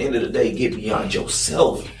episode, at the end of the day, get beyond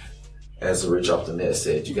yourself. As RichOffTheNet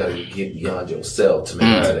said, you got to get beyond yourself to make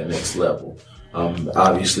it to that next level.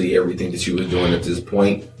 Obviously, everything that you were doing at this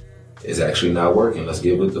point is actually not working. Let's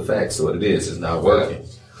give it the facts. So what it is, it's not working.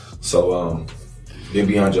 So, get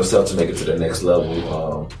beyond yourself to make it to the next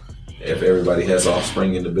level. If everybody has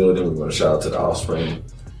offspring in the building, we want to shout out to the offspring.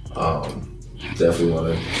 Definitely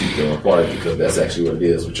want to keep them apart because that's actually what it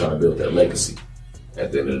is. We're trying to build that legacy.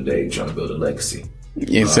 At the end of the day, we're trying to build a legacy.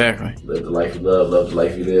 Exactly. Live the life you love the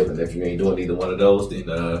life you live, and if you ain't doing either one of those, then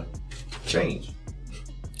change.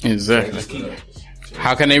 Exactly.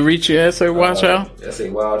 How can they reach you, Sawildchild?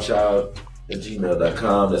 Sawildchild at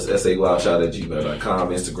gmail.com. That's Sawildchild at gmail.com.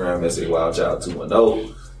 Instagram,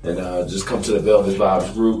 Sawildchild210. And just come to the Velvet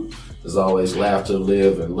Vibes group. There's always laughter,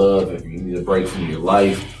 live, and love. If you need a break from your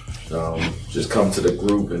life, just come to the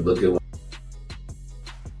group and look at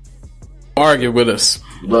argue with us.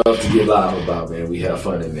 Love to get live about, man. We have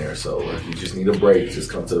fun in there. So if you just need a break, just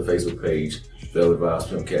come to the Facebook page, Velvet Vibes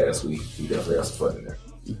Filmcast. We definitely have some fun in there.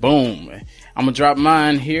 Boom. I'm gonna drop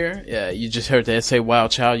mine here. You just heard the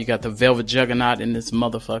Sawildchild. You got the Velvet Juggernaut in this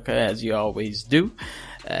motherfucker, as you always do.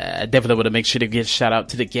 Definitely want to make sure to give a shout out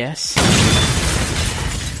to the guests.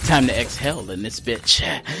 Time to exhale in this bitch.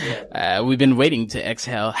 We've been waiting to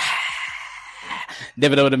exhale.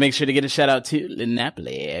 Definitely want to make sure to get a shout out to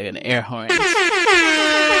Lynneopoly and air horn.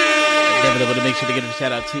 Definitely want to make sure to get a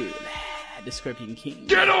shout out to the ScorpionKing.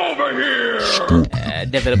 Get over here!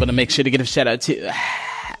 Definitely want to make sure to get a shout out to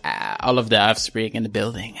all of the offspring in the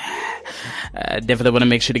building. Definitely want to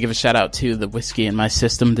make sure to give a shout out to the whiskey in my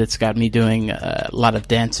system that's got me doing a lot of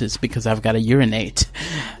dances because I've got to urinate.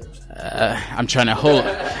 I'm trying to hold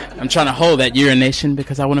that urination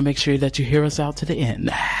because I want to make sure that you hear us out to the end.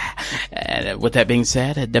 And with that being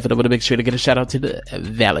said, I definitely want to make sure to get a shout out to the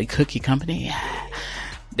Valley Cookie Company.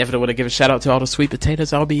 Definitely want to give a shout out to all the sweet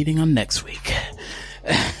potatoes I'll be eating on next week.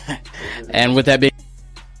 And with that being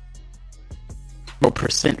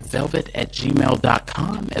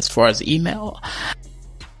 0%velvet@gmail.com as far as email.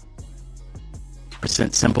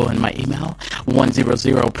 Percent symbol in my email.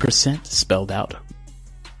 100% spelled out.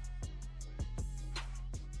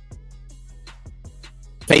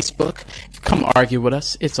 Facebook, come argue with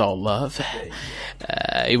us. It's all love.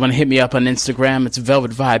 You want to hit me up on Instagram? It's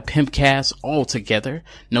Velvet Vibe Pimpcast, all together.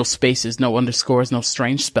 No spaces, no underscores, no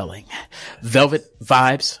strange spelling. Velvet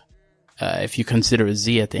Vibes. If you consider a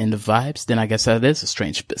Z at the end of vibes, then I guess that is a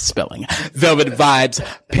strange spelling. Velvet Vibes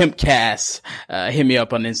Pimpcast. Hit me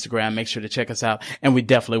up on Instagram. Make sure to check us out. And we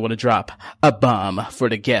definitely want to drop a bomb for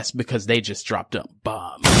the guests because they just dropped a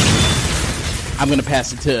bomb. I'm going to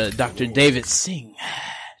pass it to Dr. DavidAnthonySingh.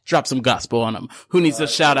 Drop some gospel on him. Who needs a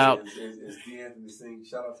shout out? It's DavidAnthonySingh.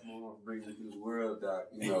 Shout out to my mom for bringing me to this world, Doc.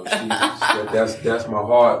 You know, that's my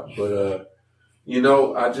heart. But, you know,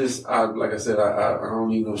 like I said, I don't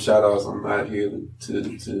need no shout outs. I'm not here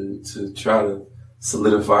to try to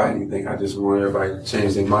solidify anything. I just want everybody to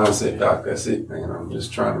change their mindset, Doc. That's it, man. I'm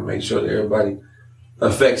just trying to make sure that everybody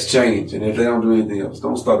affects change. And if they don't do anything else,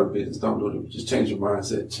 don't start a business. Don't do it. Just change your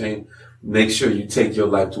mindset. Make sure you take your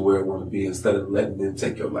life to where it want to be instead of letting them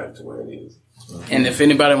take your life to where it is. And if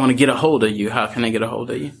anybody want to get a hold of you, how can they get a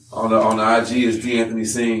hold of you? On the IG is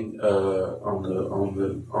DavidAnthonySingh. On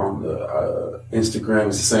the Instagram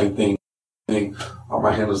it's the same thing. All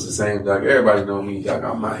my handles the same, Doc. Everybody know me, Doc.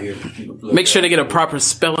 I'm not here to keep a plug. Make sure to get a proper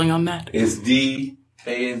spelling on that. It's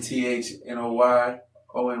DANTHNOY.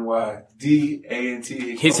 ONY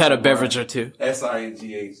DANTH. He's had a beverage or two.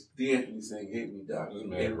 SINGH. DavidAnthonySingh. Hit me, Doc. This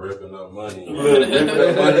man ripping up money. Ripping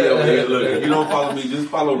up money over here. Look, if you don't follow me, just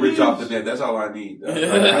follow RichOffTheNet. That's all I need.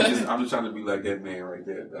 I'm just trying to be like that man right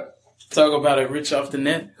there, Doc. Talk about it,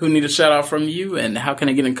 RichOffTheNet. Who need a shout out from you, and how can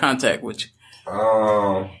I get in contact with you?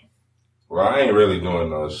 Well, I ain't really doing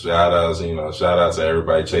no shout outs. You know, shout out to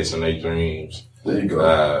everybody chasing their dreams. There you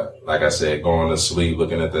go. Like I said, going to sleep,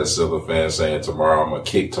 looking at that silver fan saying tomorrow I'm going to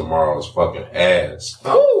kick tomorrow's fucking ass.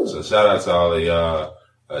 Oh. So shout out to all of y'all.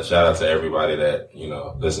 Shout out to everybody that, you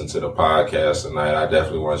know, listened to the podcast tonight. I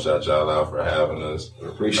definitely want to shout y'all out for having us.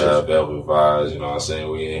 Appreciate it. Velvet Vibes, you know what I'm saying?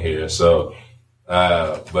 We in here. So,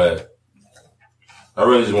 but I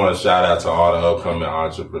really just want to shout out to all the upcoming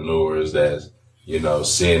entrepreneurs that's, you know,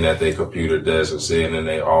 sitting at their computer desk or sitting in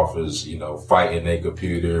their office, you know, fighting their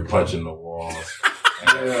computer, punching the walls.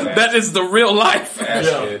 That is the real life.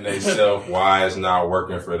 Asking themselves why it's not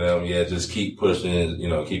working for them. Yeah, just keep pushing, you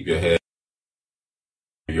know, keep your head,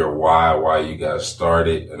 your why you got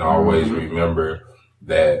started, and always remember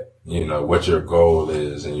that, you know, what your goal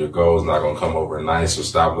is, and your goal is not going to come overnight. So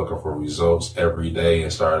stop looking for results every day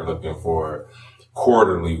and start looking for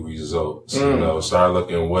quarterly results. You know, start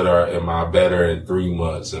looking, am I better in 3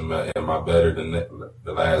 months? Am I better than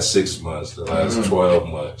the last 6 months, the last 12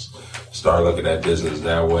 months? Start looking at business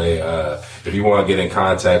that way. If you want to get in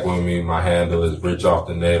contact with me, my handle is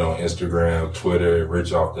RichOffTheNet on Instagram, Twitter,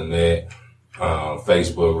 RichOffTheNet,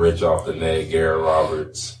 Facebook, RichOffTheNet, Garrett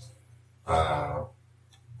Roberts.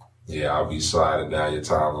 Yeah, I'll be sliding down your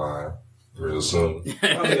timeline real soon. You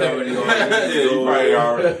probably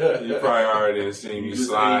already seen me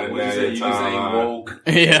sliding down your timeline.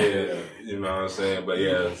 Yeah. You know what I'm saying? But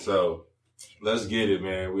yeah, so let's get it,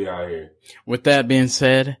 man. We out here. With that being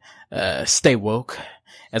said, stay woke.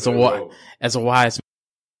 As a wise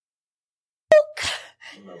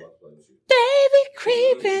baby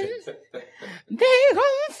creeping, they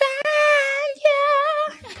gon' find ya.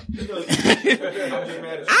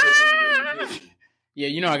 Yeah,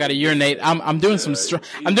 you know I gotta urinate. I'm doing some strange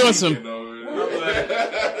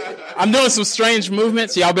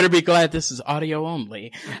movements. Y'all better be glad this is audio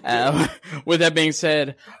only. With that being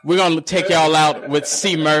said, we're gonna take y'all out with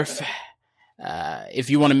C Murph. If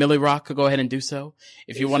you want a Millie Rock, go ahead and do so.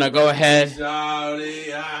 If you want to go ahead and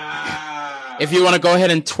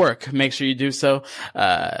twerk, make sure you do so.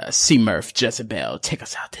 C Murph, Jezebel, take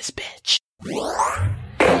us out this bitch.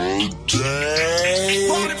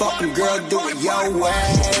 Fucking girl, do it your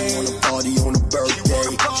way. She wanna party on a birthday.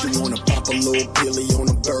 She wanna pop a little pilly on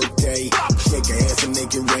a birthday. Shake her ass and make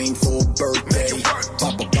it rain for a birthday.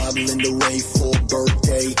 Pop a bottle in the rain for a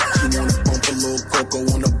birthday. She wanna bump a little cocoa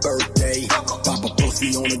on a birthday. Pop a pussy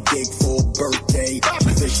pussy on a dick for a birthday. She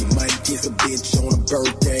said she might kiss a bitch on a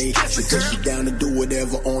birthday. She said she down to do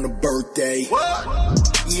whatever on a birthday.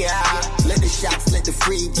 Yeah, let the shots, let the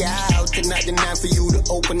freak out. Tonight the night for you to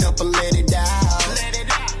open up and let it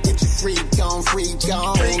out. Get your freak on, freak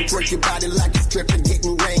on. Twerk your body like a stripper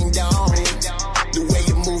getting rained on.